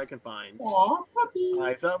and see what I can find. Aw, puppy.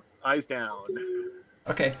 Eyes up, eyes down.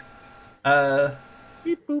 Okay.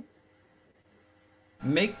 Beep boop.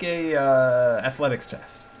 Make a athletics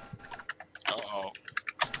test. Uh-oh.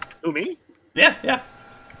 Who, me? Yeah.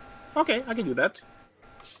 Okay, I can do that.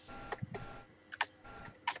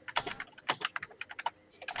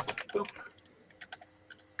 Boop.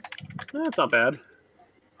 That's not bad.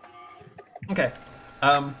 Okay.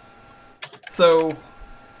 So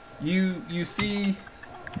you see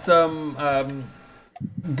some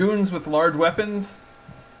goons with large weapons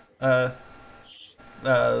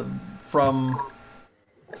from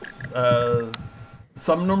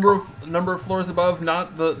some number of floors above,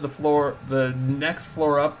 not the next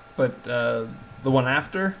floor up, but the one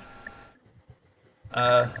after.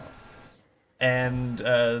 And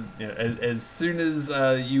you know, as soon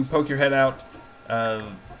as you poke your head out,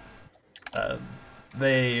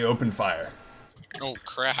 they open fire. Oh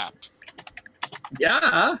crap!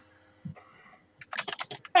 Yeah.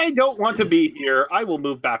 I don't want to be here. I will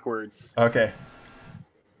move backwards. Okay.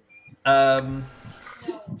 Let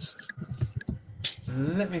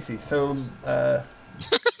me see. So,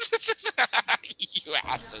 You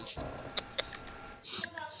asses.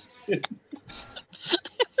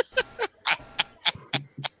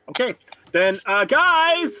 Okay, then,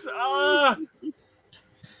 guys,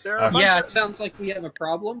 there are a bunch Yeah, of- it sounds like we have a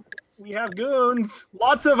problem. we have goons,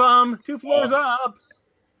 lots of them, 2 floors up.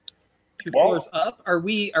 2 Well- floors up. Are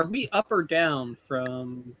we up or down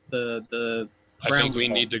from the I think ground we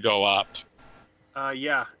level? need to go up.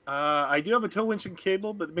 Yeah, I do have a tow winch and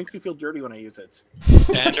cable, but it makes me feel dirty when I use it.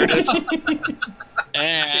 And there it is.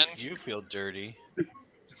 And You feel dirty.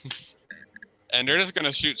 they're just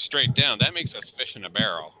gonna shoot straight down. That makes us fish in a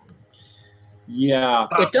barrel. Yeah.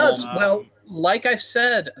 It does. Um, Well, like I've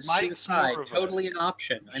said, Mike's suicide, more of a totally an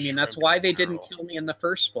option. I mean, that's shrimp why they didn't barrel. kill me in the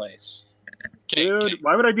first place. Okay, Dude,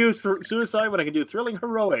 why would I do suicide when I can do thrilling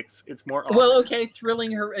heroics? It's more awesome. Well, okay,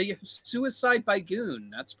 thrilling her suicide by goon.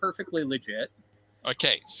 That's perfectly legit.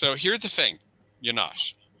 okay. So here's the thing,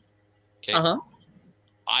 Yanosh. Okay. Uh huh.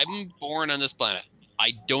 I'm born on this planet.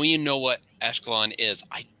 I don't even know what Eschaton is.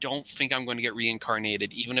 I don't think I'm going to get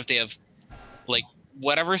reincarnated, even if they have, like,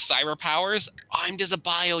 whatever cyber powers. I'm just a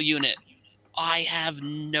bio unit. I have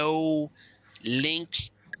no links,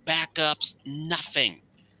 backups, nothing.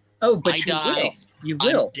 Oh, but I you die. will. You I'm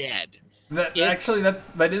will. dead. that It's- actually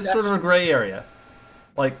that is sort of a gray area.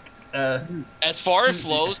 Like, As far as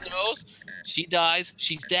Flo's knows, she dies,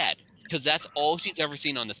 she's dead. Because that's all she's ever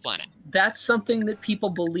seen on this planet. That's something that people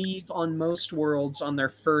believe on most worlds on their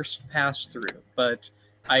first pass through. But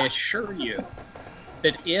I assure you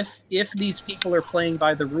that if these people are playing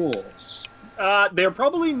by the rules, they're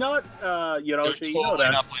probably not, They're you know totally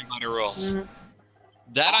that. not playing by the rules.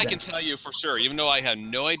 That I can tell you for sure. Even though I have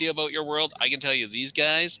no idea about your world, I can tell you these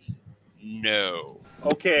guys, no.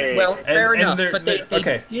 Okay. well, fair enough. they're- But they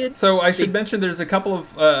okay. did. So I should they- mention there's a couple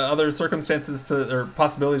of other circumstances or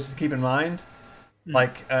possibilities to keep in mind.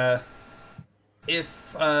 Like if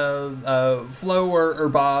Flo or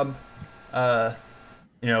Bob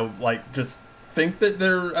like just think that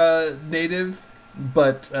they're native,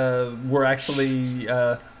 but were actually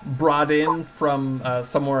brought in from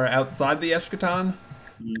somewhere outside the Eschaton,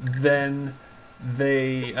 then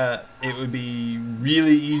it would be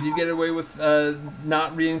really easy to get away with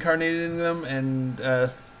not reincarnating them, and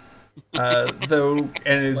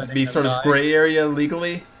it'd be sort of gray area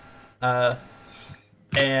legally,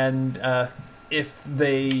 and if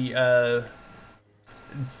they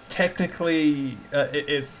technically,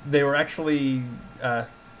 if they were actually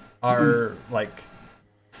are like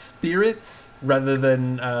spirits rather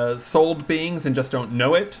than souled beings and just don't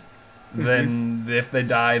know it, then if they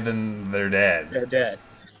die, then they're dead. They're dead.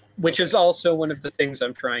 Which is also one of the things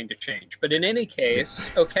I'm trying to change. But in any case,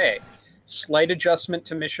 okay, slight adjustment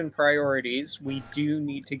to mission priorities. We do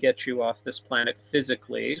need to get you off this planet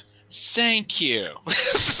physically. Thank you.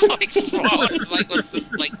 It's like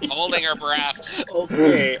holding our breath.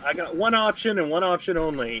 Okay, I got one option and one option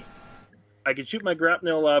only. I could shoot my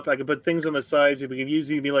grapnel up. I could put things on the sides. We could use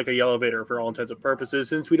it to be like a elevator for all intents and purposes,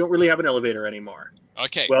 since we don't really have an elevator anymore.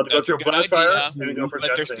 Okay, well, go through a bonfire, idea, go for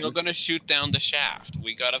but they're still going to shoot down the shaft.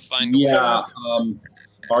 We got to find a way.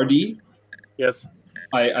 RD? Yes?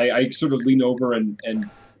 I sort of lean over and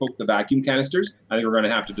poke the vacuum canisters. I think we're going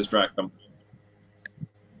to have to distract them.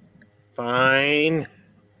 Fine.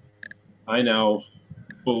 I know.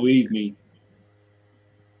 Believe me.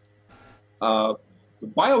 The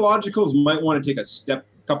biologicals might want to take a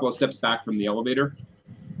couple of steps back from the elevator.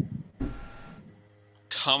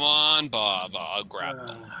 Come on, Bob. I'll grab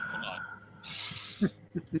them. Hold on.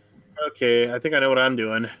 Okay, I think I know what I'm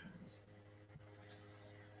doing.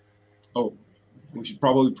 Oh, we should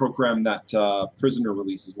probably program that prisoner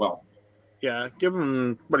release as well. Yeah, give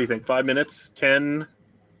them, what do you think, 5 minutes? 10?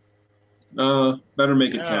 Better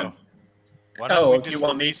make it 10. Why don't we just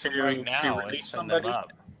release them right now and send them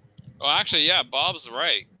up? Well, actually, yeah, Bob's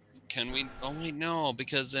right. Can we only know?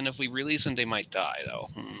 Because then if we release them, they might die, though.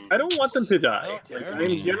 I don't want them to die. I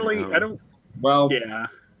mean, generally, I don't... Well, yeah.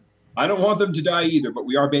 I don't want them to die either, but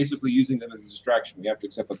we are basically using them as a distraction. We have to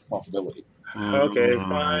accept that's a possibility. Okay,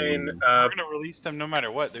 fine. We're going to release them no matter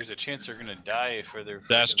what. There's a chance they're going to die for their...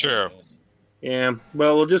 That's true. Yeah,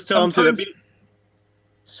 well, we'll just tell them to...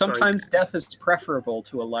 Sometimes death is preferable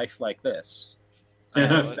to a life like this.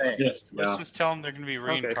 Let's just tell them they're going to be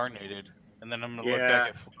reincarnated. Okay. And then I'm going to look back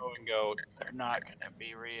at Flo and go, they're not going to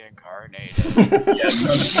be reincarnated.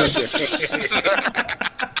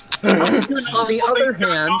 On the other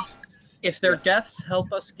hand, if their deaths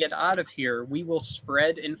help us get out of here, we will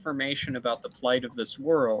spread information about the plight of this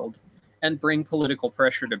world and bring political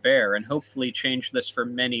pressure to bear and hopefully change this for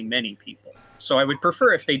many, many people. So I would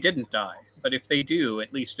prefer if they didn't die. But if they do,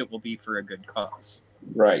 at least it will be for a good cause.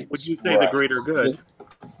 Right. Would you say the greater good?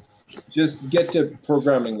 Just get to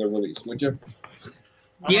programming the release, would you?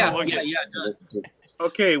 Yeah.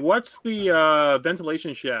 Okay, what's the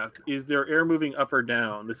ventilation shaft? Is there air moving up or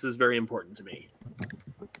down? This is very important to me.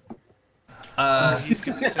 He's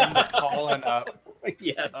going to send the pollen up.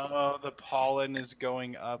 Yes. Oh, the pollen is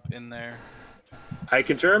going up in there. I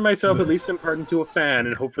can turn myself at least in part into a fan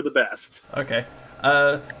and hope for the best. Okay.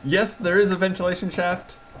 Yes, there is a ventilation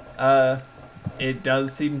shaft. It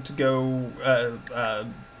does seem to go,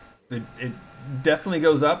 it definitely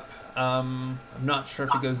goes up. I'm not sure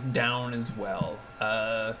if it goes down as well.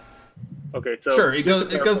 Okay, so... Sure, it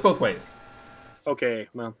goes both ways. Okay,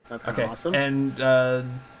 well, that's kind of awesome. And,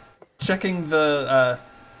 checking the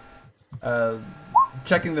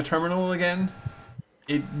terminal again,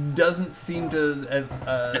 it doesn't seem to,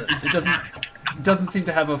 doesn't seem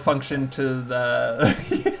to have a function to the...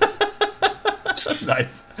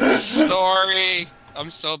 Nice. Sorry, I'm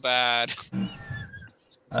so bad.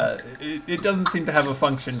 It doesn't seem to have a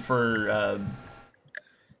function for,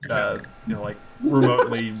 like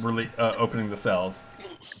remotely opening the cells.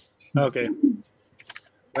 Okay.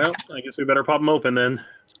 Well, I guess we better pop them open then.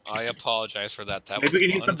 I apologize for that. Maybe we can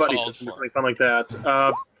use the buddy system, something fun like that.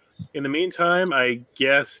 In the meantime, I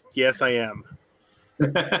guess, yes, I am.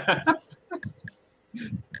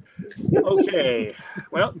 Okay.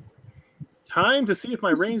 Well, time to see if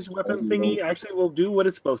my ranged weapon thingy actually will do what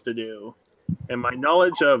it's supposed to do. And my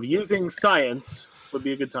knowledge of using science would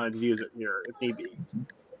be a good time to use it here, if need be.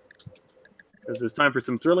 Because it's time for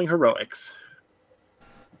some thrilling heroics.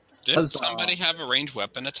 Did somebody have a ranged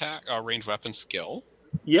weapon attack, or ranged weapon skill?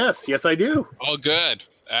 Yes, I do. Oh, good.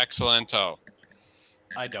 Excellento.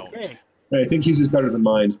 I don't. Okay. I think his is better than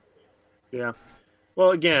mine. Yeah.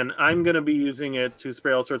 Well, again, I'm going to be using it to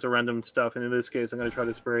spray all sorts of random stuff, and in this case, I'm going to try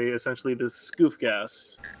to spray essentially this goof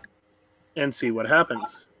gas and see what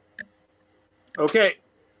happens. Okay.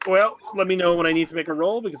 Well, let me know when I need to make a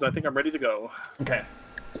roll because I think I'm ready to go. Okay.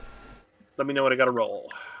 Let me know when I got to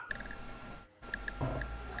roll.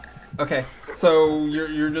 Okay. So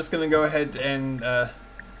you're just gonna go ahead and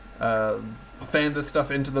fan this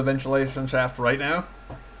stuff into the ventilation shaft right now?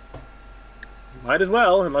 Might as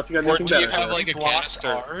well, unless you got Or anything do you better. have like a canister?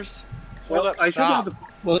 Ours? Well, Hold up, I should stop. have the.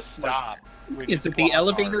 Well, Stop. We is need it the block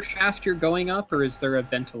elevator ours. shaft you're going up, or is there a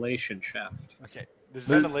ventilation shaft? Okay, this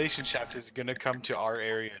There- ventilation shaft is gonna come to our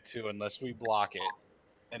area too, unless we block it.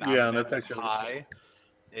 And Yeah, I'm that's gonna actually- high.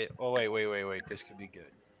 Oh wait! This could be good.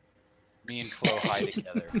 Me and Flo high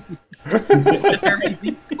together.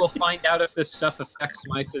 We'll find out if this stuff affects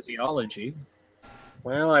my physiology.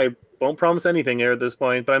 Well, I won't promise anything here at this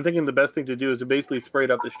point, but I'm thinking the best thing to do is to basically spray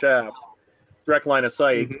it up the shaft, direct line of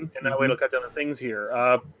sight, Mhm, and that way it'll cut down the things here.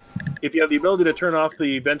 If you have the ability to turn off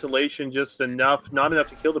the ventilation just enough, not enough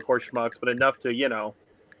to kill the poor schmucks, but enough to,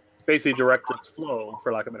 basically direct its flow,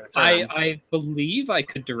 for lack of a better term. I believe I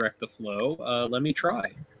could direct the flow. Let me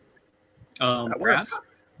try. That Brad, works.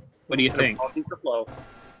 what do you think? Apologies for flow.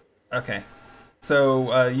 Okay.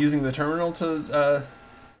 So using the terminal to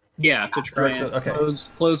Yeah, to try Direct and the- okay.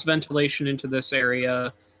 close ventilation into this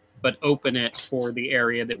area, but open it for the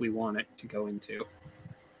area that we want it to go into.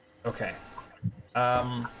 okay.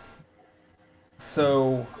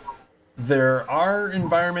 So there are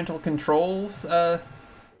environmental controls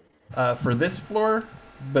for this floor,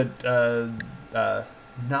 but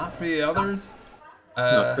not for the others.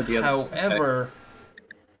 Not for the others, okay. However,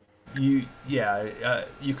 you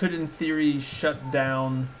could in theory shut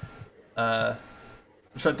down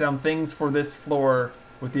things for this floor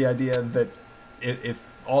with the idea that if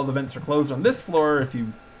all the vents are closed on this floor, if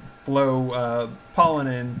you blow pollen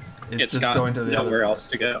in, it's just got going to the other nowhere floor. else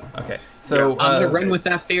to go. Okay, so I'm gonna run with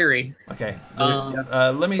that theory. Okay, Um,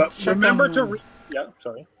 let me But check remember on, to. Yeah,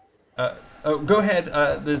 sorry. oh, go ahead.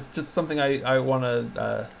 There's just something I want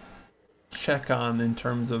to check on in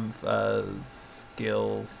terms of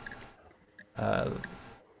skills.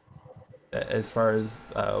 As far as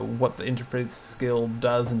what the interface skill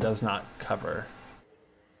does and does not cover.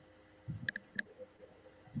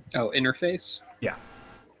 Oh, interface? Yeah,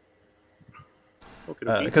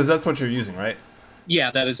 Okay, because that's what you're using, right?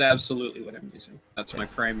 Yeah, that is absolutely what I'm using. That's my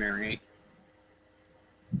primary.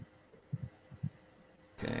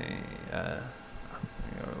 Okay. There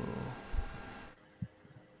we go.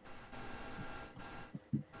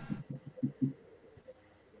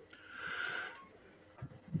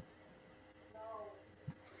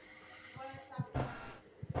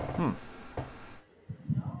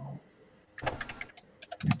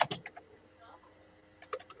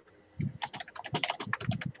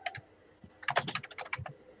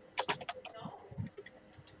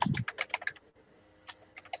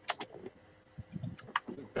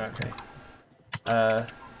 Okay.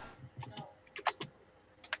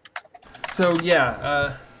 So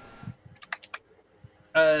yeah,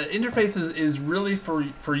 interface is really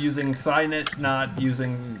for using Cynet, not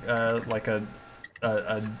using like a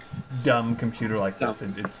dumb computer like this.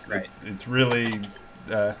 Right. It's really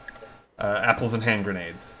apples and hand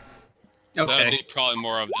grenades. That'd Okay. be probably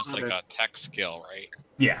more of just like Okay. a tech skill, right?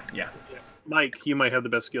 Yeah. Mike, you might have the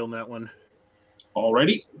best skill in that one.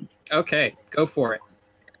 Alrighty. Okay, go for it.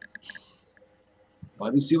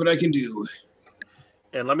 Let me see what I can do.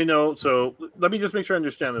 And let me know. So let me just make sure I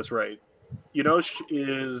understand this right. Yonosh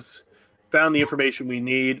is found the information we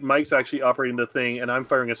need. Mike's actually operating the thing, and I'm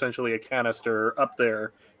firing essentially a canister up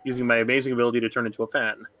there using my amazing ability to turn into a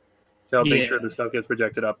fan to help make Yeah. sure the stuff gets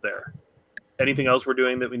projected up there. Anything else we're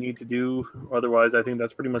doing that we need to do? Otherwise, I think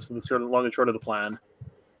that's pretty much the sort of long and short of the plan.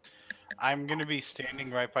 I'm gonna be standing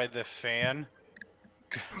right by the fan.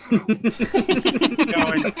 Going,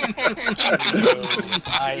 "Hello,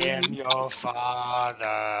 I am your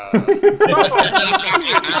father."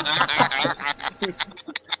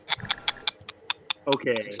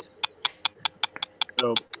 Okay.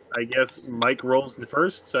 So I guess Mike rolls the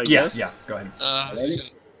first. So I Yeah. guess. Yeah. Go ahead.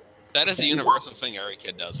 That is a universal thing every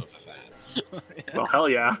kid does with a fan. Well, hell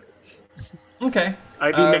yeah. Okay.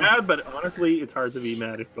 I'd be mad, but honestly, it's hard to be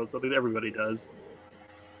mad if it's something that everybody does.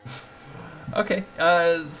 Okay.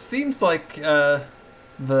 Seems like the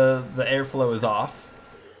airflow is off.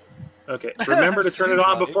 Okay. Remember to turn it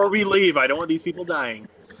on before we leave. I don't want these people dying.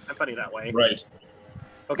 I'm funny that way. Right.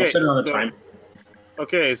 Okay. I'll set it on a so- time.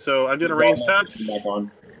 Okay, so I'm doing a range touch. Back on.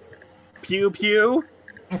 Pew pew.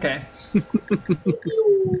 Okay.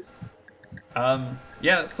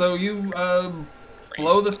 Yeah. So you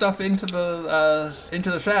blow the stuff into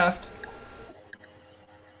the shaft.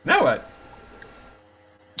 Now what?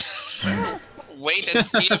 Wait and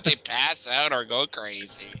see if they pass out or go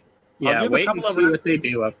crazy. Yeah, give a wait and couple of see what they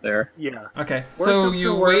do up there. Yeah. Okay, Worst so comes to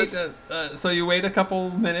you wait. worst. So you wait a couple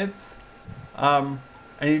minutes, and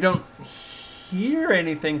you don't hear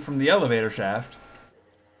anything from the elevator shaft.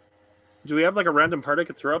 Do we have like a random part I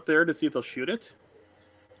could throw up there to see if they'll shoot it?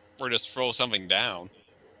 Or just throw something down.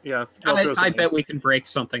 Yeah. throw I something. bet we can break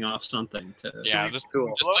something off something to. Yeah, this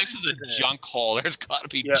Cool. place is a junk hole. There's got to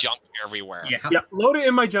be Yeah. junk everywhere. Yeah. Yeah, load it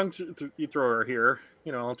in my junk thrower here.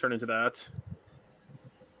 You know, I'll turn into that.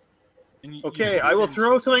 Okay, I will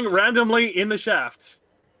throw something randomly in the shaft.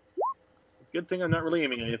 Good thing I'm not really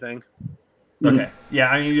aiming anything. Okay.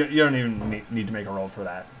 Yeah, I mean, you don't even need to make a roll for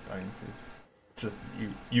that. I mean, just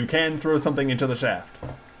you can throw something into the shaft.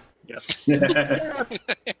 Yes.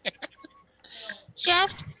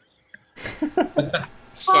 Shaft. Oh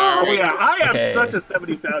Sorry. yeah, I have Okay. such a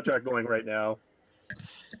 70s soundtrack going right now.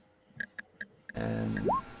 And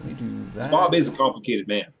we do that. Bob is a complicated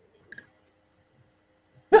man.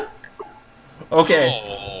 Okay.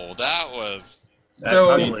 Oh, that was.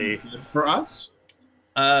 So- Ugly. Good for us.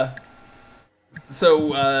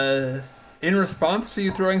 In response to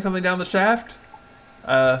you throwing something down the shaft,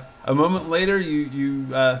 a moment later you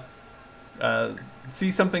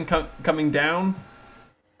see something coming down.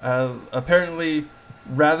 Apparently,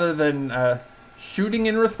 rather than shooting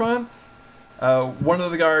in response, one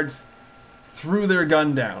of the guards threw their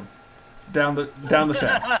gun down the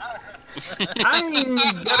shaft. I'm gonna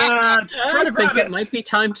try I to think grab it it. might be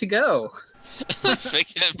time to go. I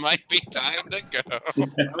think it might be time to go.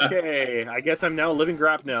 Okay, I guess I'm now a living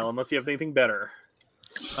grapnel, unless you have anything better.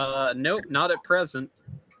 Nope, not at present.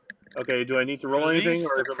 Okay, do I need to roll anything,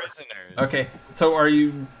 or is it... prisoners. Okay, so are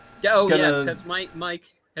you? Oh Gonna- yes, has Mike?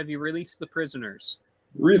 Have you released the prisoners?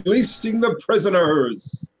 Releasing the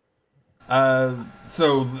prisoners. There's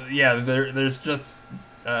just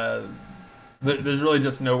there's really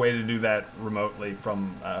just no way to do that remotely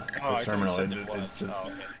from this terminal. It's just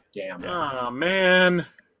Damn. Yeah. Oh man.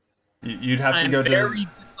 you'd have to I'm go very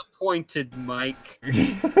disappointed, Mike.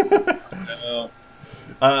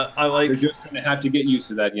 Uh, I like. You're just gonna have to get used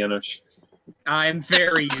to that, Janusz. I'm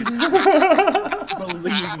very used to it.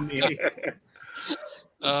 Believe me.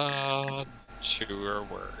 Truer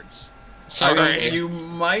words. I Sorry. mean, you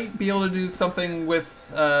might be able to do something with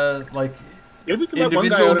Maybe we can let one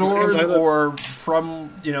guy individual out doors, and or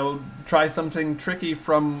from try something tricky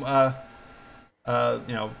from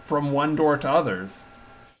from one door to others.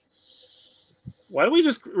 Why don't we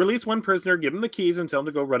just release one prisoner, give him the keys, and tell him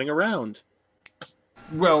to go running around?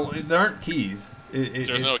 Well, there aren't keys.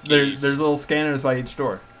 There's no There's keys. little scanners by each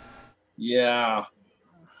door. Yeah.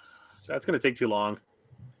 So that's going to take too long.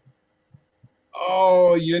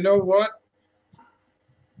 Oh, you know what?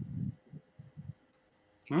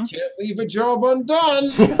 Hmm? Can't leave a job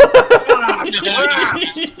undone.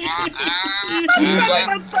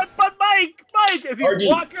 But Mike, as he's RD,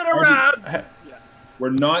 walking around. We're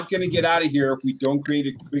not going to get out of here if we don't create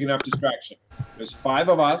a big enough distraction. There's 5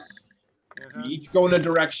 of us. We each go in a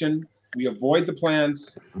direction. We avoid the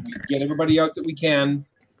plants. We get everybody out that we can.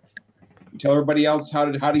 We tell everybody else how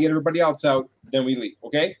to get everybody else out. Then we leave.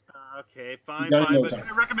 Okay? Okay, fine. Done in no But time.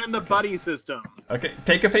 I recommend the buddy system. Okay,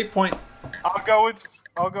 take a fate point. I'll go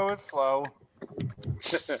with Flo.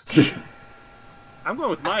 I'm going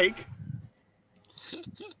with Mike.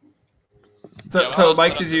 So, Yeah, so well,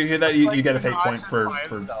 Mike, did you hear that? You like get a fate Josh point is for by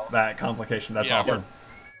himself. that complication. That's Yeah. awesome.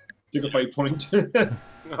 Took a fight point.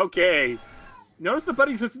 Okay. Notice the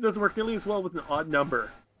buddy system doesn't work nearly as well with an odd number.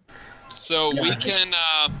 So we Yeah. can.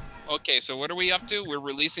 Okay, so what are we up to? We're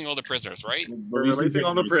releasing all the prisoners, right? We're releasing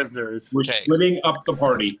all the prisoners. We're Okay. splitting up the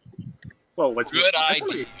party. Well, what's Good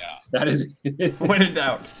actually, idea. That is it. When in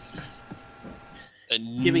doubt. It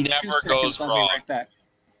Give me 2 never seconds, goes I'll be wrong. right back.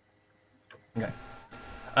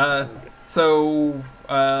 How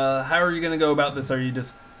are you going to go about this? Are you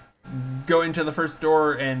just going to the first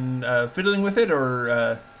door and fiddling with it,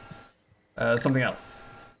 or something else?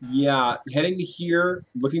 Yeah, heading to here,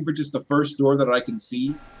 looking for just the first door that I can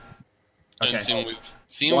see. And Okay.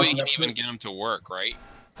 seeing we Walking can up to even it. get them to work, right?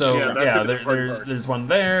 So Yeah, that's yeah, gonna be the important part. there's one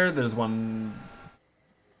there. There's one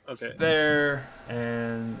okay. there,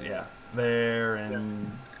 and yeah, there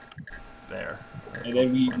and there. And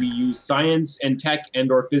then we use science and tech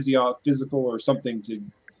and or physical or something to.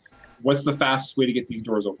 What's the fastest way to get these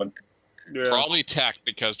doors open? Yeah. Probably tech,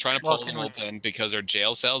 because trying to Well, pull them can we- open because they're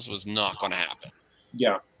jail cells was not going to happen.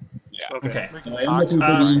 Yeah, Okay. and I am looking for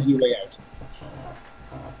the easy way out.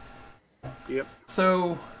 Yep.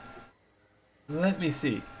 So, let me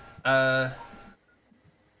see.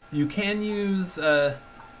 You can use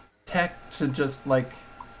tech to just like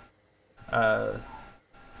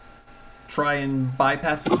try and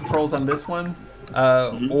bypass the controls on this one,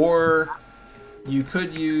 or you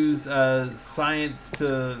could use science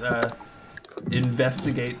to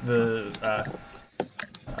investigate the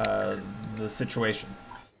situation.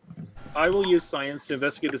 I will use science to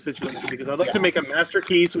investigate the situation because I'd like to make a master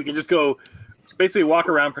key so we can just go basically walk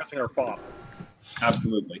around pressing our fob.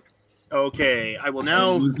 Absolutely. Okay, I will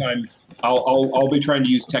now. In the meantime, I'll be trying to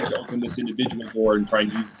use tech to open this individual door and try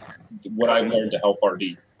and use what I've learned to help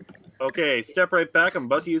RD. Okay, step right back. I'm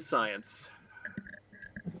about to use science.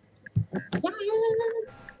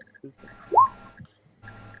 Science.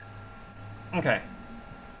 Okay.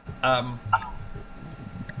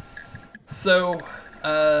 So,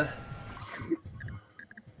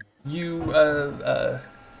 you,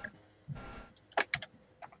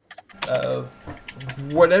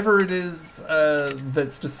 whatever it is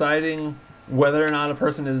that's deciding whether or not a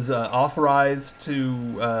person is authorized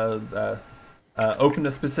to open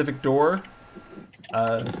a specific door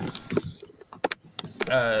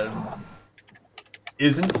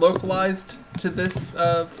isn't localized to this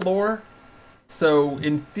floor. So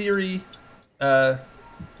in theory,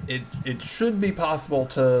 it should be possible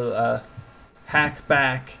to hack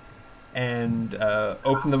back and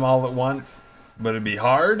open them all at once, but it'd be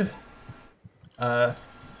hard.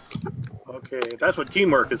 Okay, that's what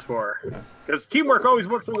teamwork is for. Because teamwork always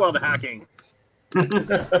works so well to hacking.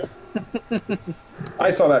 I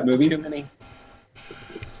saw that movie. Too many.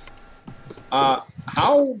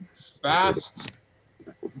 How fast?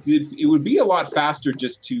 It would be a lot faster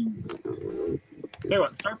just to. Tell you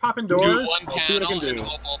what, start popping Do doors. one I'll see what I panel can and do.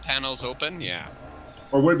 hope all panels open. Yeah.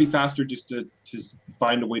 Or would it be faster just to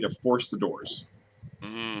find a way to force the doors?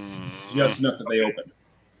 Just enough that they open.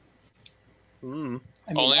 I mean,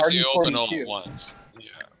 Only if you open all RD42. at once. Yeah.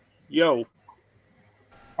 Yo,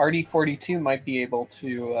 RD42 might be able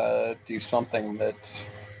to do something that,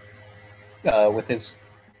 with his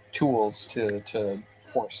tools to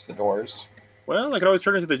force the doors. well, I could always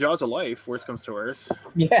turn into the jaws of life. Worst comes to worst.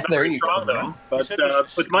 Yeah, Not there very you strong go. though. You But said there's a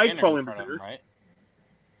with Mike scanner probably in front of him, right?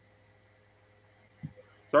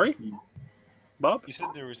 Sorry, Bob. You said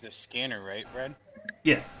there was a scanner, right, Brad?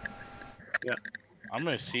 Yes. I'm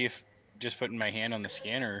gonna see if just putting my hand on the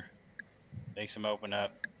scanner makes him open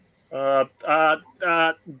up.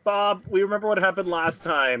 Bob, we remember what happened last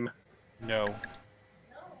time. No.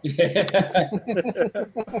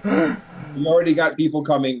 We already got people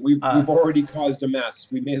coming. We've already caused a mess.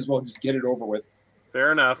 We may as well just get it over with.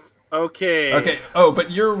 Fair enough. Okay. Okay. Oh,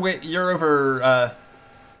 but you're over.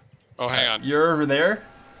 Oh, hang on. You're over there.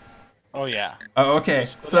 Oh yeah. Oh, okay.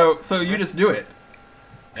 So you just do it.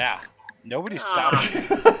 Yeah. Nobody stopped me.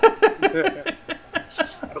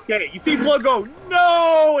 Okay, you see Flo go,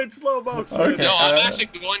 no, it's slow motion. Okay. No, I'm actually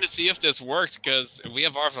going to see if this works because if we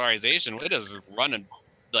have authorization, we just run and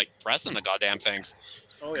like pressing the goddamn things.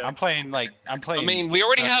 Oh yeah. I'm playing. I mean, we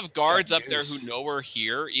already have guards up there Goose. who know we're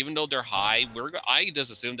here, even though they're high. I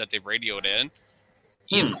just assume that they've radioed in.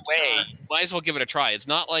 Either way, might as well give it a try. It's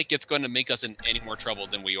not like it's going to make us in any more trouble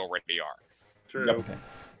than we already are. True. Yep. Okay.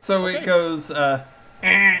 So Okay. it goes,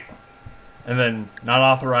 and then not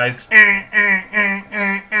authorized,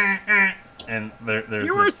 and there's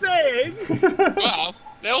You were this. saying? Well,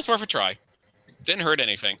 that was worth a try. Didn't hurt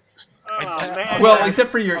anything. Oh, man. Well, except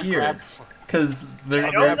for your ears, because I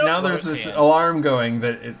don't know. now there's this alarm going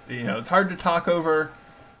that it's hard to talk over.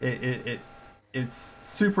 It's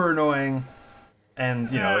super annoying, and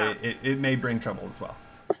it may bring trouble as well.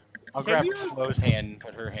 I'll Can grab you- Flo's hand and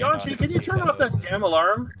put her hand on Yanchi, it. can you turn off that damn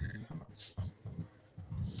alarm?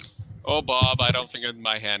 Oh, Bob, I don't think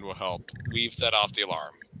my hand will help. We've set off the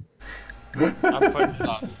alarm. I'm putting it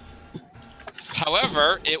on.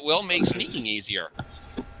 However, it will make sneaking easier.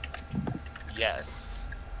 Yes.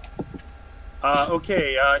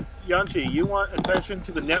 Okay, Yanchi, you want attention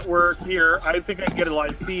to the network here. I think I can get a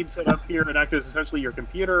live feed set up here and act as essentially your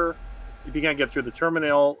computer. If you can't get through the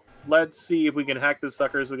terminal, let's see if we can hack this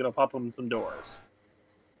sucker so we're going to pop them some doors.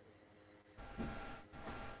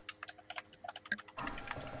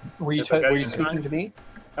 Were you, Is that were you guy speaking inside? to me?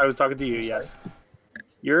 I was talking to you, yes.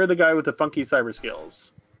 You're the guy with the funky cyber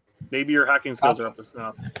skills. Maybe your hacking skills are up to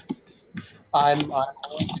snuff. I'm going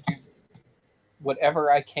to do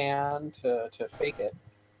whatever I can to fake it.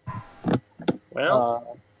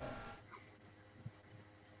 Well,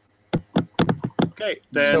 okay.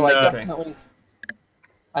 Then, so I Okay. definitely,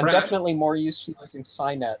 I'm Brad? definitely more used to using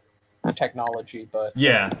Cynet technology, but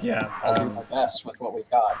Yeah. I'll do my best with what we've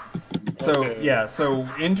got. So Okay. yeah, so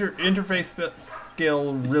interface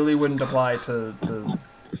skill really wouldn't apply to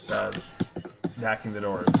hacking the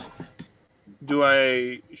doors.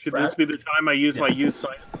 should this be the time I use my use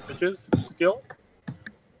science pitches skill?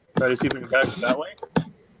 Try to see if we can back it that way.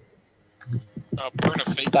 Burn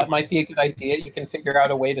a fake. That might be a good idea. You can figure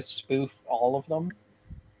out a way to spoof all of them.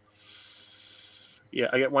 Yeah,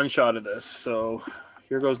 I get one shot of this, so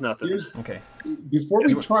here goes nothing. Okay. Before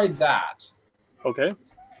we try that, Okay.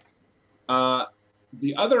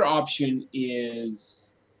 the other option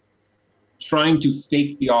is trying to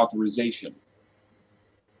fake the authorization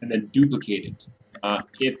and then duplicate it.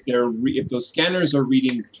 If those scanners are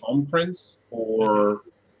reading palm prints or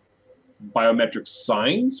biometric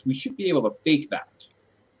signs, we should be able to fake that.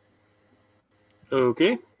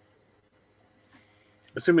 Okay.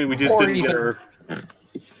 Assuming we just Or didn't get her.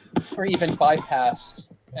 Or even bypass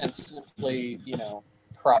and simply,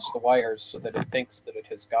 cross the wires so that it thinks that it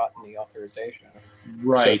has gotten the authorization.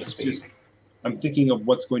 Right. So to speak. I'm thinking of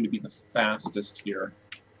what's going to be the fastest here.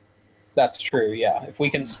 That's true, yeah. If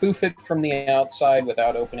we can spoof it from the outside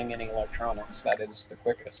without opening any electronics, that is the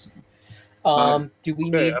quickest. Do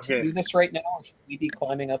we need to do this right now, or should we be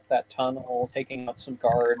climbing up that tunnel, taking out some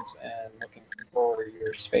guards, and looking for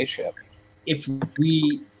your spaceship? If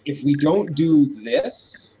we don't do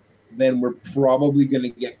this, then we're probably going to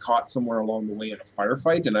get caught somewhere along the way in a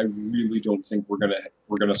firefight, and I really don't think we're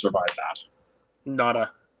gonna survive that.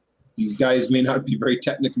 Nada. These guys may not be very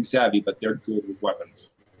technically savvy, but they're good with weapons.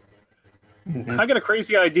 Mm-hmm. I got a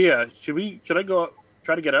crazy idea. Should I go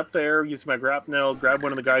try to get up there, use my grapnel, grab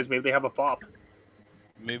one of the guys? Maybe they have a FOP.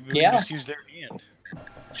 Maybe we just use their hand.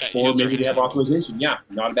 Or maybe they have authorization. Yeah,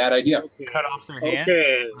 not a bad idea. Okay. Cut off their hand.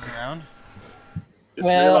 Okay. Around. Just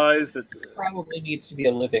realized that. Probably needs to be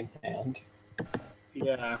a living hand.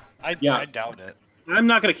 Yeah. I doubt it. I'm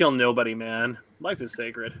not going to kill nobody, man. Life is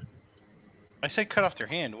sacred. I said cut off their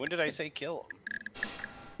hand. When did I say kill?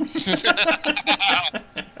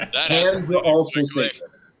 Hands are also sacred.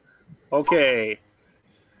 Okay.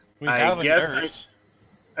 We have a nurse.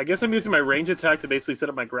 I guess I'm using my range attack to basically set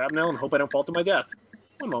up my grapnel and hope I don't fall to my death.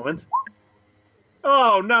 One moment.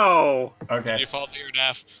 Oh, no! Okay. You fall to your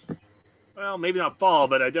death. Well, maybe not fall,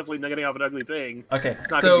 but I definitely not getting off an ugly thing. Okay. It's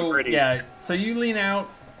not gonna be pretty. Yeah. So you lean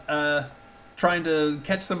out, trying to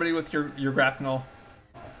catch somebody with your grapnel,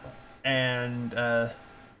 and there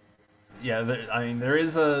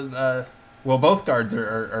is well, both guards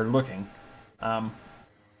are looking. One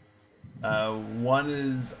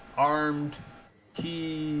is armed.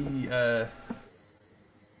 He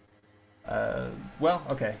well,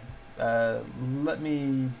 okay. Let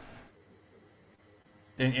me.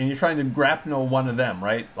 And you're trying to grapnel one of them,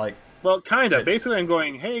 right? Like. Well, kind of. Basically, I'm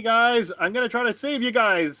going, hey, guys, I'm going to try to save you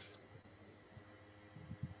guys.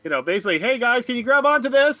 Basically, hey, guys, can you grab onto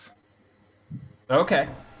this? Okay.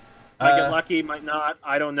 Might get lucky, might not.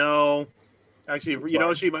 I don't know. Actually,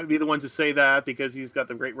 she might be the one to say that because he's got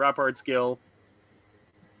the great rapport skill.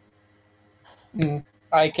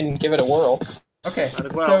 I can give it a whirl. Okay.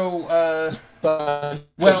 Well.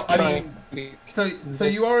 Well, I mean, so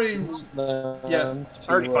you already,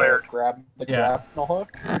 already fired. Grab the grapnel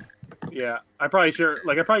hook. Yeah, I was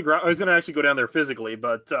going to actually go down there physically,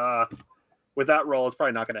 but with that roll, it's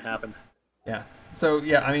probably not going to happen. Yeah. So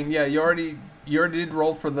you already did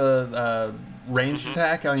roll for the ranged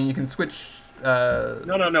attack. I mean, you can switch.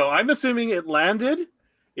 No. I'm assuming it landed.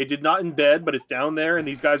 It did not embed, but it's down there, and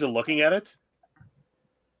these guys are looking at it.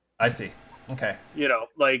 I see. Okay.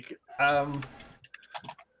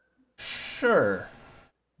 Sure.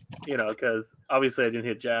 Because obviously I didn't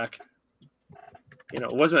hit Jack.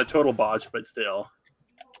 It wasn't a total botch, but still.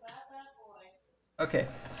 Okay.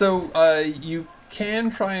 So you can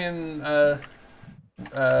try and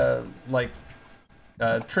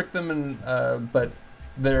trick them, and but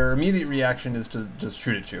their immediate reaction is to just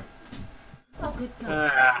shoot at you. Oh, good.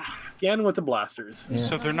 Again with the blasters. Yeah.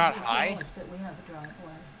 So they're not high?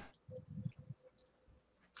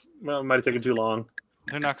 Well, it might have taken too long.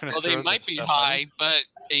 They're not going to. Well, they might be high, but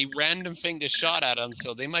a random thing just shot at them,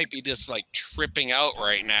 so they might be just tripping out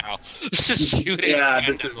right now, just shooting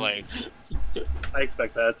randomly. I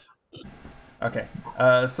expect that. Okay.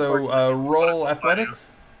 So roll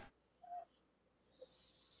athletics.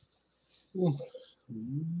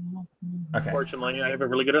 Okay. Fortunately, I have a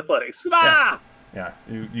really good athletics. Yeah.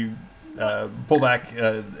 You pull back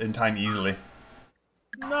in time easily.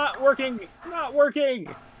 Not working.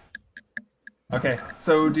 Okay,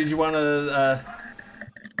 so did you want to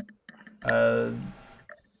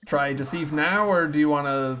try deceive now, or do you want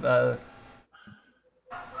to?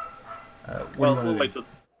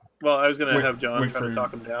 Well, I was going to have John try to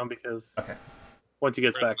talk him down because once he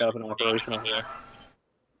gets back up and operational,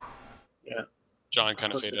 yeah. John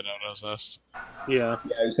kind of faded out as this. Yeah.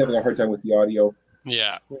 Yeah, I was having a hard time with the audio.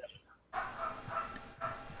 Yeah.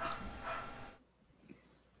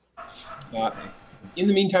 In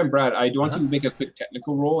the meantime, Brad, I want to make a quick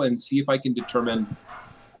technical roll and see if I can determine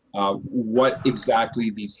what exactly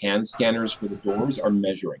these hand scanners for the doors are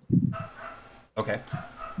measuring. Okay.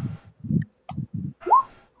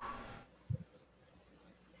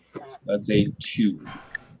 So that's a 2.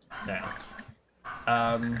 Now,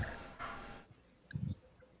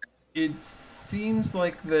 it seems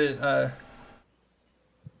like the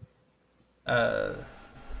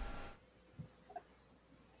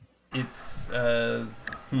it's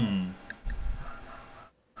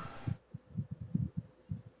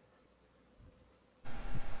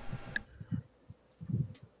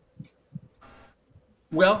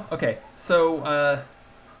Well, okay. So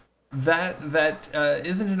that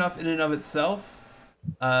isn't enough in and of itself.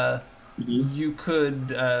 You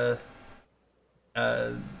could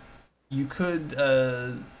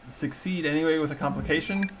succeed anyway with a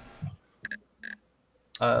complication,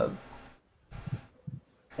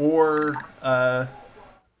 or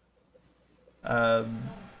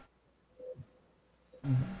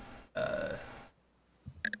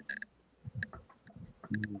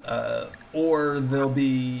or there'll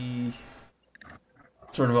be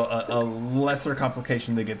sort of a lesser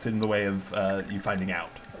complication that gets in the way of you finding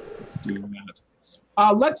out. Let's do that.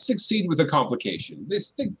 Let's succeed with a complication.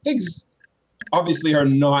 Things obviously are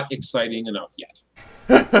not exciting enough yet.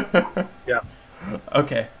 Yeah.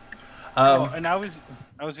 Okay. And I was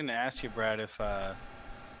going to ask you, Brad, if I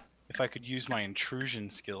could use my intrusion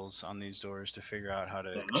skills on these doors to figure out how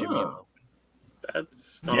to jimmy them open.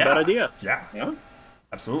 That's not a bad idea. Yeah.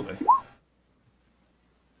 Absolutely.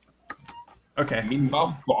 Okay.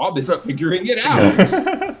 Meanwhile, Bob is figuring it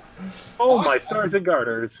out. Oh, my stars and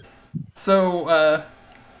garters. So,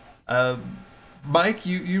 Mike,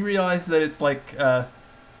 you realize that it's like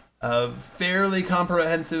fairly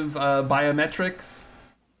comprehensive biometrics.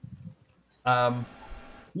 And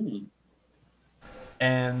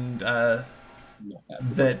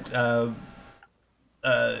that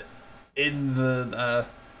in the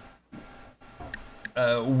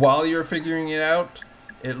while you're figuring it out,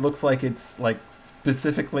 it looks like it's like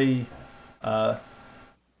specifically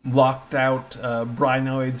locked out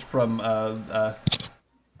brinoids from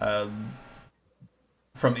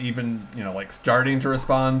even like starting to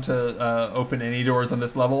respond to open any doors on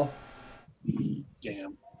this level.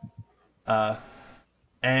 Damn.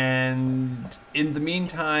 And in the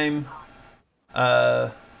meantime,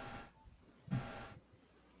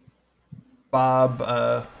 Bob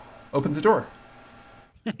opens the door.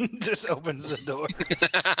 Just opens the door.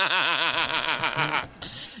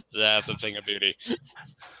 That's a thing of beauty.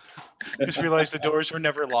 Just realized the doors were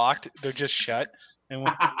never locked; they're just shut. And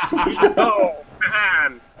oh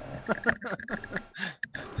man!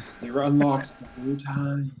 They were unlocked the whole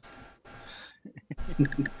time.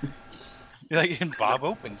 And Bob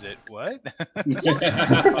opens it. What?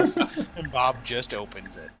 And Bob just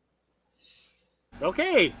opens it.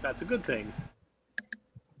 Okay, that's a good thing.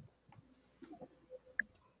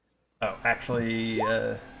 Oh, actually,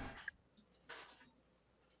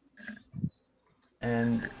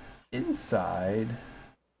 and inside.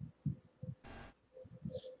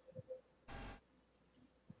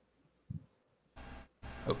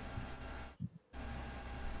 Oh.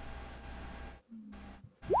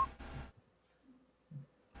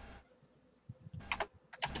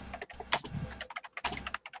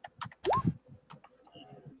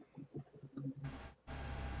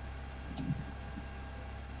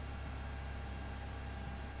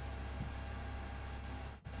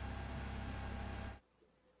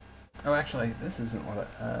 Oh, actually, this isn't what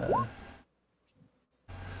I...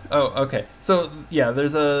 Oh, okay. So, yeah,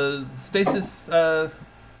 there's a stasis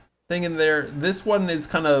thing in there. This one is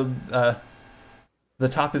kind of... the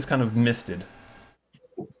top is kind of misted.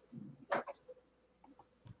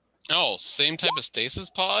 Oh, same type of stasis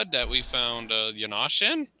pod that we found Yanosh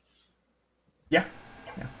in? Yeah.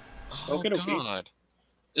 Oh, Okay. God.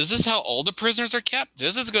 Is this how all the prisoners are kept?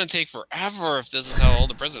 This is going to take forever if this is how all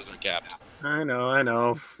the prisoners are kept. I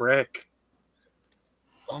know. Frick.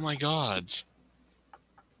 Oh my God.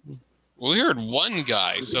 We heard one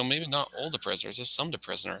guy, so maybe not all the prisoners, just some of the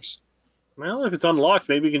prisoners. Well, if it's unlocked,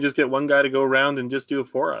 maybe we can just get one guy to go around and just do it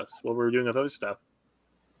for us while we're doing other stuff.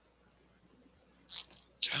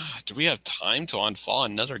 God, do we have time to unfollow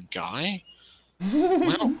another guy?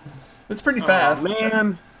 Well, it's pretty fast. Oh,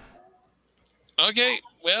 man. Okay,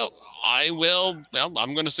 well, I will. Well,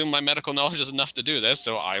 I'm going to assume my medical knowledge is enough to do this,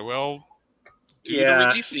 so I will do the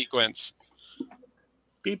release sequence.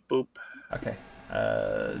 Beep boop. Okay.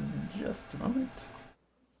 Just a moment.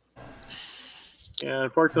 Yeah,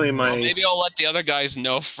 unfortunately, Well, maybe I'll let the other guys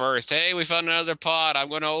know first. Hey, we found another pod. I'm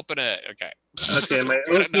going to open it. Okay. Okay, my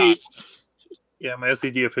Good OC. enough. Yeah, my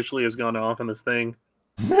OCD officially has gone off on this thing.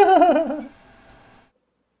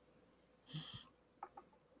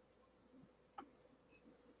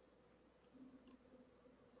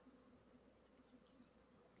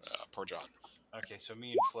 Poor John. Okay, so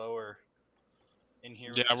me and Flo are in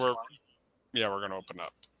here. Yeah, with this one. we're gonna open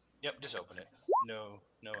up. Yep, just open it. No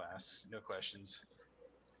asks, no questions.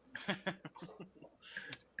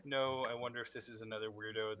 No, I wonder if this is another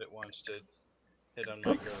weirdo that wants to hit on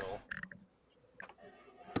my girl.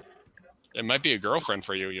 It might be a girlfriend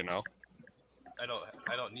for you, you know. I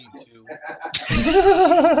don't need to.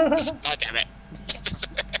 God damn it.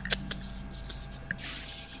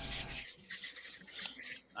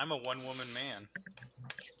 I'm a one-woman man.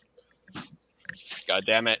 God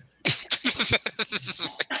damn it.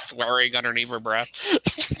 Swearing underneath her breath.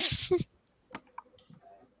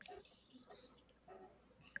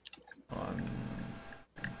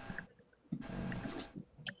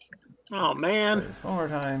 Oh man. One more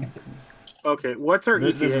time. Okay, what's our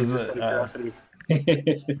This ETA? is Just out of curiosity.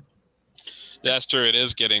 That's true. It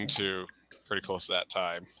is getting to pretty close to that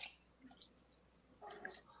time.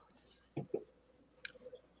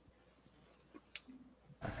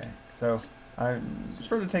 Okay, so I'm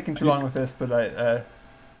sort of taking too long with this, but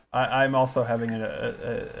I'm also having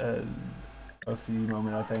a OCD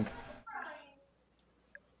moment, I think.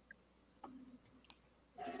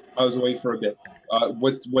 I was away for a bit.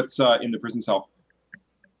 What's in the prison cell?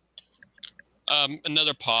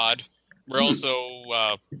 Another pod. We're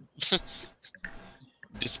also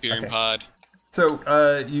disappearing pod. So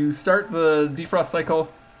you start the defrost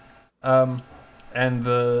cycle, and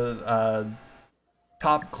the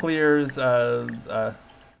top clears,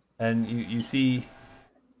 and you see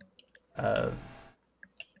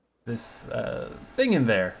this thing in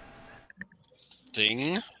there.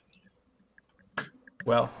 Thing?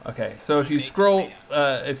 Well, okay. So if you scroll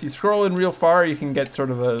in real far, you can get sort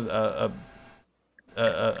of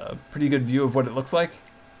a pretty good view of what it looks like.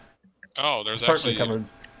 Oh, there's Partly actually covered.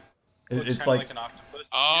 It's It's like an octopus.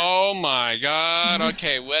 Oh my god.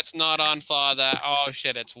 Okay, let's not unthaw that. Oh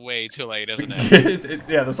shit, it's way too late, isn't it?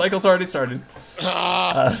 yeah, the cycle's already started.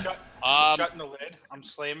 Shutting the lid. I'm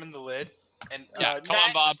slamming the lid. And yeah, come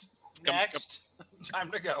on, Bob. Next.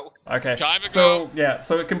 Time to go. Okay. Time to so go. yeah,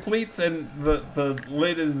 so it completes, and the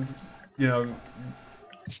lid is,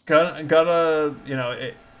 gonna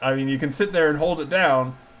I mean, you can sit there and hold it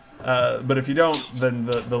down, but if you don't, then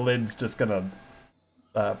the lid's just gonna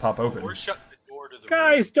pop open. We're shutting the door to the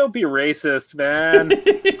Guys, don't be racist, man.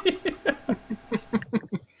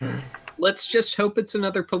 Let's just hope it's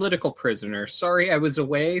another political prisoner. Sorry, I was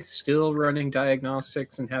away, still running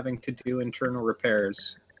diagnostics and having to do internal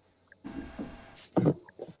repairs.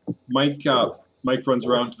 Mike runs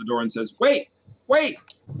around to the door and says, "Wait! I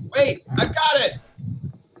got it!"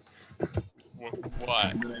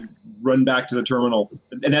 What? And then I run back to the terminal.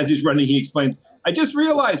 And as he's running, he explains, "I just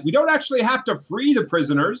realized we don't actually have to free the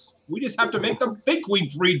prisoners. We just have to make them think we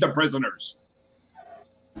freed the prisoners."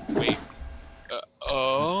 Wait.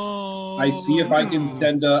 Oh. I see if I can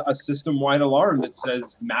send a system-wide alarm that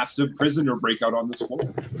says massive prisoner breakout on this floor.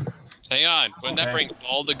 Hang on. Wouldn't that bring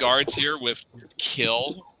all the guards here with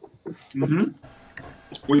kill? Mm-hmm.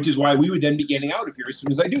 Which is why we would then be getting out of here as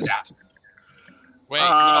soon as I do that. Wait,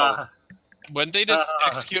 no. Wouldn't they just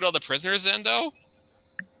execute all the prisoners then, though?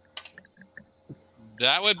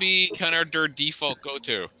 That would be kind of their default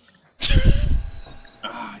go-to.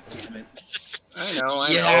 Ah, damn it. I know.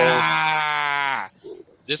 Yeah!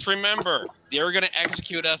 Just remember, they were going to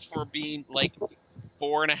execute us for being,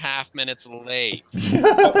 4.5 minutes late. And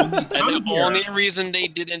the only reason they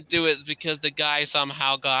didn't do it is because the guy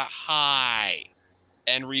somehow got high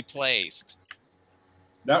and replaced.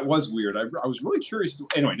 That was weird. I was really curious.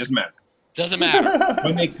 Anyway, it doesn't matter. Doesn't matter.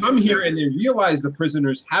 When they come here and they realize the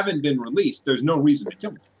prisoners haven't been released, there's no reason to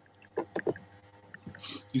kill them.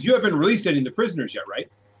 Because you haven't released any of the prisoners yet, right?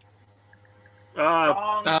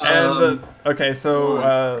 Okay,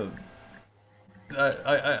 so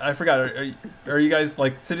I forgot. Are you guys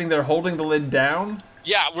sitting there holding the lid down?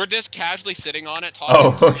 Yeah, we're just casually sitting on it,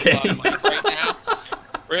 talking to Mike right now.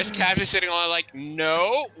 We're just casually sitting on it,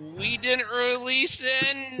 no, we didn't release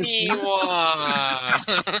anyone.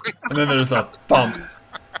 And then there's a thump.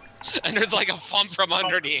 And there's a thump from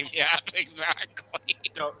underneath. Yeah, exactly.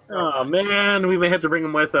 Oh man, we may have to bring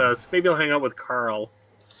him with us. Maybe I'll hang out with Carl.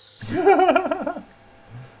 The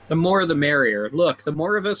more the merrier. Look, the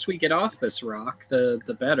more of us we get off this rock,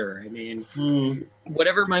 the better. I mean,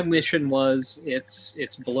 whatever my mission was,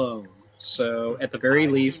 it's blown. So at the very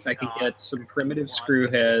least, I can get some primitive screw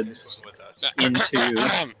heads into.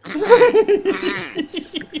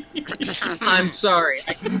 I'm sorry.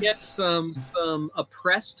 I can get some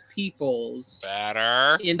oppressed peoples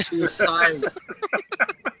Better. into asylum.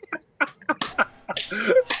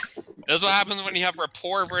 That's what happens when you have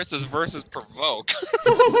rapport versus provoke.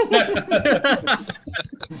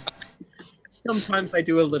 Sometimes I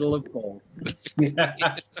do a little of both.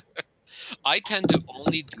 I tend to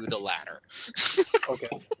only do the latter. Okay.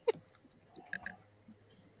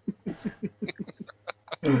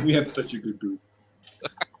 We have such a good group.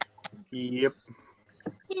 Yep.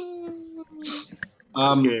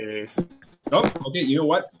 Okay. Oh, okay. You know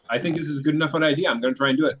what? I think this is good enough an idea. I'm going to try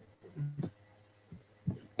and do it.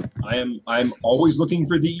 I'm always looking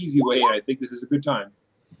for the easy way, and I think this is a good time.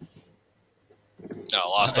 No,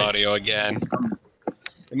 lost audio again.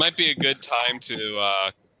 It might be a good time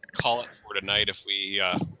to call it for tonight if we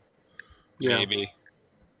maybe.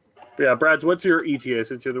 Yeah, Brads, what's your ETA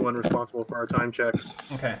since you're the one responsible for our time check?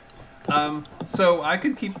 Okay. So I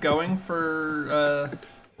could keep going for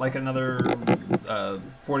like another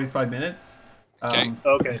 45 minutes.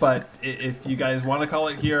 Okay. But if you guys want to call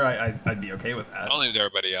it here, I'd be okay with that. I'll leave it to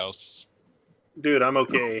everybody else. Dude, I'm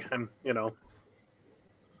okay.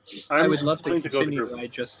 I would love to willing go continue. through. I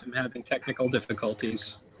just am having technical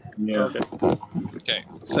difficulties. Yeah. Okay.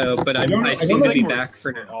 So, but I don't know- I I seem don't to know be if we're- back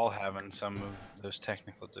for We're now. all having some of those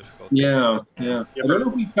technical difficulties. Yeah. I don't know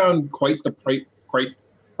if we found quite the quite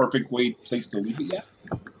perfect place to leave it yet.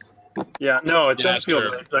 Yeah, no, it Yeah, does feel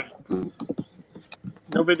sure. like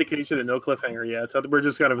no vindication and no cliffhanger yet. So we're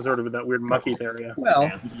just kind of sort of in that weird mucky area.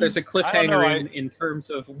 Well, there's a I don't cliffhanger know, in terms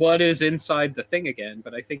of what is inside the thing again,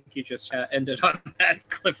 but I think you just ended on that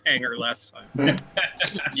cliffhanger last time.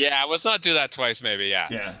 Yeah, let's not do that twice, maybe. Yeah.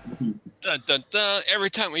 Yeah. Dun, dun, dun. Every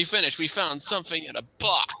time we finish, we found something in a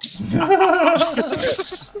box.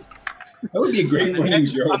 That would be a great running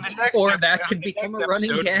joke. Or that could become a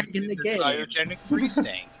running gag in the game. Cryogenic freeze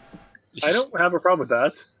tank. I don't have a problem with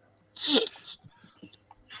that.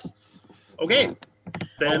 Okay.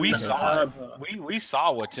 Then, we saw we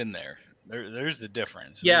saw what's in there. There's the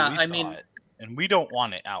difference. Yeah, we I saw mean- it, and we don't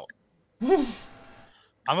want it out.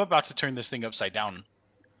 I'm about to turn this thing upside down,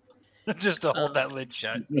 just to hold that lid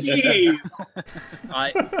shut. Jeez.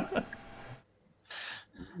 I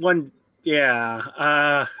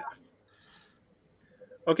Yeah.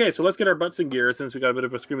 Okay, so let's get our butts in gear since we got a bit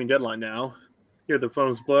of a screaming deadline now. Here, the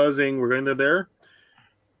phone's buzzing. We're going to there.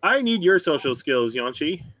 I need your social skills,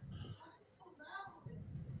 Yonchi.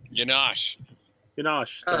 Yanosh.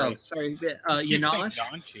 Yanosh, oh, sorry. sorry, Keep saying Yanosh.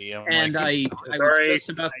 Donchi, I'm And like, I was Sorry. just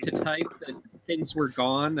about to type that things were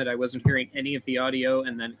gone, that I wasn't hearing any of the audio,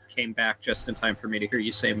 and then came back just in time for me to hear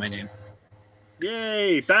you say my name.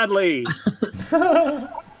 Yay, badly.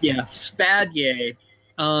 Yeah, spad yay.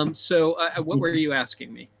 So what were you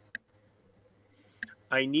asking me?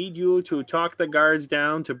 I need you to talk the guards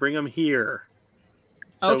down to bring them here.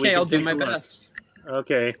 So we Okay, can I'll do take my a look. best.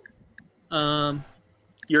 Okay.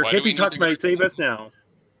 Your Why do we hippie need talk to might go- save us now.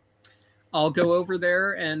 I'll go over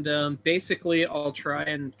there and basically I'll try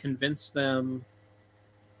and convince them,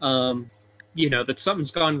 that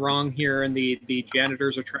something's gone wrong here and the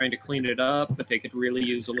janitors are trying to clean it up, but they could really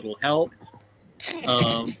use a little help.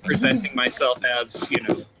 Presenting myself as,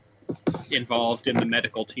 involved in the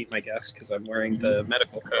medical team, I guess, because I'm wearing the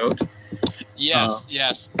medical coat. Yes,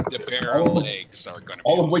 yes. The bare all- legs are going to be.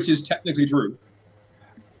 All of which is technically true.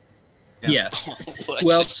 Yeah. Yes.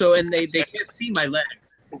 Well, so, and they can't see my legs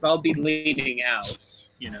because I'll be leaning out.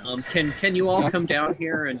 Can you all come down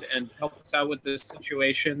here and help us out with this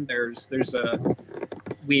situation?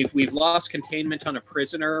 We've lost containment on a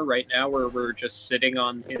prisoner right now. We're just sitting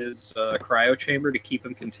on his cryo chamber to keep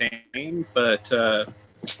him contained, but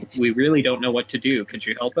we really don't know what to do. Could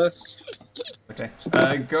you help us? Okay.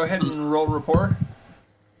 Go ahead and roll rapport.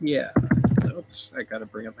 Yeah. Oops, I gotta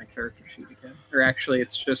bring up my character sheet again. Or actually,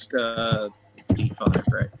 it's just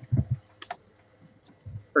D5, right?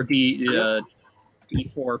 Or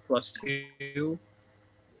D4 plus 2.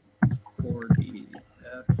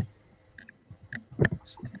 4DF.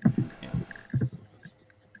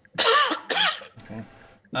 Okay.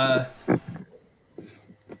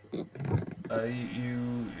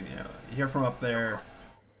 You hear from up there.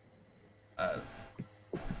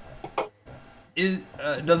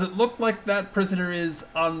 Does it look like that prisoner is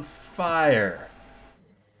on fire?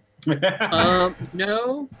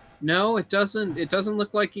 No, it doesn't. It doesn't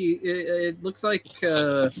look like he. It looks like.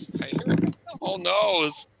 Oh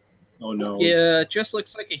no! Oh no. Yeah, it just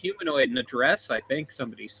looks like a humanoid in a dress. I think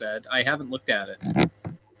somebody said. I haven't looked at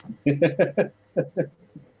it.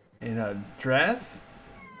 In a dress?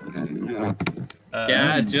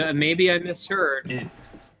 Yeah, maybe I misheard.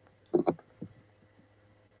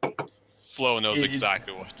 Flo knows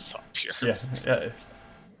exactly what's up here. Yeah.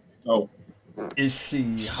 Oh. Is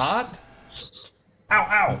she hot? Ow,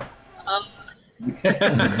 ow.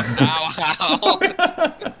 Ow,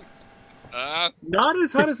 ow. Not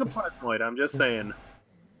as hot as the plasmoid, I'm just saying.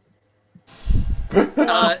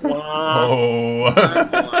 Oh.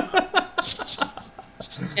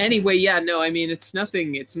 Anyway, yeah, no, I mean it's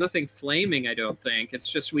nothing flaming, I don't think. It's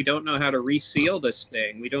just we don't know how to reseal this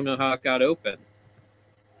thing. We don't know how it got open.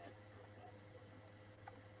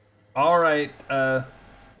 All right,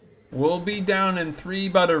 we'll be down in 3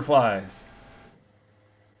 butterflies.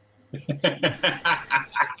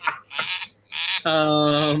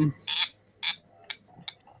 Oh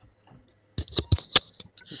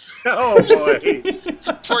boy.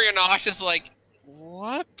 Poor Yanosh is like,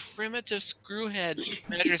 what primitive screwhead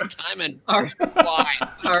measures time and fly?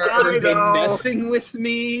 Are they messing with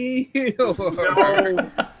me? No.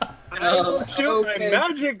 I will shoot my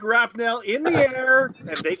magic grapnel in the air,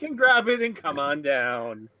 and they can grab it and come on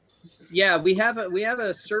down. Yeah, we have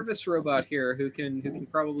a service robot here who can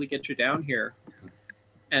probably get you down here,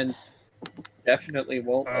 and definitely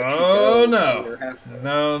won't let you go.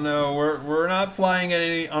 No, we're not flying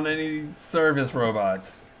on any service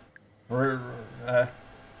robots. We're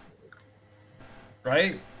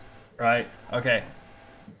right, okay.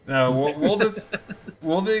 No, we'll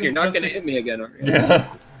do. You're not gonna hit me again, are you?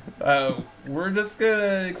 Yeah. We're just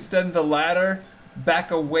gonna extend the ladder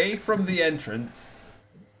back away from the entrance,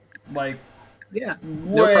 like no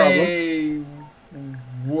problem.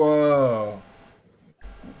 Whoa,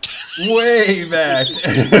 way back.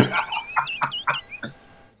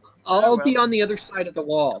 I'll be on the other side of the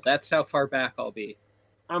wall. That's how far back I'll be.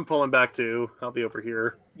 I'm pulling back too. I'll be over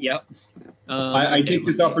here. Yep. I take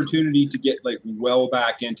this opportunity to get like well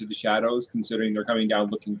back into the shadows, considering they're coming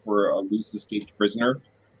down looking for a loose escaped prisoner.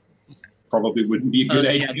 Probably wouldn't be a good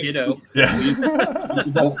idea. Yeah, ditto. Yeah.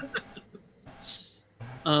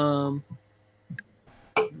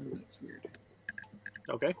 That's weird.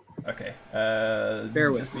 Okay. Okay.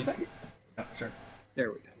 Bear with me. Oh, sure.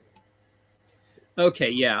 There we go. Okay,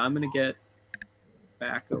 yeah, I'm gonna get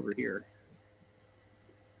back over here.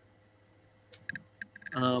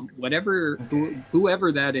 Whoever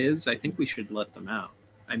that is, I think we should let them out.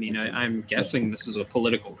 I mean, I'm guessing this is a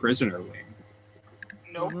political prisoner wing.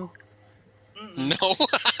 Nope. No.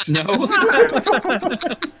 No.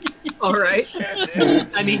 All right.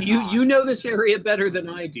 I mean, you know this area better than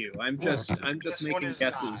I do. I'm just making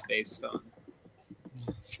guesses based on.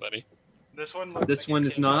 It's funny. This one. Looks This like one it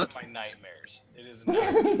is came out not? of my nightmares. It is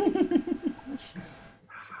not.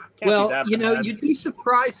 Well, you know, you'd be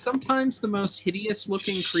surprised. Sometimes the most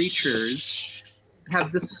hideous-looking creatures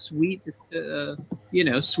have the sweetest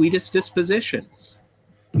dispositions.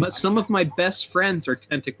 Some of my best friends are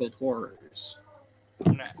tentacled horrors.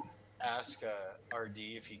 I'm gonna ask RD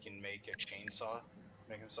if he can make a chainsaw.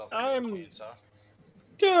 Make himself a chainsaw.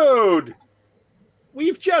 Dude!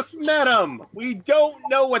 We've just met them! We don't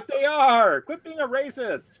know what they are! Quit being a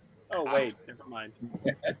racist! Oh, wait. Never mind.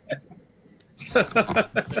 I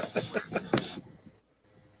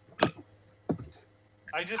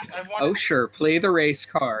want. Oh, sure. Play the race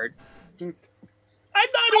card. I'm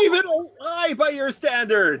not even alive by your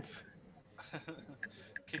standards!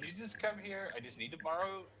 Could you just come here? I just need to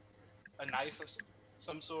borrow a knife of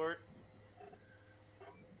some sort.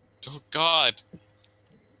 Oh God.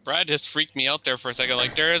 Brad just freaked me out there for a second.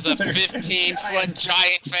 Like, there is a 15-foot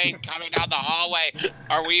giant thing coming down the hallway.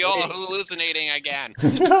 Are we all hallucinating again?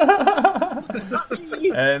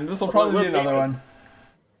 And this will probably be another one.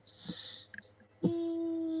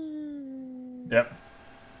 Yep.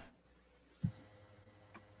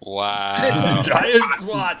 Wow. It's a giant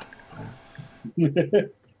SWAT.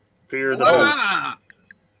 Fear the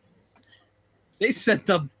They sent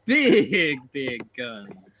the big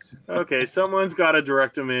guns. Okay, someone's got to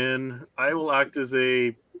direct them in. I will act as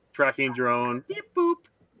a tracking drone. Beep boop.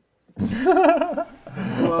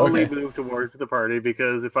 Slowly move towards the party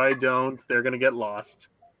because if I don't, they're gonna get lost.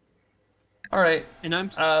 All right. And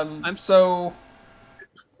so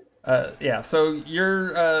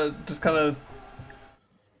you're just kind of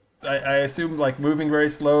I assume like moving very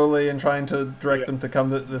slowly and trying to direct them to come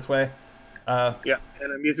this way. Yeah,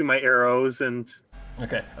 and I'm using my arrows and.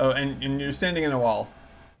 Okay. Oh, and you're standing in a wall.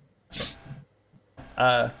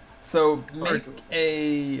 So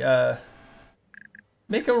make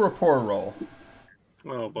a rapport roll.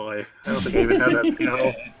 Oh boy, I don't think I even have that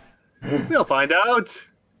skill. We'll find out.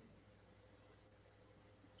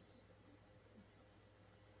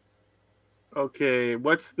 Okay,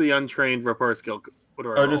 what's the untrained rapport skill? What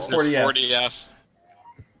do I roll? Just 40F. 40F.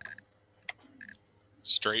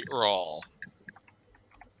 Straight roll.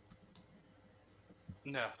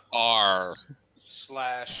 No. R.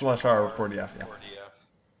 Slash R 4DF, yeah. 4DF.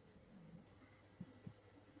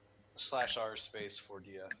 Slash R space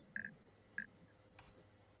 4DF.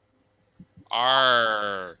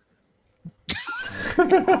 R.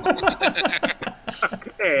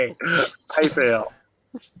 Okay, I fail.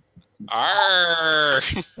 R.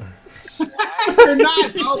 You're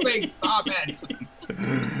not helping. Stop it.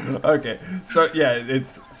 Okay, so yeah,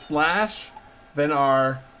 it's slash, then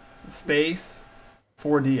R, space,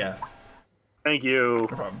 4DF. Thank you. No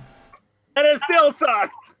problem. And it still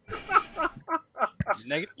sucked.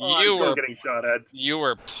 Negative. Oh, I'm still getting shot at. You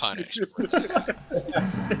were punished.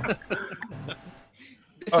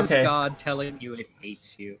 This Okay. is God telling you it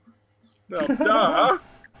hates you. Well, duh.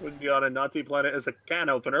 Wouldn't be on a Nazi planet as a can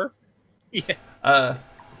opener. Yeah.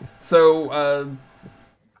 So,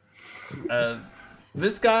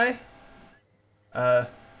 this guy, Oh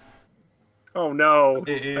no. It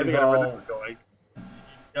I is think I know where all- this is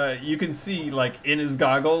going. you can see, like, in his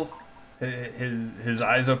goggles, his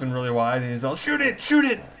eyes open really wide, and he's all, shoot it, shoot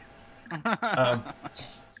it!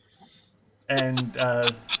 And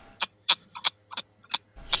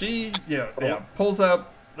she, pulls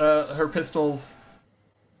up her pistols,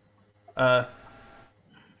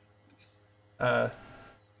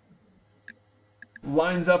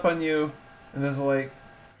 lines up on you, and is like,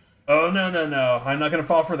 oh, no, I'm not gonna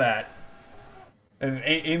fall for that. And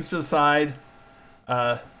aims to the side,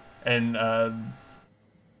 and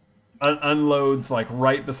unloads, like,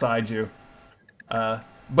 right beside you.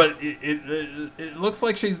 But it looks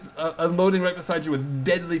like she's unloading right beside you with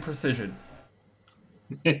deadly precision.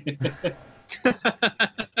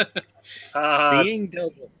 Seeing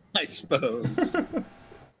double, I suppose.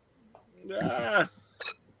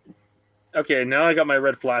 Okay, now I got my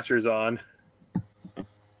red flashers on.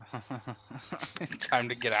 Time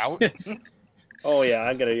to get out. Oh yeah,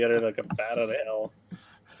 I'm gonna get her like a bat out of hell.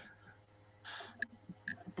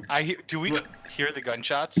 Do we hear the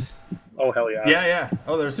gunshots? Oh hell yeah. Yeah.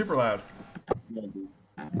 Oh, they're super loud.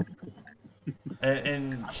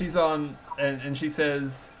 And she's on, and she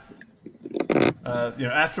says,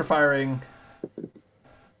 after firing,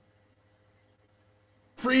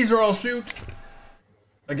 freeze or I'll shoot.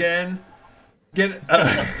 Again, get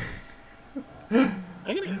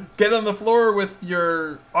get on the floor with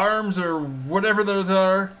your arms or whatever those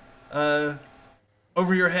are,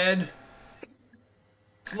 over your head.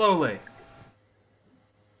 Slowly.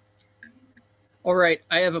 All right,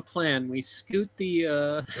 I have a plan. We scoot the.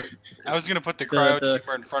 I was gonna put the cryo the-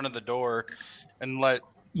 chamber in front of the door, and let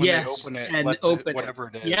when Yes, they open it, and let open whatever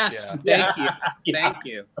it. it is. Yes, Yeah. thank you, thank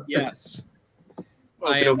you. Yes,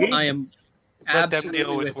 I Okay. am Let them absolutely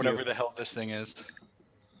deal with with whatever you. the hell this thing is.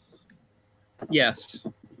 Yes.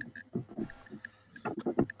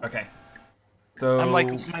 Okay. So I'm like,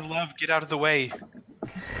 my love, get out of the way.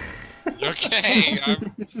 Okay,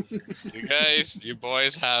 you guys, you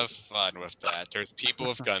boys have fun with that. There's people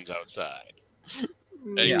with guns outside.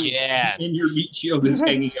 Yeah. Again. And your meat shield is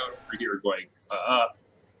hanging out over here going,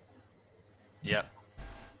 Yeah.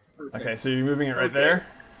 Okay, so you're moving it right there.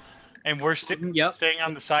 And we're Yep. staying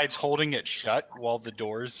on the sides, holding it shut while the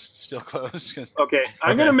door's still closed. 'Cause- Okay,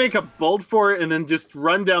 I'm Okay. gonna make a bolt for it and then just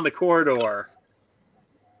run down the corridor.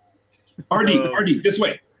 Artie, this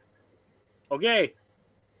way. Okay.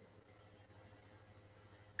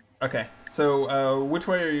 Okay, so which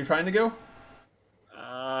way are you trying to go?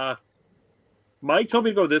 Mike told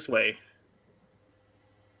me to go this way.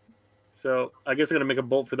 So I guess I'm gonna make a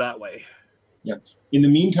bolt for that way. Yeah. In the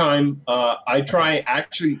meantime, I try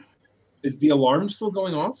actually. Is the alarm still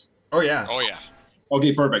going off? Oh yeah. Oh yeah.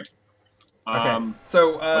 Okay, perfect. Okay.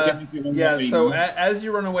 So okay, if you don't yeah. have any So more. as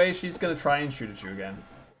you run away, she's gonna try and shoot at you again.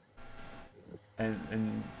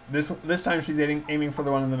 And this time she's aiming for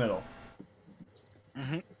the one in the middle.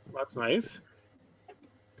 That's nice.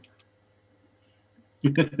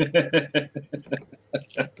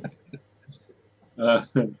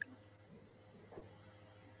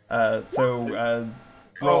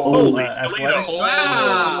 Roll Holy athletics.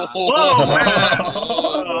 Wow! Oh, man!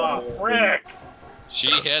 Oh, frick! she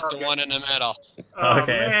hit the one in the middle. Oh,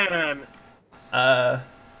 Okay. man!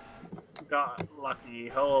 Got lucky.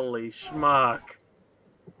 Holy schmuck.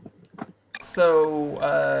 So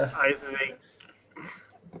I think.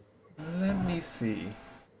 let me see.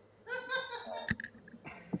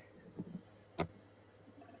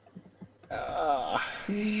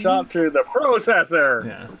 Shot through the processor.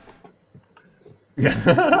 Yeah.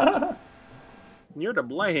 Yeah. You're to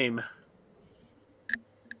blame.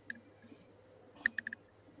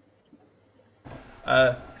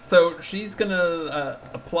 So she's gonna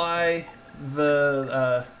apply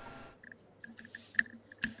the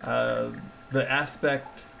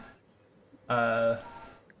aspect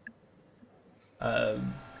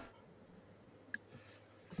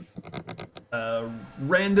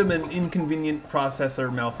random and inconvenient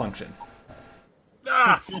processor malfunction.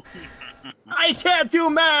 Ah! I can't do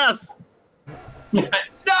math! No!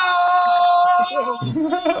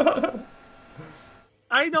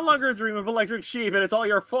 I no longer dream of electric sheep, and it's all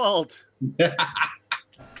your fault. And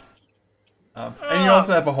you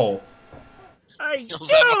also have a hole.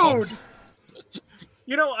 Dude!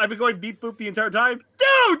 You know, I've been going beep boop the entire time.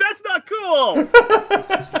 Dude, that's not cool!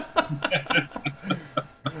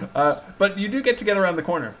 But you do get around the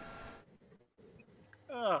corner.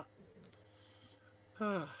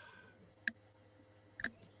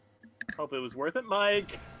 Hope it was worth it,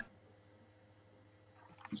 Mike.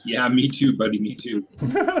 Yeah, me too, buddy. Me too.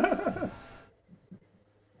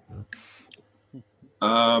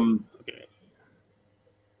 Okay.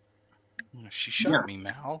 She shot me,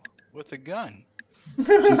 Mal, with a gun.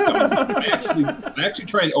 She's done. I actually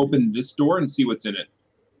try and open this door and see what's in it.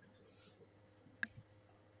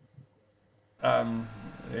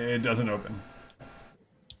 It doesn't open.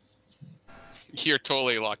 You're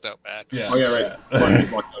totally locked out, Pat. Yeah. Oh yeah, right. Oh,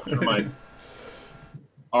 he's locked up. Never mind.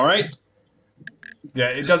 All right. Yeah,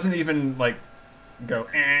 it doesn't even like go.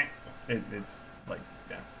 It's like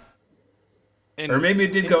or maybe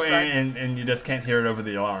it did go and you just can't hear it over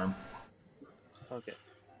the alarm. Okay.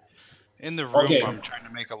 In the room, I'm trying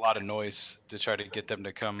to make a lot of noise to try to get them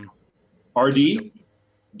to come. RD,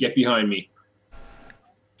 get behind me.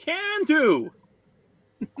 Can do.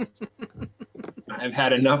 I've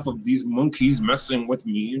had enough of these monkeys messing with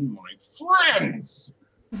me and my friends.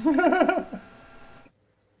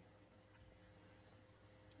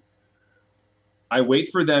 I wait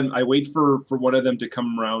for them. I wait for one of them to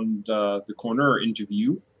come around the corner or into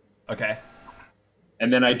view. Okay.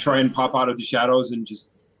 And then I try and pop out of the shadows and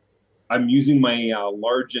just. I'm using my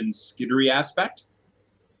large and skittery aspect,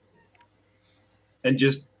 and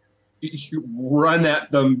just run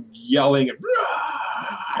at them, yelling.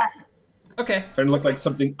 Okay. Trying to look like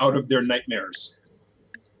something out of their nightmares.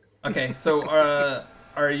 Okay, so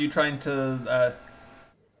are you trying to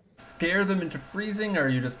scare them into freezing, or are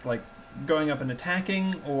you just like going up and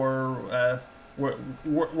attacking, or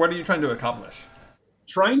what are you trying to accomplish?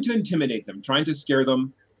 Trying to intimidate them, trying to scare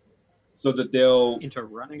them, so that they'll either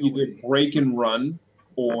break and run,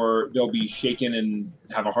 or they'll be shaken and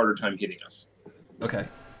have a harder time hitting us. Okay.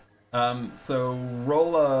 So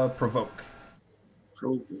roll a provoke.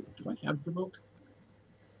 Provoke. Do I have provoke?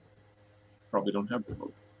 Probably don't have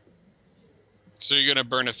provoke. So you're gonna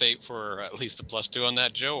burn a fate for at least the +2 on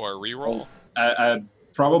that, Joe, or reroll?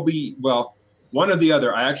 Probably. Well, one or the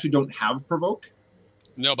other. I actually don't have provoke.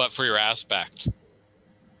 No, but for your aspect.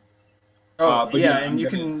 Oh, but yeah, and you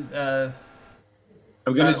can.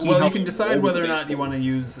 I'm gonna see. Well, you can decide whether or not you want to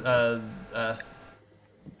use the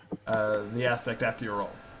aspect after your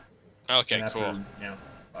roll. Okay, after, cool.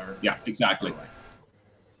 Yeah, exactly.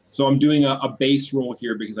 So I'm doing a base roll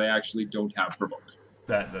here because I actually don't have provoke.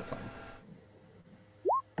 That's fine.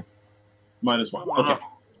 -1. Wow. Okay.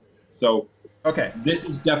 So. Okay. This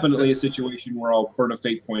is definitely a situation where I'll burn a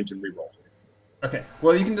fate point and reroll. Okay.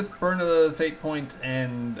 Well, you can just burn a fate point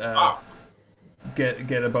and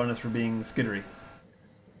get a bonus for being skittery.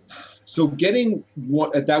 So getting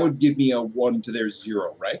one, that would give me a 1 to their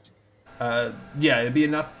 0, right? Yeah, it'd be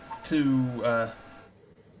enough to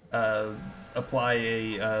apply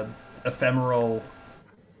a ephemeral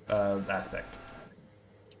aspect.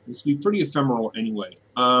 This would be pretty ephemeral anyway.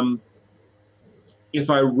 If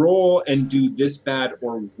I roll and do this bad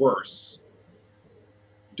or worse,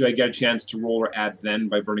 do I get a chance to roll or add then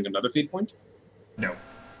by burning another fate point? No.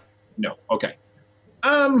 No. Okay.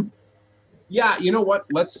 Yeah, you know what?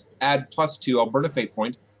 Let's add +2. I'll burn a fate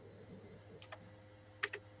point.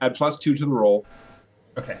 Add +2 to the roll.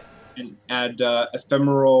 Okay. And add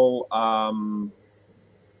ephemeral.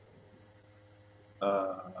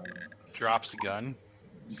 Drops a gun.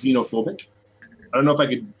 Xenophobic. I don't know if I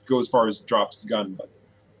could go as far as drops the gun, but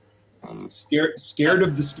scared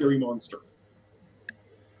of the scary monster.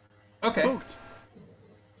 Okay.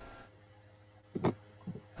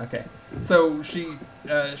 Okay. So she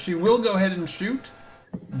will go ahead and shoot,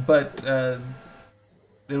 but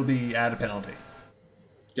it'll be at a penalty.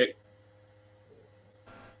 Okay.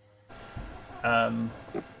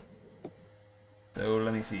 So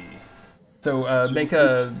let me see. So make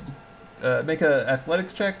a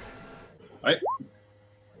athletics check. All right.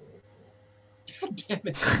 God damn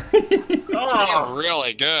it. Oh,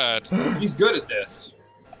 really good. He's good at this.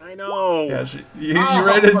 I know. Yeah, you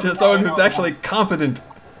ran into someone who's actually competent.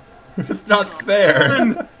 It's not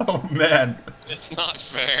fair. Oh man. It's not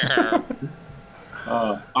fair.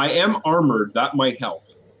 I am armored. That might help.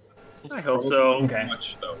 I hope so. Okay.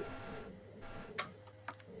 Much though.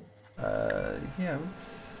 Yeah.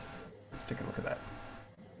 Let's take a look at that.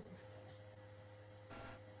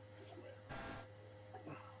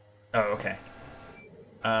 Oh, okay.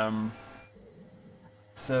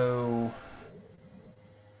 So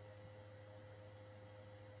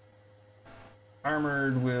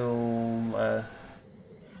armored will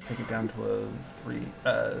take it down to a 3.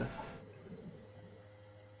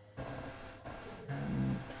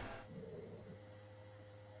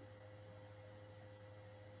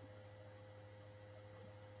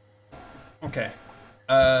 Okay.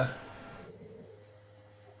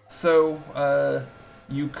 So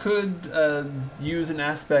you could use an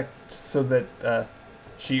aspect so that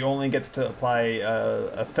she only gets to apply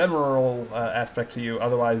ephemeral aspect to you.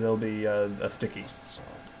 Otherwise, it'll be a sticky.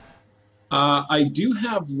 I do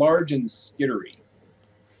have large and skittery.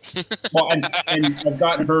 Well, and I've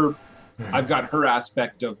got her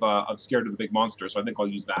aspect of scared of the big monster, so I think I'll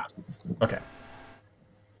use that. Okay.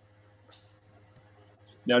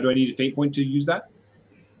 Now, do I need a fate point to use that?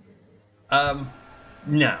 No,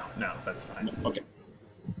 that's fine. Okay.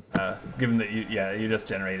 Given that you just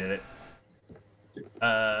generated it.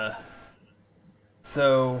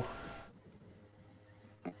 So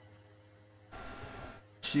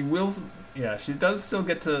she will, she does still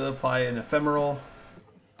get to apply an ephemeral.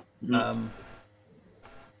 Mm-hmm.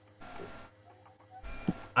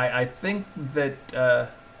 I think that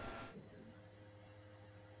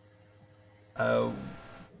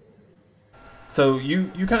so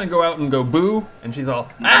you kind of go out and go boo, and she's all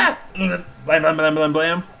blam blam blam blam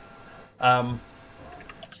blam,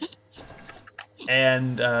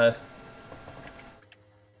 and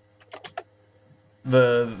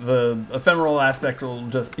the ephemeral aspect will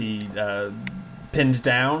just be pinned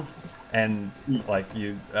down, and like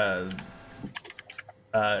you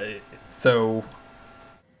so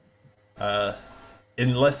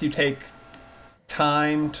unless you take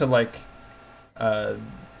time to like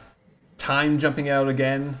time jumping out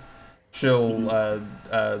again, she'll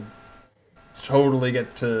totally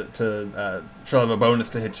get to she'll have a bonus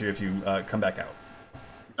to hit you if you come back out.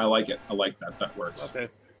 I like it. I like that. That works.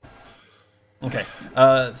 Okay.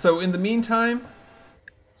 So in the meantime,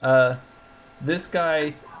 this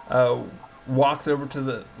guy walks over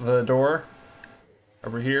to the door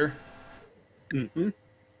over here.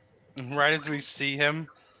 Right as we see him,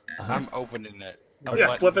 I'm opening it.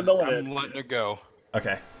 I'm flipping the lid. I'm letting it go.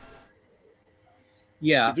 Okay.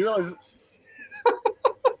 Yeah. Did you realize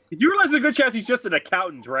there's a good chance he's just an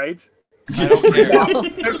accountant, right? I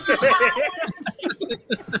don't care.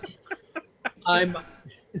 I'm.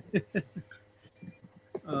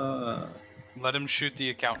 Let him shoot the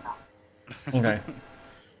accountant. Okay.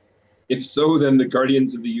 If so, then the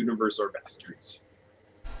Guardians of the Universe are bastards.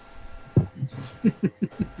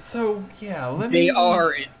 So yeah, They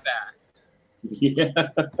are in fact. Yeah.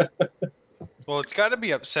 Well, it's got to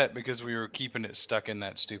be upset because we were keeping it stuck in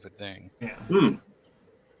that stupid thing. Yeah.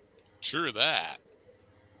 Sure that.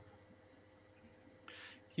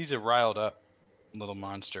 He's a riled up little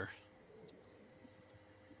monster.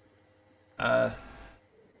 So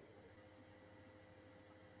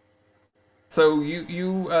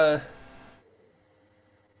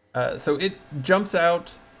so it jumps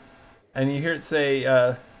out, and you hear it say,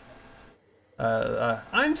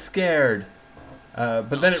 "I'm scared," but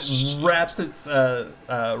then it wraps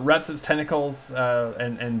its tentacles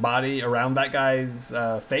and body around that guy's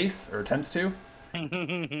face, or attempts to.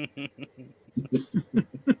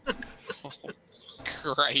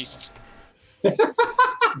 Christ.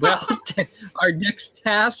 Well, our next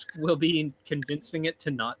task will be convincing it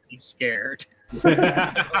to not be scared.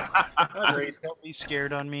 Don't be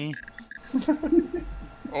scared on me.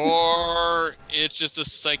 Or it's just a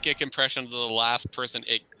psychic impression of the last person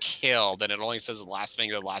it killed, and it only says the last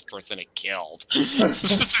thing of the last person it killed. You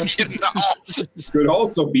know? Could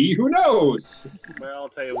also be, who knows? Well, I'll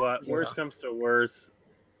tell you what. Worst comes to worst,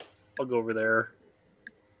 I'll go over there.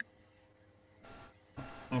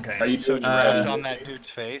 Okay. Are you So doing direct on that dude's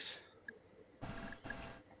face.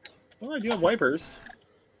 Well, I do have wipers.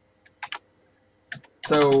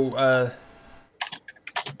 So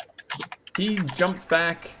he jumps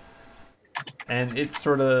back, and it's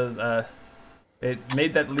sort of it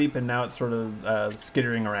made that leap, and now it's sort of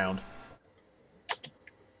skittering around.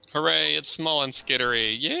 Hooray, it's small and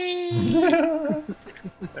skittery. Yay!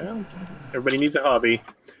 Well, everybody needs a hobby.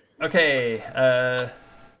 Okay.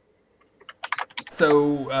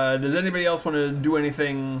 So does anybody else want to do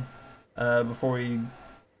anything before we,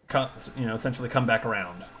 essentially come back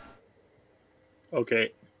around?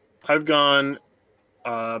 Okay. I've gone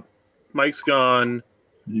Mike's gone.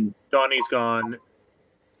 Mhm. Donnie's gone.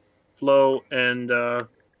 Flo and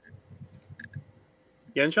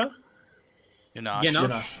Yensha? Yanosh.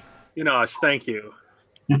 Yanosh. Yanosh, thank you.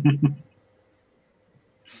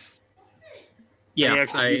 Yeah, Any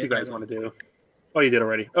actions you two guys want to do? Oh, you did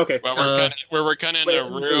already. Okay. Well, we're kind of in a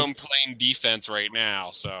room playing defense right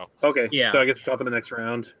now, so. Okay. Yeah. So I guess we're top of the next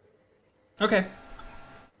round. Okay.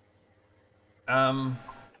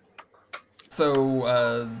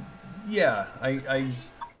 So, yeah, I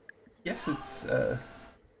guess it's, I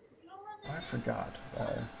forgot,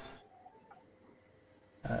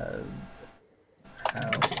 how,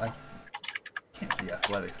 I can't be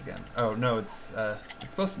athletics again. Oh, no, it's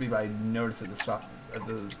supposed to be by notice at the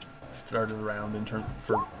start of the round in term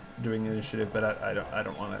for doing initiative, but I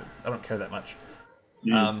don't care that much.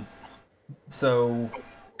 So,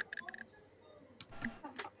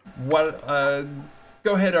 what,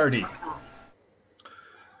 go ahead, RD.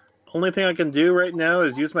 Only thing I can do right now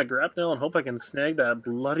is use my grapnel and hope I can snag that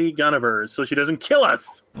bloody gun of hers so she doesn't kill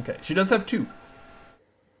us. Okay, she does have 2.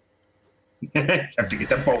 Have to get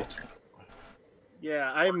them both.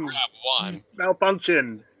 Yeah, I'm Grab one.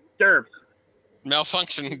 malfunction. Derp.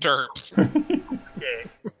 Malfunction derp. Okay.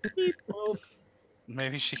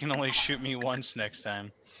 Maybe she can only shoot me once next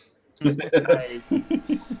time.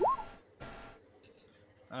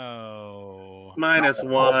 Oh.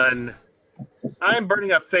 -1. I'm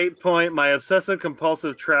burning a fate point. My obsessive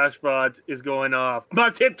compulsive trash bot is going off.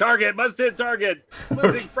 Must hit target. Must hit target.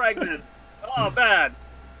 Losing fragments. Oh, bad.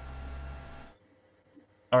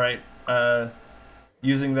 All right.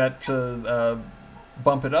 Using that to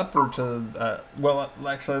bump it up, or to well,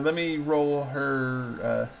 actually, let me roll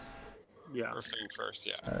her. Yeah. First thing first,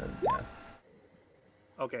 yeah. Yeah.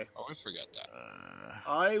 Okay. Always forget that.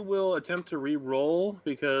 I will attempt to re-roll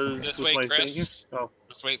because Just with wait, my Chris. thing- Oh,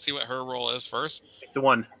 Just wait, see what her roll is first. it's a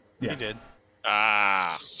 1. Yeah. You did.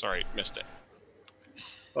 Ah, sorry, missed it.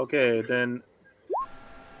 Okay, then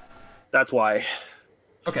that's why.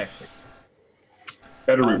 Okay.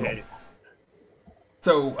 Better reroll. Okay.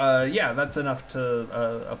 So yeah, that's enough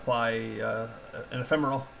to apply an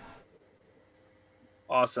ephemeral.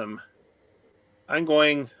 Awesome. I'm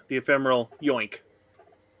going the ephemeral yoink.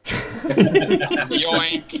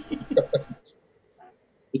 Yoink.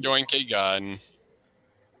 Yoink a gun.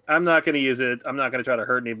 I'm not going to use it. I'm not going to try to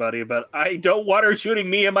hurt anybody, but I don't want her shooting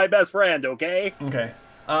me and my best friend, okay? Okay.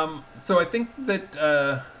 So I think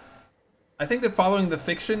that following the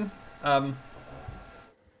fiction,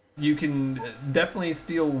 you can definitely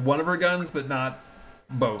steal one of her guns, but not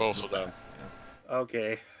both. Both of them.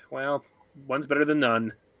 Okay. Well, one's better than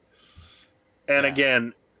none. And Yeah.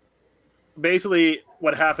 again, basically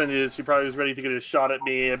what happened is she probably was ready to get a shot at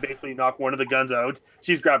me and basically knock one of the guns out.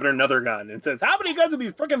 She's grabbing another gun and says, "How many guns do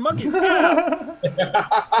these freaking monkeys have?"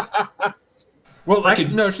 Well,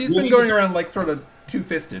 actually, no, she's been going around like sort of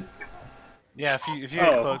two-fisted. Yeah, if you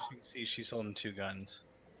get Oh. close, you can see she's holding 2 guns.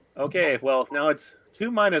 Okay, well, now it's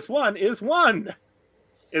 2 minus 1 is 1.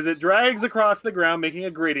 As it drags across the ground, making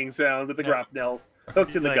a grating sound with the Yeah. grapnel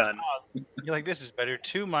hooked to the You're like, gun. "Oh," you're like, this is better.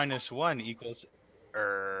 2 minus 1 equals.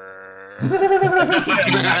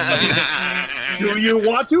 Do you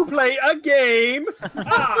want to play a game?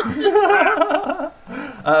 Ah!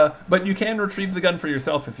 But you can retrieve the gun for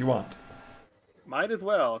yourself if you want. Might as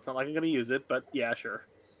well. It's not like I'm going to use it, but yeah, sure.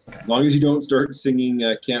 As long as you don't start singing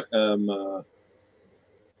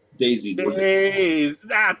Daisy. Days.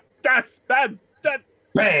 That's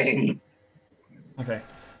Bang! Okay.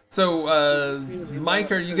 So,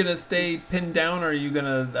 Mike, are you gonna stay pinned down, or are you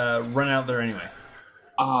gonna run out there anyway?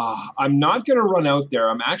 I'm not going to run out there.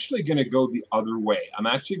 I'm actually going to go the other way. I'm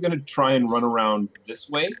actually going to try and run around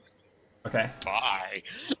this way. Okay. Bye.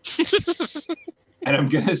 And I'm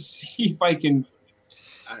going to see if I can...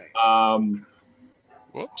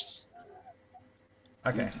 Whoops.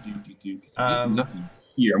 Okay. 'Cause I'm nothing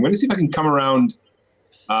here. I'm going to see if I can come around...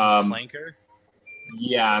 Flanker?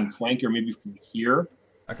 Yeah, and flank her maybe from here.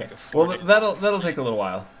 Okay. Well, that'll take a little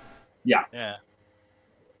while. Yeah. Yeah.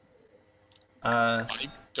 I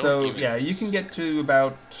don't So even- yeah, you can get to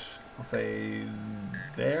about, I'll say,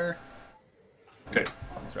 there. Okay.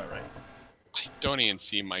 That's about right. I don't even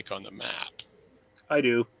see Mike on the map. I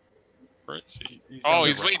do. Where is he? He's Oh, on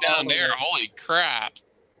he's the way down there. Holy crap.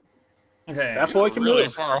 Okay. That boy can really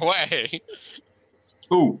move. far away.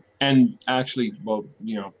 Ooh, and actually, well,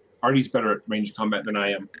 you know, Artie's better at range combat than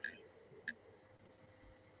I am.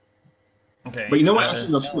 Okay. But you know what?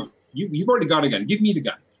 Actually, no, screw it. You've already got a gun. Give me the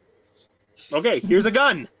gun. Okay, here's a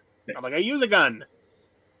gun. I'm like, I use a gun.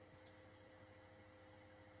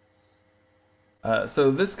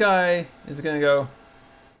 So this guy is gonna go.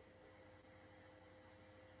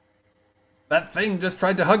 That thing just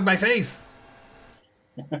tried to hug my face.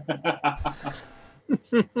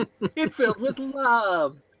 It's filled with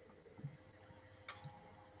love.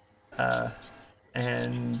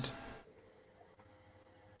 And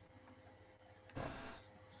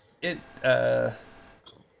it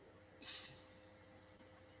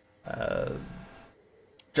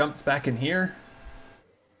jumps back in here.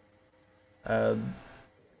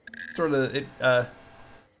 Sort of it.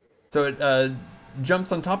 So it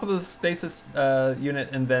jumps on top of the stasis unit,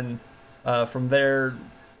 and then from there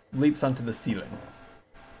leaps onto the ceiling.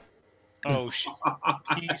 Oh shit!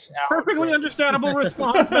 Peace out. Perfectly understandable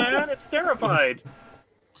response, man. It's terrified.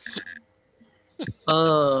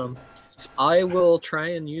 I will try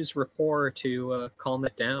and use rapport to calm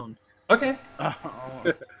it down. Okay.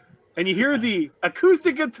 And you hear the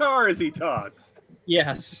acoustic guitar as he talks.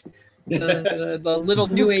 Yes. The little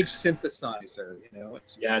new age synthesizer, you know.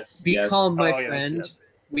 It's Yes. be yes. calm, my yes, friend.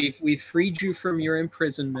 yes. We've freed you from your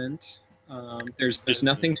imprisonment. There's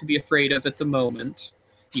nothing to be afraid of at the moment.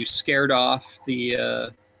 You scared off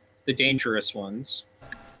the dangerous ones.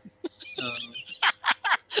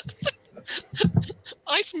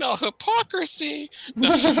 I smell hypocrisy.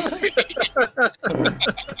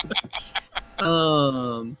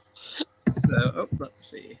 So let's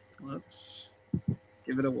see. Let's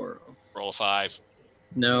give it a whirl. Roll a 5.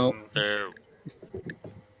 No. No.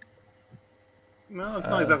 Well, it's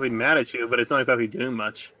not exactly mad at you, but it's not exactly doing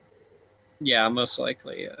much. Yeah, most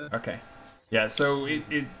likely. Okay. Yeah. So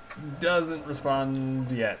it doesn't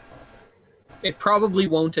respond yet. It probably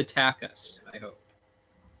won't attack us, I hope.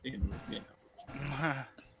 You know.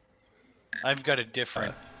 I've got a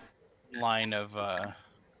different line of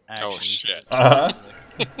action. Oh shit.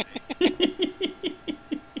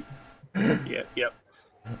 Yep.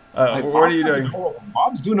 What are you doing?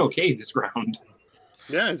 Bob's doing okay this round.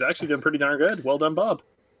 Yeah, he's actually doing pretty darn good. Well done, Bob.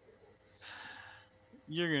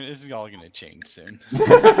 This is all gonna change soon.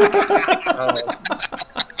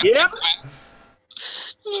 Yep.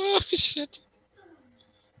 Oh shit.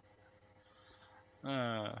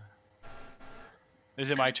 Is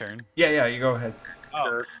it my turn? Yeah. You go ahead. Oh,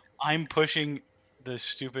 Sure. I'm pushing the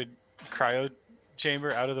stupid cryo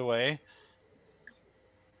chamber out of the way.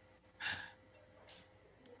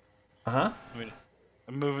 Uh-huh.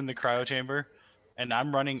 I'm moving the cryo chamber, and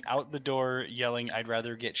I'm running out the door yelling, "I'd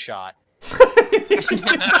rather get shot." And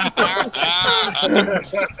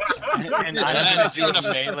I'm gonna do a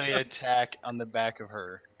melee attack on the back of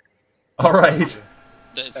her. All right.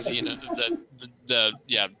 The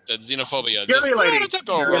xenophobia. Scary lady. Just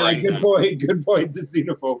go over Yeah, right good now. point. Good point. The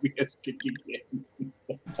xenophobia is kicking in.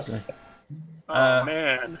 Oh,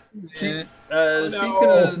 man. She's no.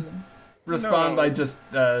 gonna respond No. by just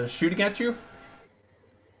shooting at you.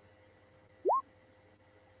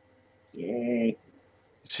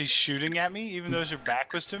 She's shooting at me, even though her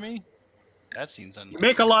back was to me? That seems You unlikely.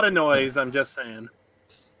 make a lot of noise, I'm just saying.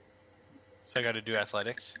 So I gotta do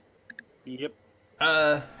athletics? Yep.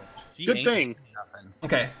 She Good ain't thing. Nothing.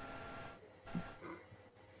 Okay.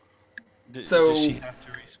 Does she have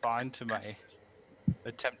to respond to my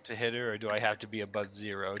attempt to hit her, or do I have to be above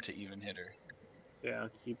 0 to even hit her? Yeah.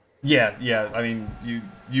 Yeah. I mean, you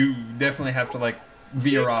definitely have to like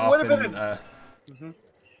veer off would've and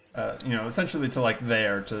essentially to like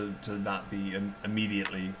there to not be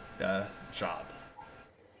immediately shot.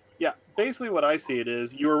 Yeah, basically what I see it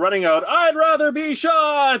is, you were running out, I'd rather be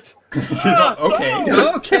shot! Okay.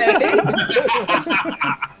 Okay.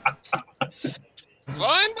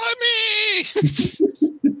 Fine by me.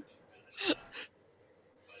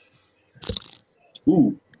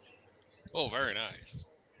 Ooh. Oh, very nice.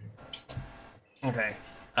 Okay.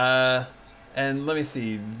 And let me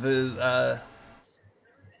see.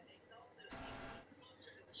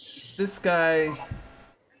 This guy.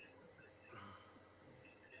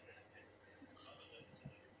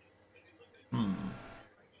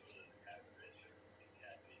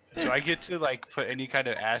 Do I get to like put any kind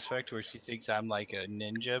of aspect where she thinks I'm like a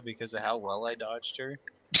ninja because of how well I dodged her?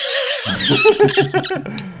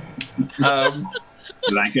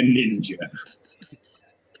 Like a ninja.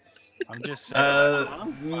 I'm just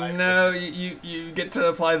saying. No, you get to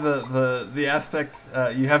apply the aspect.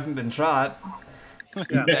 You haven't been shot.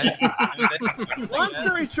 Long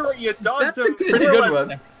story short, you dodged That's a him. Pretty more or good less.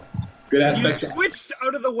 one. Good You aspect. switched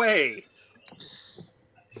out of the way.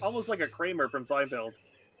 Almost like a Kramer from Seinfeld.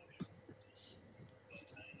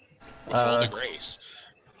 With all the grace.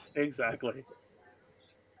 Exactly.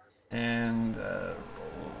 And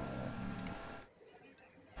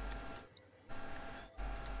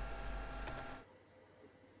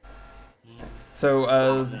so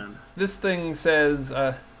Man. this thing says,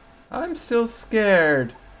 "I'm still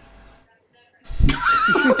scared."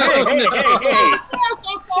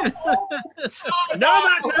 No,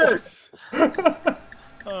 not nurse.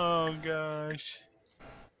 Oh gosh.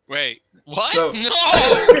 Wait, what? So- No!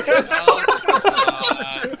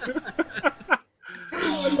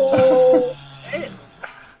 Oh,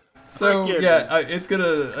 So Forgive yeah, it's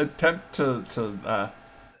gonna attempt to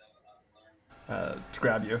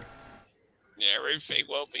grab you. Everything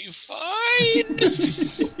will be fine.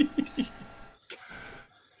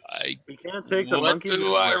 We can't take the What monkeys.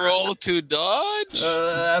 do I anywhere. roll to dodge?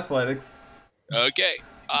 Athletics. Okay,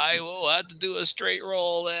 I will have to do a straight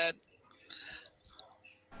roll then.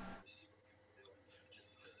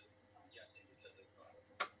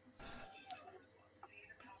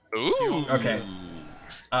 Ooh. Okay.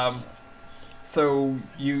 So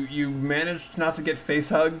you managed not to get face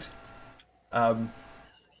hugged,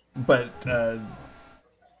 but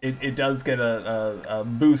it does get a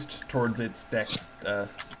boost towards its next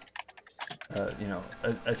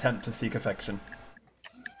attempt to seek affection.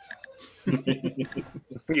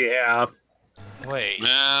 Yeah. Wait.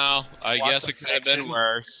 Well, I Want guess it could have been affection?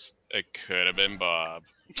 worse. It could have been Bob.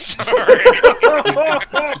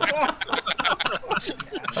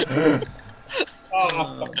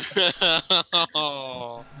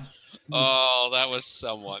 Oh, that was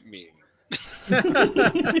somewhat mean.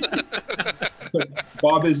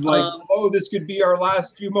 Bob is like, oh, this could be our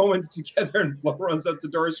last few moments together, and Flo runs out the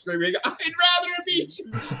door screaming, I'd rather meet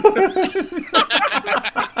you.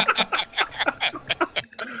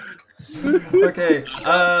 Okay.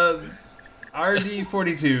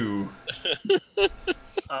 RD42.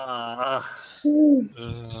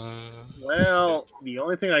 Well, the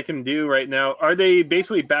only thing I can do right now, are they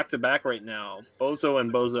basically back to back right now? Bozo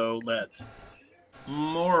and Bozo let.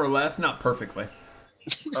 More or less, not perfectly.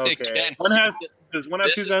 Okay. Again, Does one have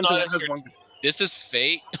this two is guns not and a one has one? This is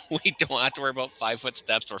fate. We don't have to worry about 5 foot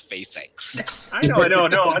steps or facing. I know.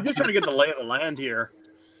 No, I'm just trying to get the lay of the land here.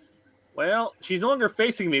 Well, she's no longer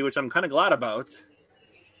facing me, which I'm kind of glad about.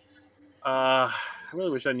 I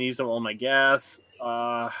really wish I used up all my gas.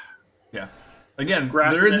 Yeah. Again,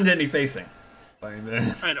 Grab there it. isn't any facing.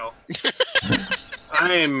 I know.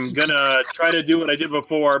 I'm gonna try to do what I did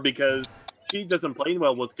before because she doesn't play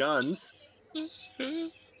well with guns. No,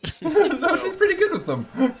 she's pretty good with them.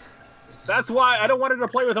 That's why I don't want her to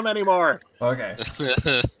play with them anymore. Okay.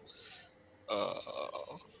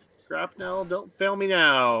 Grapnel, don't fail me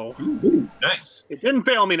now. Ooh, nice. It didn't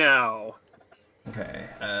fail me now. Okay.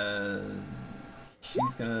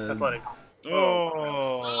 She's gonna. Athletics.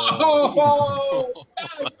 Oh. Oh,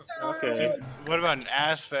 Okay. What about an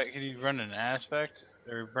aspect? Can you run an aspect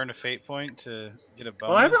or burn a fate point to get a bonus?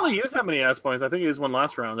 Well, I haven't really used that many ass points. I think I used one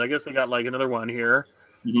last round. I guess I got like another one here.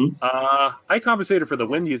 Mhm. I compensated for the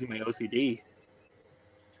wind using my OCD.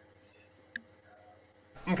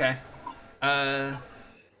 Okay.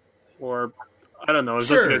 Or I don't know. Is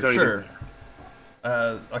this Sure, guys already- sure.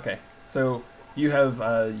 Okay. So you have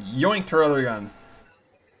yoinked her other gun.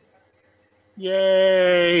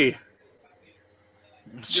 Yay!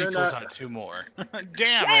 She You're pulls not- out 2 more.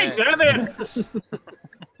 Damn Hey, it! damn it!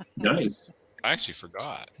 Nice. I actually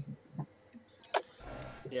forgot.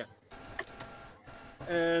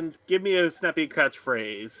 And give me a snappy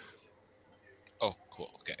catchphrase. Oh,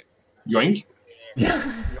 cool. Okay. Yoink.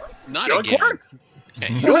 Not Yoink again. works. Okay.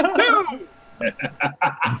 Yoink too.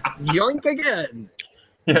 Yoink again.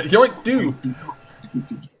 Yeah, yoink, do.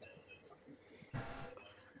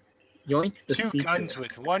 Yoink the 2 sequel. guns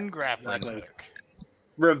with 1 grappling Exactly. hook.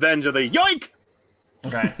 Revenge of the yoink.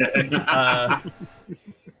 Okay.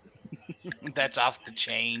 That's off the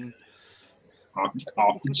chain.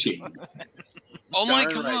 Off the chain. Oh my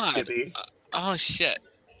Darn right, god. Skippy. Oh shit.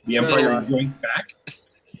 The Empire yoinks back.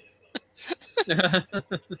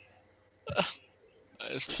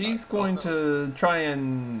 She's going to try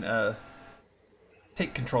and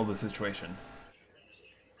take control of the situation.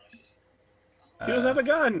 She doesn't have a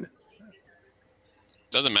gun.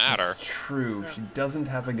 Doesn't matter. It's true. She doesn't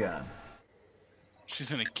have a gun. She's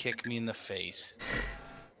gonna kick me in the face.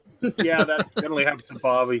 Yeah, that generally happens to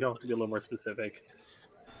Bob. You have to be a little more specific.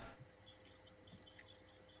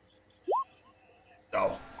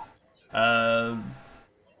 Oh.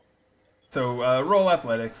 So roll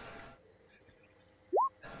athletics.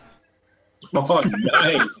 Oh,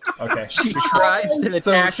 nice. Okay. She tries to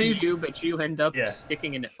So attack she's- you, but you end up Yeah.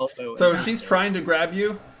 sticking an elbow. So in her she's face. trying to grab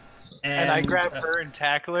you, And I grab her and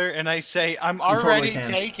tackle her, and I say, "I'm totally already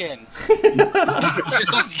can. taken."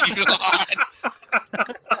 Oh god.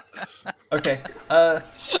 Okay.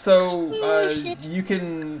 So you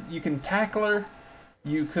can tackle her.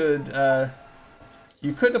 You could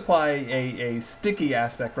apply a sticky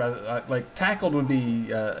aspect rather like tackled would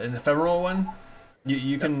be an ephemeral one.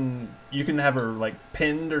 You can have her like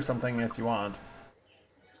pinned or something if you want.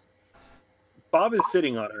 Bob is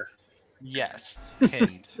sitting on her. Yes,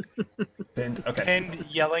 pinned. Pinned. Okay. Pinned,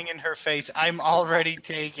 yelling in her face, "I'm already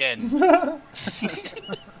taken."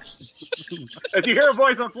 As you hear a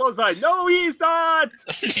voice on Flo's side, "No, he's not."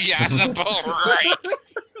 Yeah, that's about right.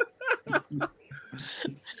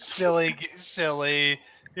 Silly.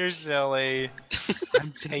 You're silly.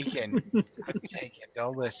 I'm taken.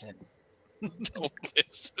 Don't listen. Don't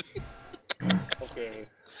listen. Okay.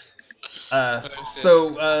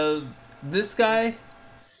 So this guy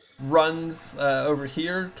runs over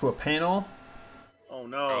here to a panel. Oh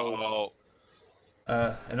no.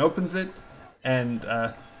 And opens it and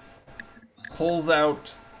pulls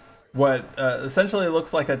out what essentially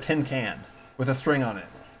looks like a tin can with a string on it.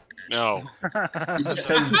 No.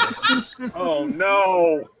 Oh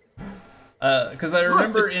no. Because I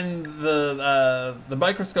remember in the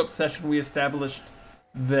microscope session we established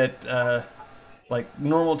that like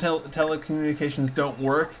normal telecommunications don't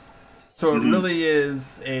work, so it really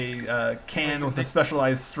is a can with a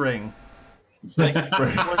specialized string. Wasn't it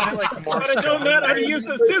like Morse I'd have known code? that. I'd have used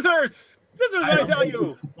the scissors. Scissors, I tell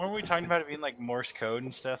you. Weren't we talking about it being like Morse code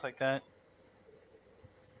and stuff like that?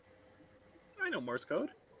 I know Morse code.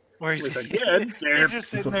 Where At least I he's, did. he's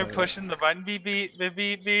just sitting there pushing the button, beep beep beep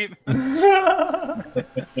beep beep. No,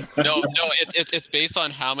 it's based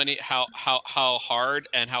on how hard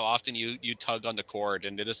and how often you tug on the cord,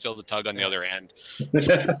 and it is still the tug on the other end. This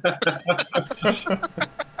is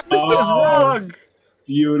wrong.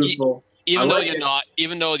 Beautiful. Even though like it.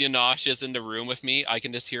 Yanosh is in the room with me, I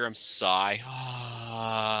can just hear him sigh.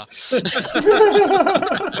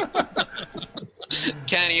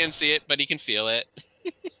 Can't even see it, but he can feel it.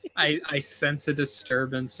 I sense a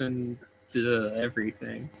disturbance in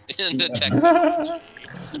everything. In the technology.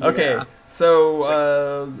 Okay, Yeah.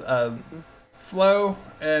 so Flo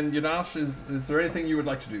and Yanosh, is there anything you would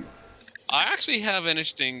like to do? I actually have an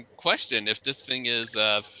interesting question. If this thing is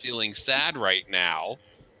feeling sad right now,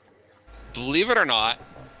 believe it or not,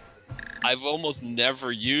 I've almost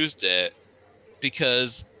never used it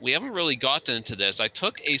because we haven't really gotten into this. I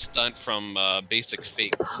took a stunt from Basic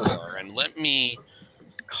Fate Core, and let me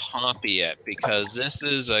copy it because this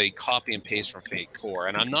is a copy and paste from Fate Core,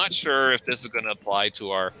 and I'm not sure if this is going to apply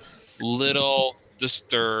to our little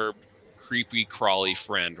disturbed, creepy, crawly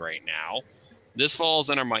friend right now. This falls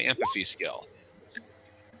under my empathy skill.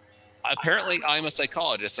 Apparently, I'm a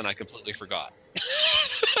psychologist, and I completely forgot.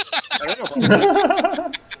 I don't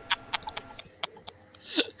know.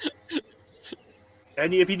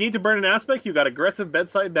 And if you need to burn an aspect, you got aggressive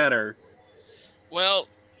bedside manner. Well,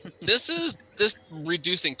 this is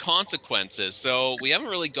reducing consequences, so we haven't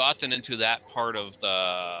really gotten into that part of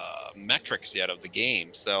the metrics yet of the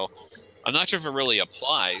game. So I'm not sure if it really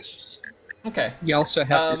applies. Okay. You also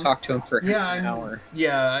have to talk to him for an hour.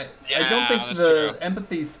 Yeah, I don't think that's the true.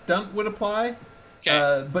 empathy stunt would apply.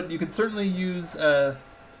 Okay. But you could certainly use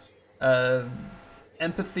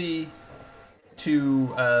empathy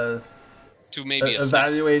to Maybe assess.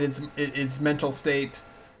 evaluate its mental state,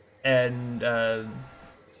 and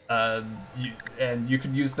you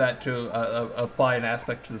could use that to apply an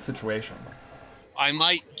aspect to the situation. I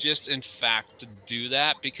might just, in fact, do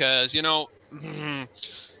that because, you know,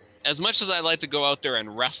 as much as I like to go out there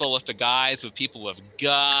and wrestle with the guys, with people with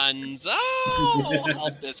guns, I'll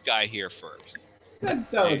help this guy here first. That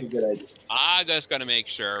sounds like a good idea. I just got to make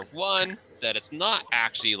sure, one, that it's not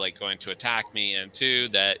actually like going to attack me, and two,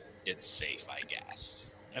 that it's safe, I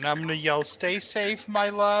guess. And I'm gonna yell, "Stay safe, my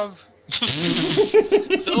love."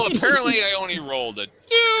 So apparently I only rolled a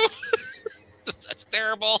 2. That's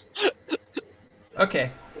terrible.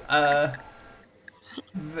 Okay. That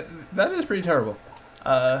is pretty terrible.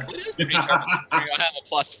 It is pretty terrible. I have a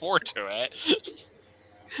 +4 to it.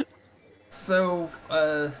 So,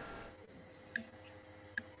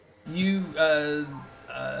 you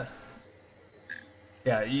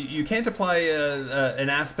can't apply an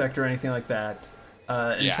aspect or anything like that.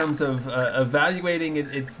 In terms of evaluating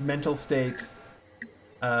its mental state,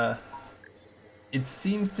 it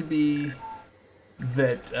seems to be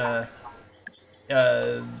that,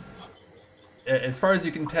 as far as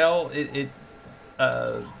you can tell,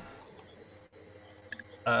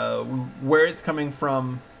 where it's coming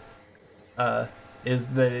from is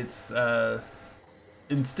that its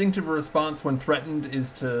instinctive response when threatened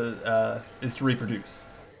is to reproduce.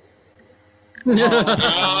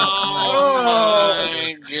 Oh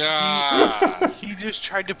my god! He just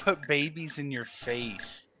tried to put babies in your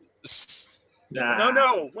face. Nah.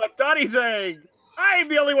 No, what Donnie's saying. I'm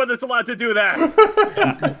the only one that's allowed to do that.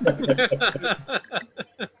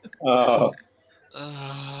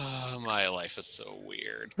 My life is so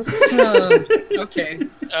weird. Okay.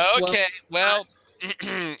 Okay, well,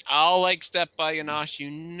 I'll like step by Yanash,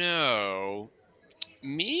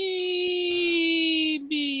 maybe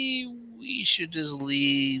we should just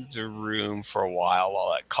leave the room for a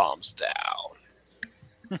while it calms down.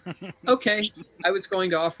 Okay. I was going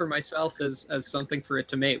to offer myself as something for it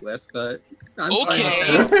to mate with, but I'm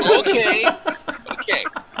fine with Okay. that. Okay.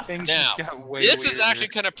 Things Now, just got way this is weirder. actually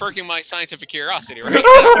kind of perking my scientific curiosity, right?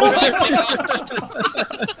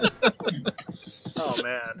 Oh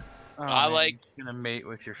man. Oh, I man, like- he's gonna mate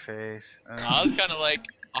with your face. I was kind of like,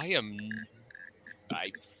 I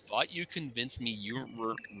thought you convinced me you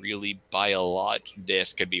weren't really biological.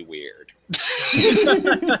 This could be weird.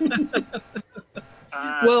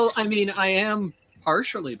 Well, I mean, I am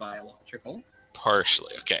partially biological.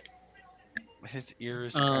 Partially, okay. His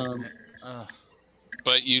ears.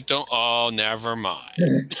 But you don't. Oh, never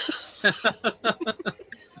mind.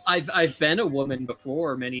 I've been a woman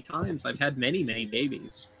before many times. I've had many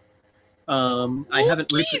babies. I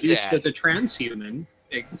haven't reproduced as a transhuman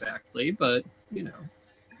exactly, but you know.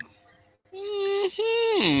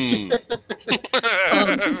 Mm-hmm.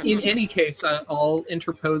 In any case, I'll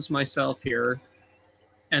interpose myself here,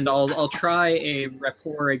 and I'll try a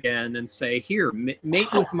rapport again and say, "Here,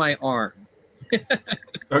 mate with my arm."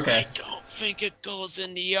 Okay. I don't think it goes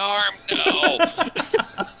in the arm. No.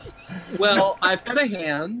 Well, I've got a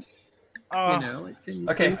hand. Oh, You know. It can,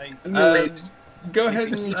 Okay. emulate. Go ahead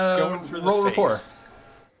and He's going for the roll face. rapport.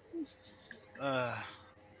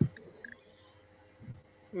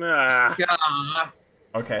 Nah. Ah,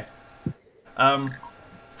 Okay.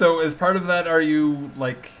 So as part of that, are you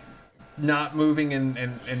like not moving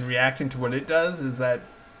and reacting to what it does? Is that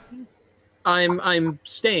I'm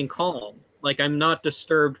staying calm. Like I'm not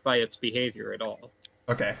disturbed by its behavior at all.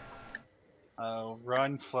 okay?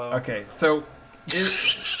 run, flow. Okay, so it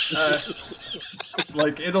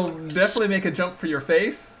like it'll definitely make a jump for your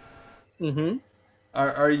face. Mm-hmm.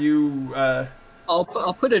 Are you?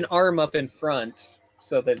 I'll put an arm up in front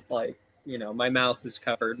so that like my mouth is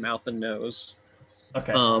covered, mouth and nose.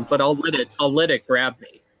 Okay. But I'll let it grab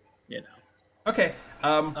me. Okay.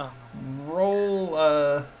 Roll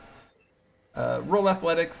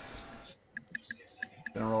athletics.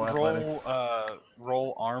 Gonna roll athletics.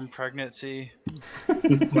 Roll arm pregnancy.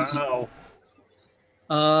 Wow.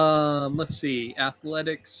 Let's see.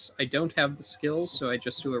 Athletics. I don't have the skills, so I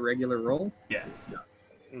just do a regular roll. Yeah.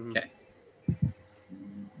 Okay.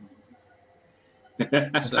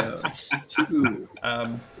 So 2.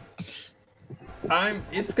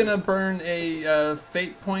 It's gonna burn a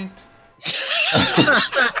fate point.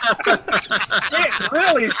 It's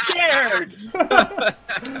really scared.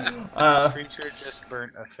 Creature just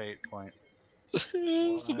burnt a fate point.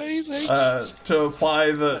 It's amazing. To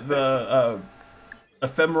apply the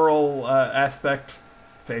ephemeral aspect,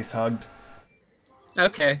 face hugged.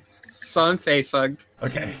 Okay. So I'm face hugged.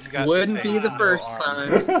 Okay. He's got Wouldn't be face, the no first arm.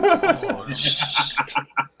 time.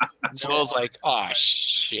 Joel's like, oh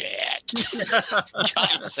shit.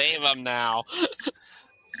 Gotta save him now.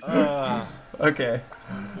 Okay.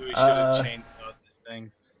 We should have changed out this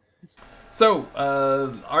thing. So,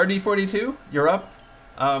 RD42, you're up.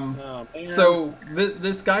 Oh, man. So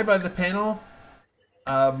this guy by the panel,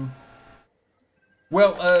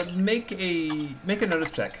 make a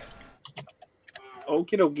notice check.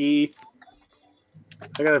 Okie dokie.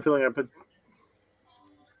 I got a feeling I put.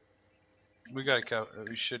 We gotta go.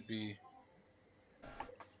 We should be.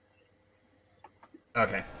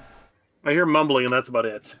 Okay. I hear mumbling, and that's about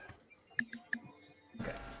it.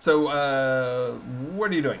 Okay. So, what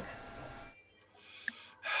are you doing?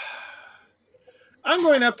 I'm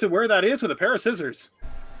going up to where that is with a pair of scissors.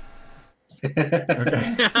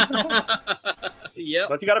 Okay. Yep.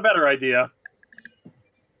 Unless you got a better idea.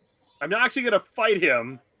 I'm not actually going to fight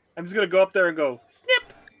him. I'm just going to go up there and go,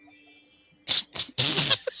 snip!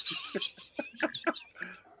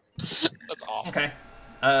 That's awful. Okay.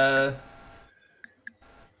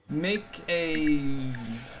 Make a.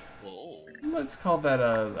 Let's call that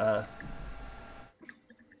a.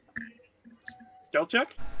 Stealth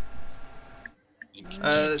check?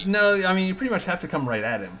 No, I mean you pretty much have to come right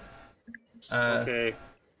at him. Okay.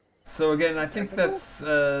 So again, I think that's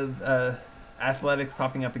athletics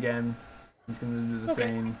popping up again. He's gonna do the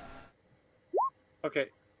same. Okay.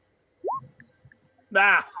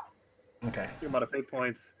 Nah! Okay. Give him out of fate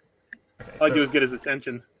points. Okay. All I do is get his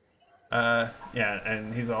attention. Yeah,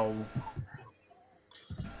 and he's all.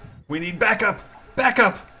 We need backup!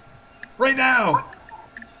 Backup! Right now!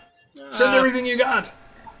 Send everything you got!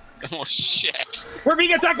 Oh shit. We're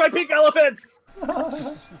being attacked by pink elephants!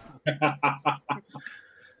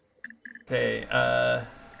 Okay.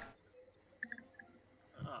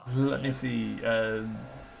 Let me see.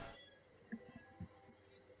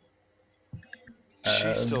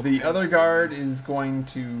 She's still The other pinned. guard is going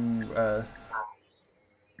to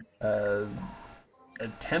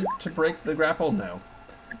attempt to break the grapple. No.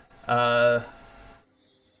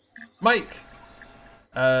 Mike,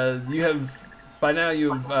 you have by now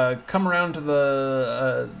you've come around to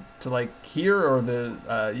the to like here, or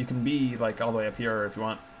the you can be like all the way up here if you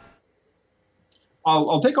want.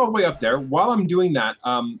 I'll take all the way up there. While I'm doing that,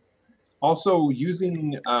 also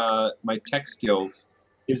using my tech skills,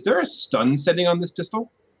 is there a stun setting on this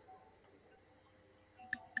pistol?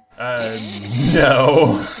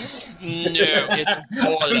 No. No, it's I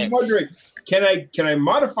was bullets. wondering, can I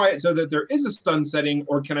modify it so that there is a stun setting,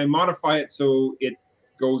 or can I modify it so it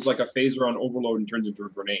goes like a phaser on overload and turns into a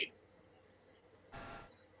grenade?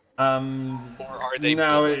 Or are they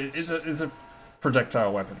No, bullets? it's a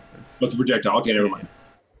projectile weapon. What's a projectile? Okay, never mind.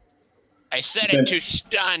 I set it to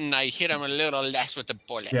stun. I hit him a little less with the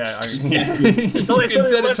bullet. Yeah, It's you only can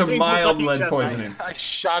set it less to painful mild sucking lead chest poisoning. I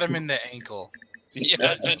shot him in the ankle. Yeah,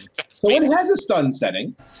 that's So it has a stun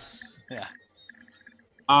setting. Yeah.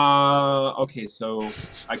 Okay, so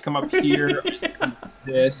I come up here. I see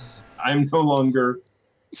this. I'm no longer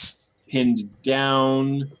pinned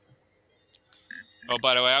down. Oh,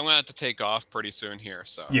 by the way, I'm gonna have to take off pretty soon here.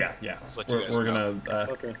 So Yeah. Just let you guys We're know.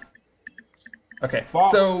 gonna. Okay. Okay.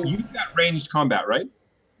 Bob, So you've got ranged combat, right?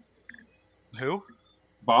 Who?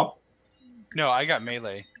 Bob, No, I got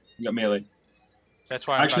melee. you got melee. That's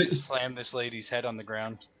why I'm Actually- about to slam this lady's head on the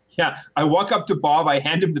ground. Yeah, I walk up to Bob, I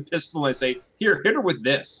hand him the pistol, and I say, "Here, hit her with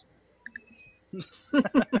this."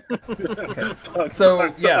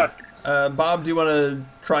 So yeah, Bob, do you want to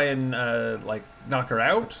try and like knock her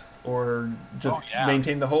out, or just yeah.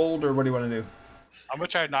 maintain the hold, or what do you want to do? I'm gonna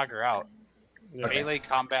try to knock her out. Okay. Melee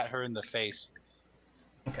combat her in the face.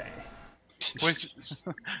 Okay. With,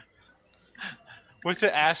 with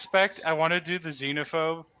the aspect, I want to do the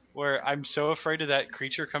xenophobe, where I'm so afraid of that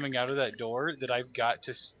creature coming out of that door that I've got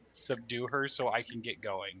to subdue her so I can get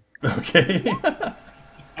going. Okay.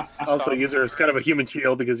 Also, use her as kind of a human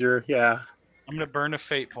shield because you're, yeah. I'm gonna burn a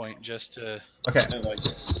fate point just to, Okay.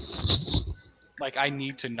 like, I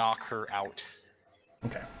need to knock her out.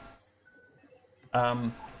 Okay.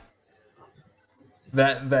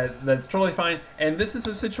 That's totally fine. And this is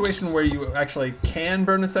a situation where you actually can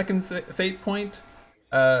burn a second fate point,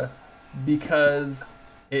 because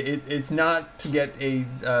it's not to get a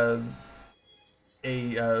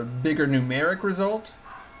bigger numeric result.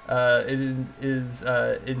 It is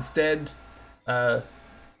instead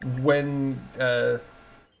when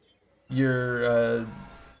you're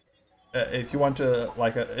if you want to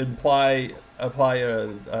like apply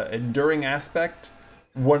a enduring aspect,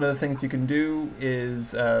 one of the things you can do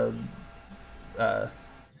is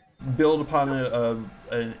build upon an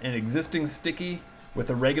existing sticky with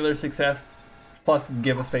a regular success, plus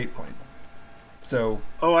give a fate point. So.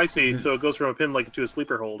 Oh, I see. So it goes from a pin like to a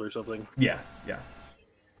sleeper hold or something. Yeah.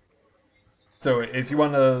 So if you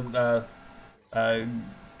want to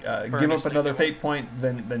give up another fate point,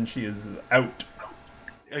 then she is out.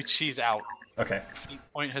 She's out. Okay. Fate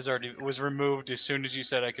point was removed as soon as you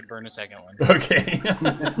said I could burn a second one. Okay.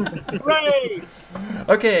 Hooray!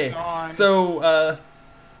 Okay. Gone. So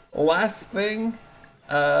last thing.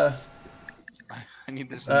 I need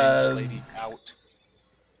this ninja lady out.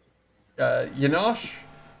 Yanosh,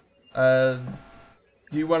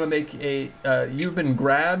 do you want to make a? You've been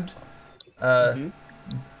grabbed. Do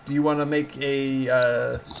you want to make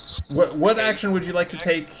a? What action would you like to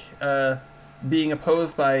take? Being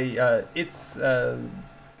opposed by its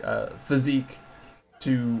physique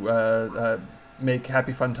to make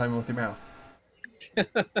happy fun time with your mouth. Oh,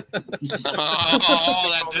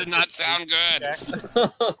 that did not sound good.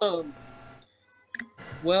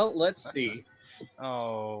 Well, let's see.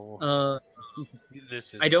 Oh,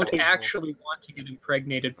 this is. I don't horrible. actually want to get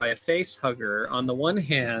impregnated by a face hugger. On the one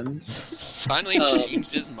hand, Suddenly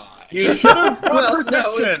changed his mind. You should have Well, no,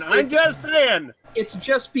 protection. I'm just saying. it's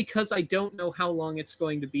just because I don't know how long it's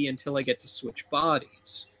going to be until I get to switch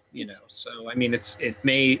bodies. You know, so I mean,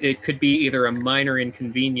 it could be either a minor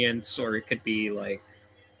inconvenience or it could be like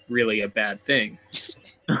really a bad thing.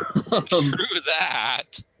 True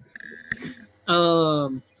that.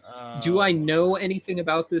 Do I know anything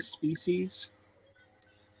about this species?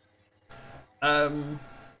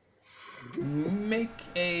 Make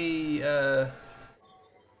a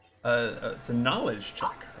it's a knowledge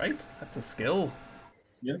check, right? That's a skill.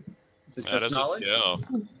 Is it That just is a knowledge? skill.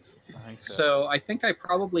 I think So I think I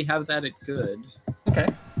probably have that at good. Okay.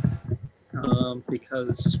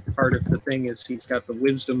 because part of the thing is he's got the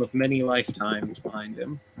wisdom of many lifetimes behind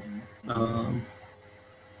him.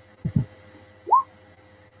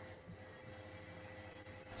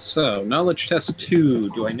 So, knowledge test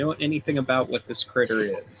 2. Do I know anything about what this critter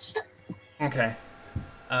is? Okay.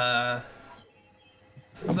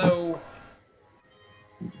 So...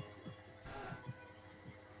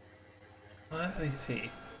 Let me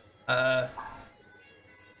see.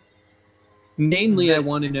 Mainly, I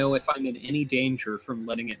want to know if I'm in any danger from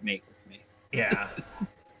letting it mate with me. Yeah.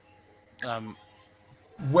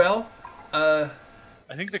 Well, I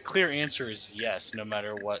think the clear answer is yes, no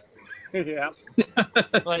matter what. Yeah.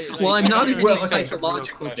 Well, I'm not in any Well, okay.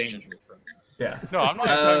 psychological danger from it. Yeah. No, I'm not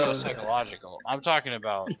even talking about psychological. I'm talking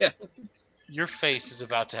about Yeah. your face is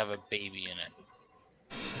about to have a baby in it.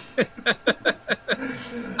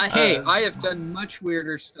 Hey, I have done much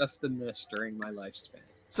weirder stuff than this during my lifespan.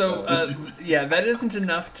 So, yeah, that isn't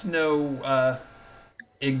enough to know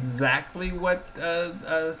exactly what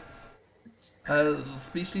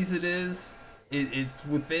species it is. It's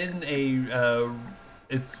within a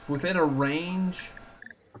range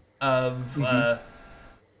of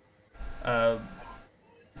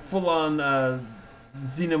full-on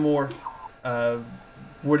xenomorph.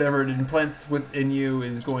 Whatever it implants within you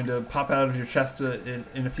is going to pop out of your chest in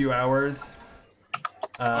a few hours.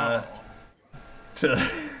 That's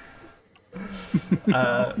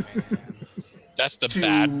the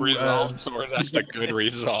bad result, or that's the good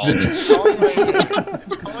result? It's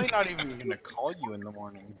probably not even going to call you in the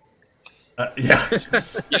morning. Yeah.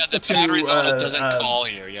 Yeah, the bad result it doesn't call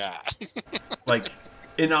you. Yeah. Like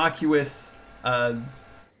innocuous. 10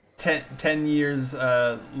 years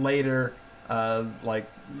later.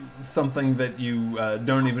 Like something that you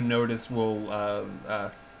don't even notice will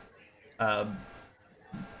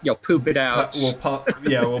you'll poop it out. Will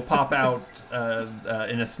pop out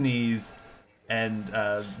in a sneeze, and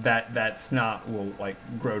that snot will like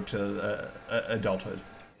grow to adulthood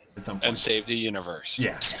at some point and save the universe.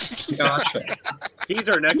 Yeah. Gotcha. He's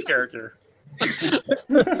our next character.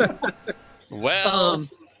 Well,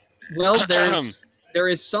 there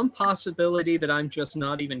is some possibility that I'm just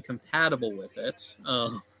not even compatible with it.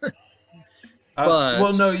 But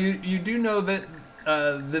well, no, you do know that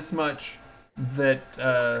this much, that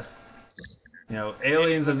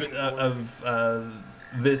aliens of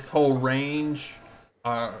this whole range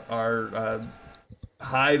are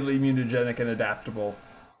highly mutagenic and adaptable.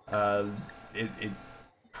 It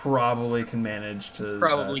probably can manage to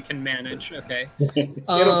can manage. Okay.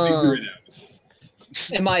 It'll figure it out.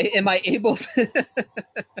 Am I able to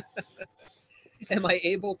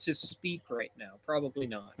to speak right now? Probably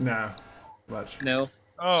not. No, much. No.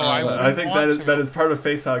 Oh, I think that is part of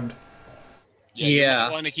face hugged. Yeah.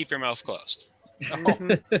 You want to keep your mouth closed.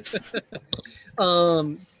 Can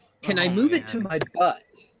I move it to my butt?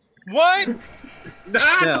 What?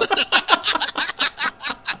 No.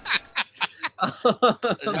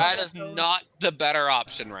 That is not the better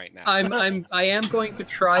option right now. I am going to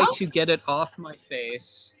try to get it off my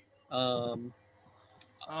face. Oh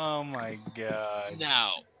my god.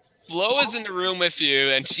 Now, Flo is in the room with you,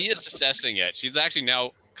 and she is assessing it. She's actually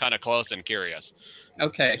now kind of close and curious.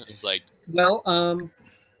 Okay. It's like, well,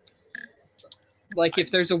 like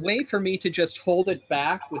if there's a way for me to just hold it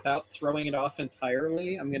back without throwing it off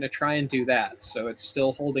entirely, I'm going to try and do that. So it's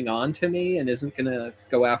still holding on to me and isn't going to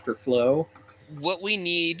go after Flo. What we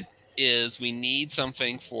need is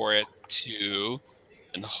something for it to,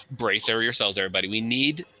 and brace yourselves, everybody. We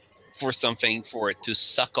need for something for it to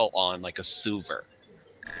suckle on like a suver.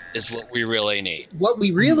 Is what we really need. What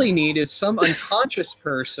we really need is some unconscious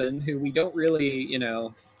person who we don't really,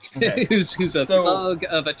 Okay. who's a thug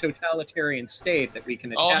of a totalitarian state that we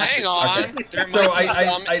can attack. Oh, hang on. Okay. There So might be I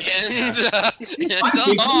some in the I think we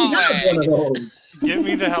have one of those. Get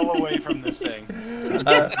me the hell away from this thing.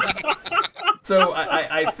 So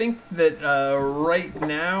I think that right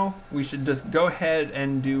now we should just go ahead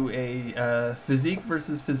and do a physique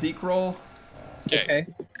versus physique roll. Okay.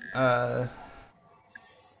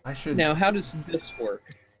 I should. Now, how does this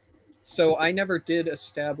work? So I never did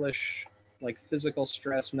establish like physical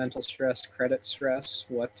stress, mental stress, credit stress,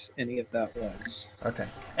 what any of that was. Okay.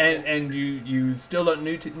 And you still don't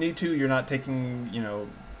need to. You're not taking you're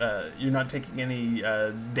not taking any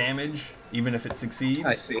damage even if it succeeds.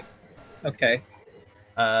 I see. Okay.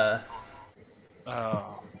 Oh.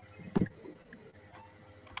 Hold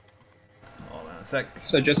on a sec.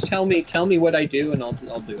 So just tell me what I do and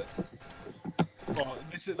I'll do it. Well,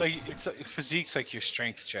 this is like physique's like your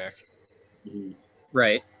strength check.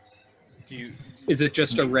 Right. Is it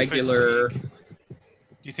just a regular? Do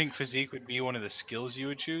you think physique would be one of the skills you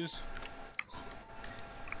would choose?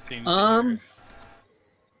 Seems Not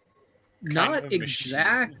of machine.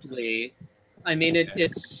 exactly. I mean,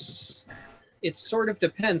 it sort of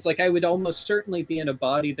depends. Like, I would almost certainly be in a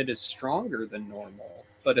body that is stronger than normal,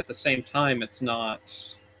 but at the same time, it's not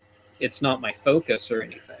my focus or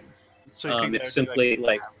anything. So you think It's that'd be, simply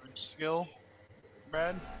like average skill,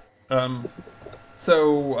 Brad?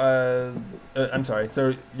 So I'm sorry.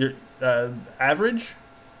 So you're average.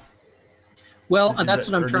 well, Is that's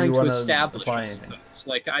that- what I'm or do trying you to wanna establish. apply I anything? suppose.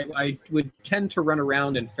 Like, I would tend to run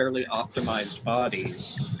around in fairly optimized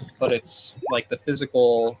bodies, but it's like the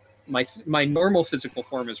physical. My normal physical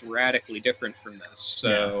form is radically different from this.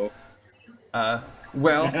 So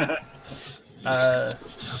Well,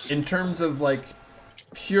 in terms of like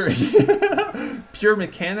pure pure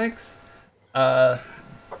mechanics,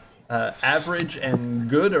 average and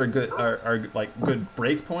good are like good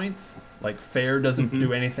break points. Like fair doesn't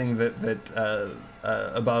do anything that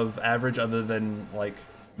above average other than like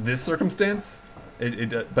this circumstance. But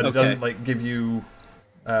it Okay. doesn't like give you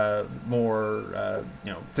more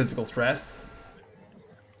physical stress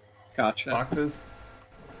gotcha. boxes.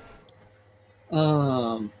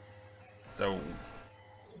 So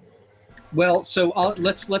Well, so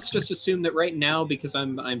let's just assume that right now, because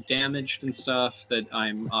I'm damaged and stuff, that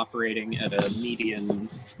I'm operating at a median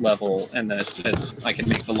level, and that I can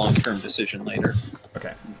make the long-term decision later.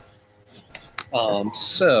 okay.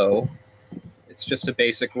 So it's just a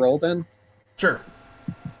basic roll then. Sure.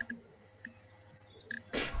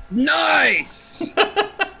 Nice.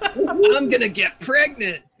 I'm gonna get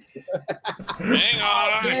pregnant. Hang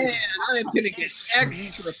on. Man, I'm gonna get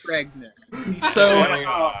extra pregnant.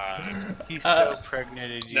 So He's so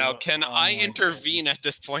pregnant. Now, can I intervene at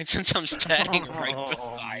this point since I'm standing right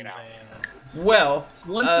beside him? well,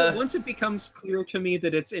 Once it becomes clear to me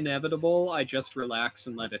that it's inevitable, I just relax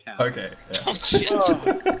and let it happen. okay. Yeah. Oh, shit.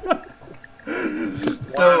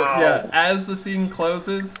 So yeah, as the scene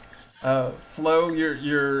closes, Flo,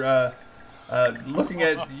 you're looking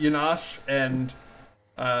at Yunosh, and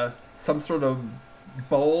some sort of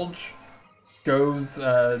bulge goes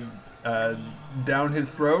down his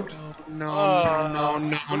throat. No.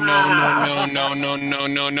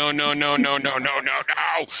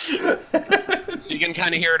 You can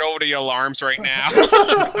kind of hear it over to your alarms right now.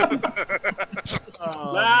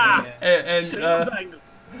 And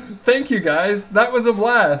thank you guys. That was a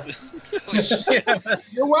blast.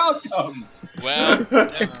 You're welcome. Well,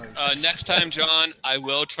 next time, John, I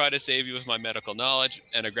will try to save you with my medical knowledge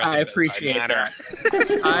and aggressive I appreciate manner.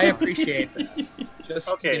 that. I appreciate that. Just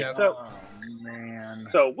Okay, you know, so Man.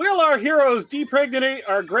 so will our heroes depregnate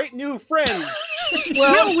our great new friend?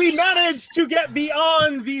 Will we manage to get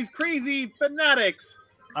beyond these crazy fanatics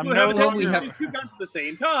I'm who no have longer, attempted these two guns at the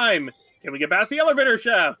same time? Can we get past the elevator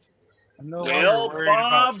shaft? I'm no Will longer worried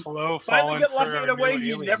Bob about Flo Finally falling get for lucky our in a way new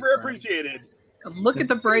he alien never friend. appreciated. look at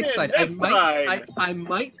the bright Tune in side. next time. I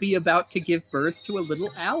might be about to give birth to a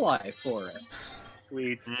little ally for us.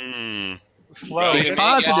 Sweet. Flo, Be he's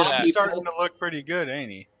positive, starting people. to look pretty good,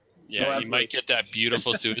 ain't he? Yeah, you might get that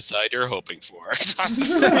beautiful suicide you're hoping for. Next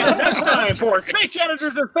time for Space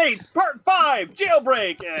Janitors of Fate, Part 5,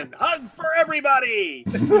 Jailbreak, and Hugs for Everybody!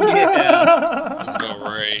 Yeah.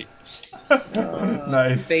 Great.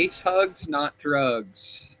 Nice. Face hugs, not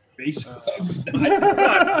drugs. Face hugs.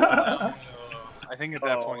 I think at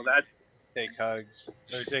that Oh, point, that's... take hugs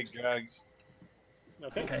or take drugs.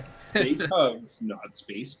 Okay. Okay. Space hugs, not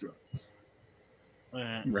space drugs.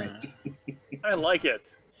 Right. I like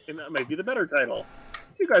it. And that might be the better title.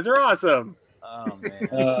 You guys are awesome. Oh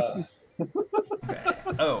man. Okay.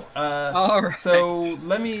 Oh, All right. so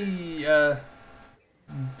let me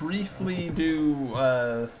briefly do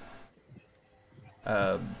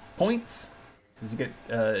points, because you get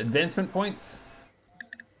advancement points.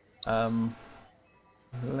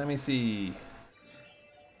 Let me see.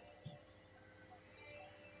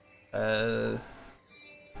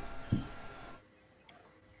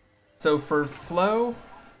 So for Flo,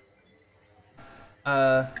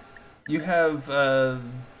 you have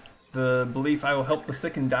the belief I will help the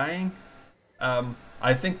sick and dying.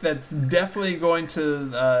 I think that's definitely going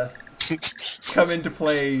to come into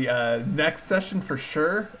play next session for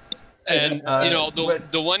sure. And you know,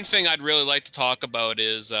 but- the one thing I'd really like to talk about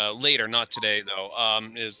is later, not today though,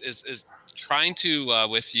 is trying to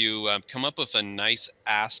with you come up with a nice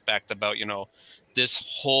aspect about, you know, this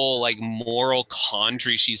whole like moral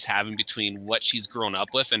quandary she's having between what she's grown up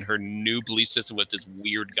with and her new belief system with this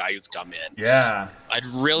weird guy who's come in. Yeah. I'd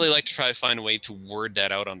really like to try to find a way to word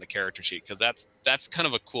that out on the character sheet, because that's kind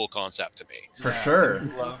of a cool concept to me. For sure.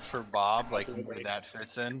 Love for Bob, like where that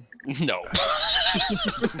fits in. No.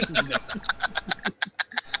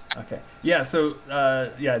 Okay. Yeah, so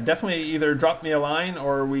definitely either drop me a line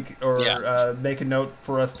or make a note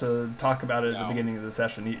for us to talk about it at the beginning of the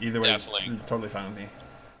session. Either way, it's totally fine with me.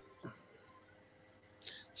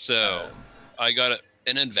 So, I got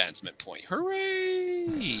an advancement point.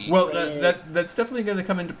 Hooray! Well, that's definitely going to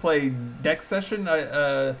come into play next session.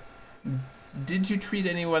 Did you treat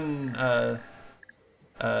anyone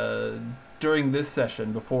during this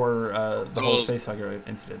session before the whole facehugger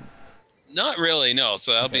incident? Not really, no.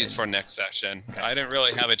 So that'll be for next session. Okay. I didn't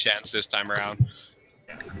really have a chance this time around.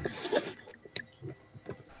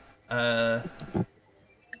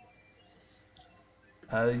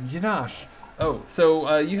 Yanash. Oh,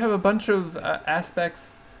 so you have a bunch of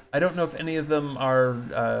aspects. I don't know if any of them are,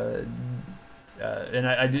 and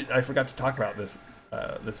I forgot to talk about this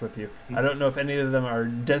with you. I don't know if any of them are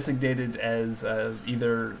designated as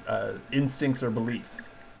either instincts or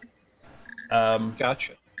beliefs.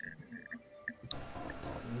 Gotcha.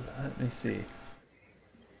 Let me see.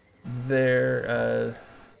 There.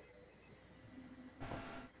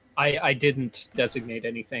 I didn't designate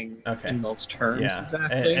anything in those terms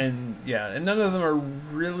exactly. And none of them are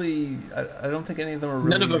really. I don't think any of them are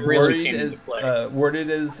really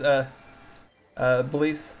worded as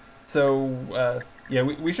beliefs. So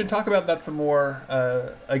we should talk about that some more.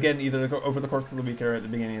 Again, either over the course of the week or at the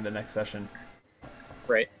beginning of the next session.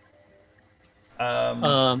 Right.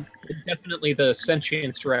 Definitely the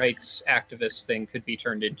sentience rights activist thing could be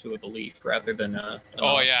turned into a belief rather than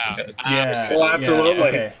Well, absolutely.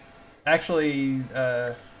 Okay. Actually,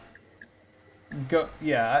 I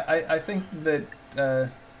think that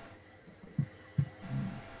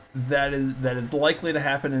that is likely to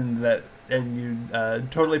happen, and you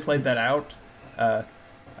totally played that out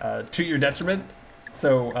to your detriment.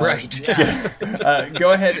 So go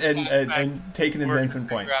ahead and take an advancement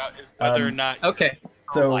point. Whether or not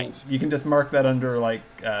so you can just mark that under like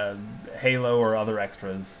Halo or other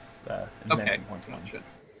extras. Advancement points. Gotcha.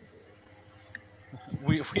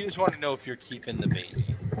 We just want to know if you're keeping the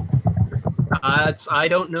baby. I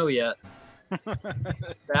don't know yet.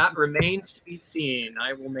 That remains to be seen.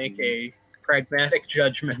 I will make a pragmatic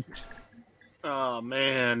judgment. Oh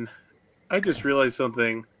man, I just realized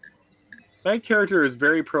something. My character is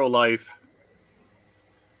very pro-life.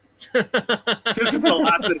 Just the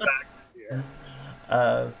last bit back here.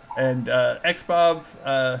 And X-Bob,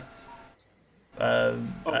 I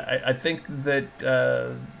think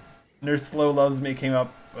that Nurse Flo Loves Me came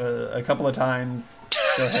up a couple of times.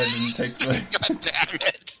 Go ahead and take the... God damn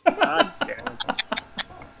it. God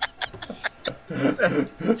damn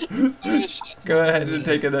it. Go ahead and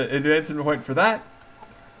take an advancement point for that.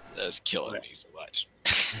 That's killing me so much.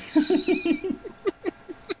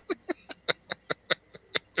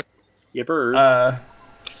 Yippers.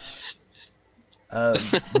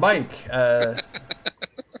 Mike,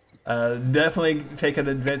 definitely take an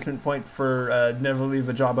advancement point for never leave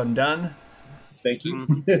a job undone. Thank you.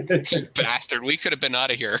 Bastard, we could have been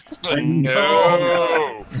out of here. But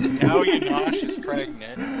no. Now Yanash is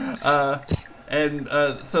pregnant.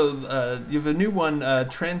 So you have a new one,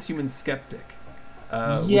 Transhuman Skeptic.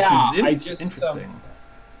 Which is interesting.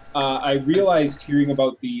 I realized hearing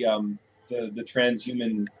about the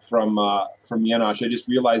transhuman from Yanash, I just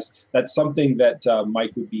realized that's something that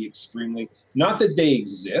Mike would be extremely, not that they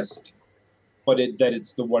exist, but that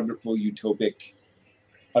it's the wonderful, utopic,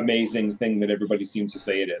 amazing thing that everybody seems to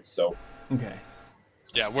say it is. So okay.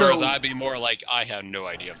 Yeah, whereas I'd be more like, I have no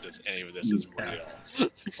idea if any of this is real.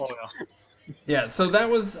 Yeah, so that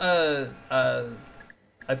was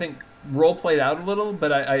I think role played out a little,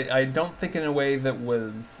 but I don't think in a way that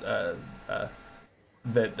was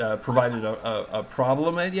that provided a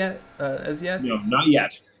problem as yet. No, not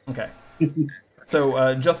yet. Okay.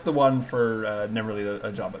 So just the one for never leave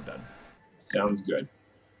a job undone. Sounds good.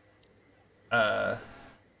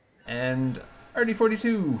 And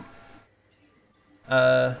RD42.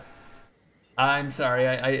 I'm sorry,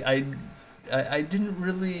 I didn't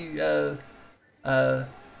really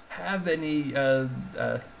have any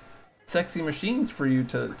sexy machines for you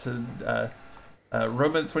to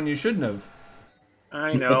romance when you shouldn't have.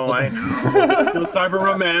 I know. No cyber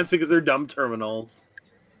romance because they're dumb terminals.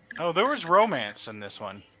 Oh, there was romance in this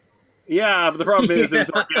one. Yeah, but the problem is it's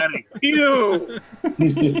organic. Ew!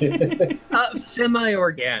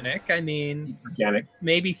 Semi-organic. I mean, organic.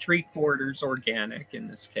 Maybe 3/4 organic in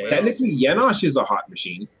this case. Technically, Yanosh is a hot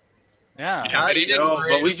machine. Yeah.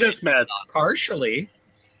 But we just met. Partially.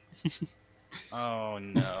 Oh,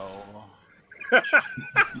 no.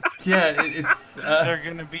 Yeah, it's... they're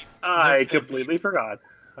going to be... I completely forgot.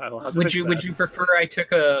 Would you prefer I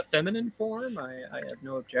took a feminine form? I have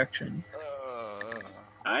no objection.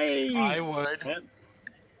 I would.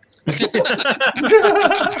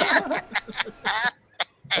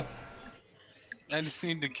 I just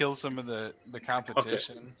need to kill some of the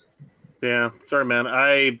competition. Yeah, sorry, man.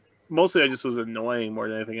 I just was annoying more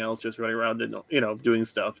than anything else, just running around and doing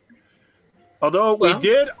stuff. Although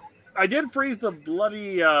I did freeze the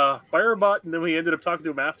bloody firebot, and then we ended up talking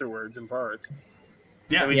to him afterwards in parts.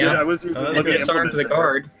 Yeah, I was using disarmed the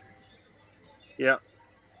guard. Yeah,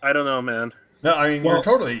 I don't know, man. No, I mean you're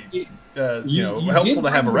totally helpful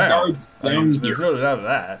to have around. I mean, there's no doubt of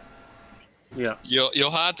that. Yeah,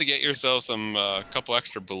 you'll have to get yourself some couple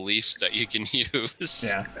extra beliefs that you can use.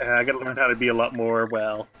 Yeah, I got to learn how to be a lot more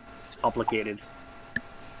complicated.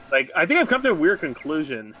 Like I think I've come to a weird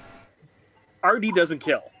conclusion. RD doesn't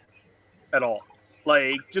kill at all.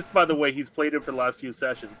 Like just by the way he's played it for the last few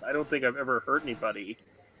sessions, I don't think I've ever hurt anybody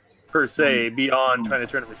per se beyond trying to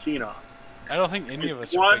turn a machine off. I don't think any of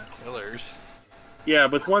us are big killers. Yeah,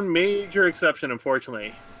 with one major exception,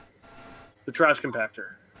 unfortunately, the trash compactor.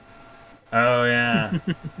 Oh yeah.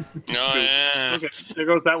 Oh yeah. Okay, there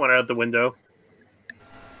goes that one out the window.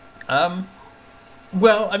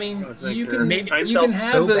 Well, I mean, you can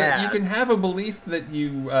have a belief that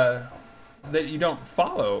you don't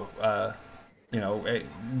follow,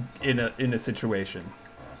 in a situation,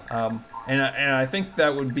 and I think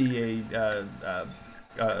that would be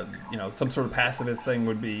some sort of pacifist thing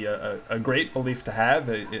would be a great belief to have.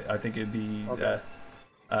 I think it'd be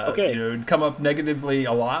it'd come up negatively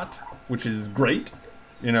a lot, which is great.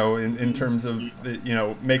 In terms of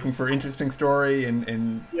making for interesting story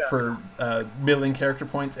and for milling character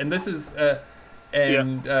points, and this is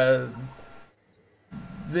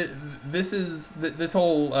this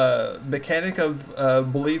whole mechanic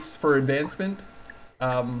of beliefs for advancement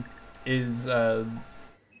is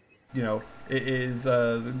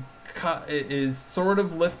sort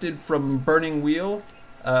of lifted from Burning Wheel,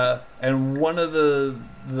 and one of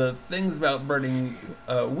the things about Burning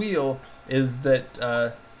Wheel is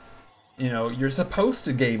that you're supposed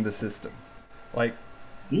to game the system, like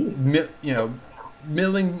milling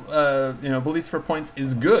beliefs for points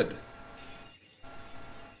is good.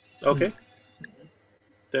 Okay,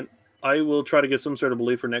 then I will try to get some sort of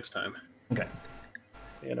belief for next time. Okay.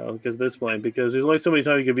 Because there's only so many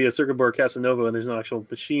times you can be a circuit board Casanova and there's no actual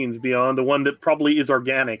machines beyond the one that probably is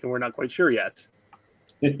organic, and we're not quite sure yet.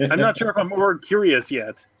 I'm not sure if I'm more curious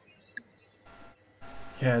yet.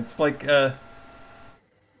 Yeah, it's like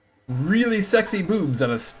really sexy boobs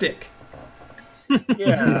on a stick.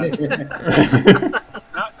 Yeah.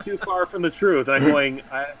 Not too far from the truth. I'm going,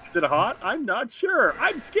 is it hot? I'm not sure.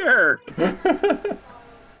 I'm scared.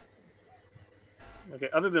 Okay,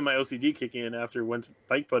 other than my OCD kicking in after once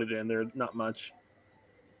Bike put it in, there's not much.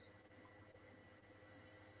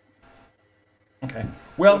 Okay.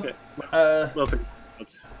 Well,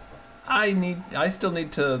 I still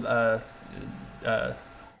need to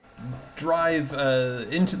drive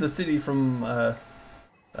into the city from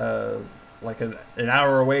like an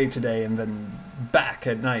hour away today, and then back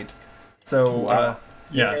at night. So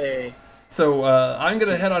Yay. So I'm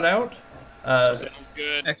gonna head on out. Sounds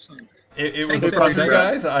good. Excellent. It was a pleasure,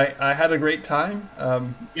 guys. I had a great time.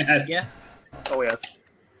 Yes. Yeah. Oh yes.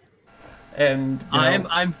 And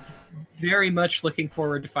I'm very much looking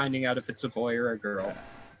forward to finding out if it's a boy or a girl.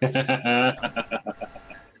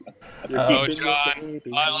 Oh, John,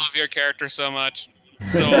 I love your character so much.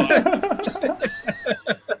 So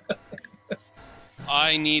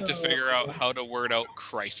I need to figure out how to word out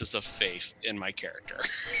crisis of faith in my character.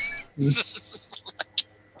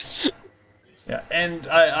 Yeah, and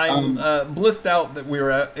I'm blissed out that we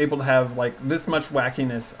were able to have like this much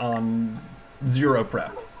wackiness on zero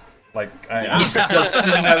prep. Like I just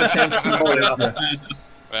didn't have a chance to hold it.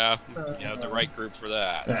 Well, you have the right group for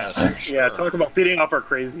that. Yeah. That's for sure. Yeah, talk about feeding off our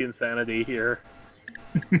crazy insanity here.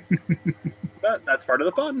 But that's part of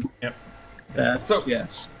the fun. Yep.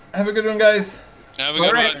 Yes. Have a good one, guys. Have a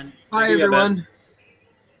good one. Bye, everyone.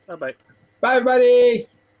 Bye-bye. Bye, everybody.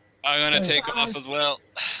 I'm gonna take off as well.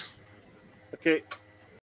 Okay,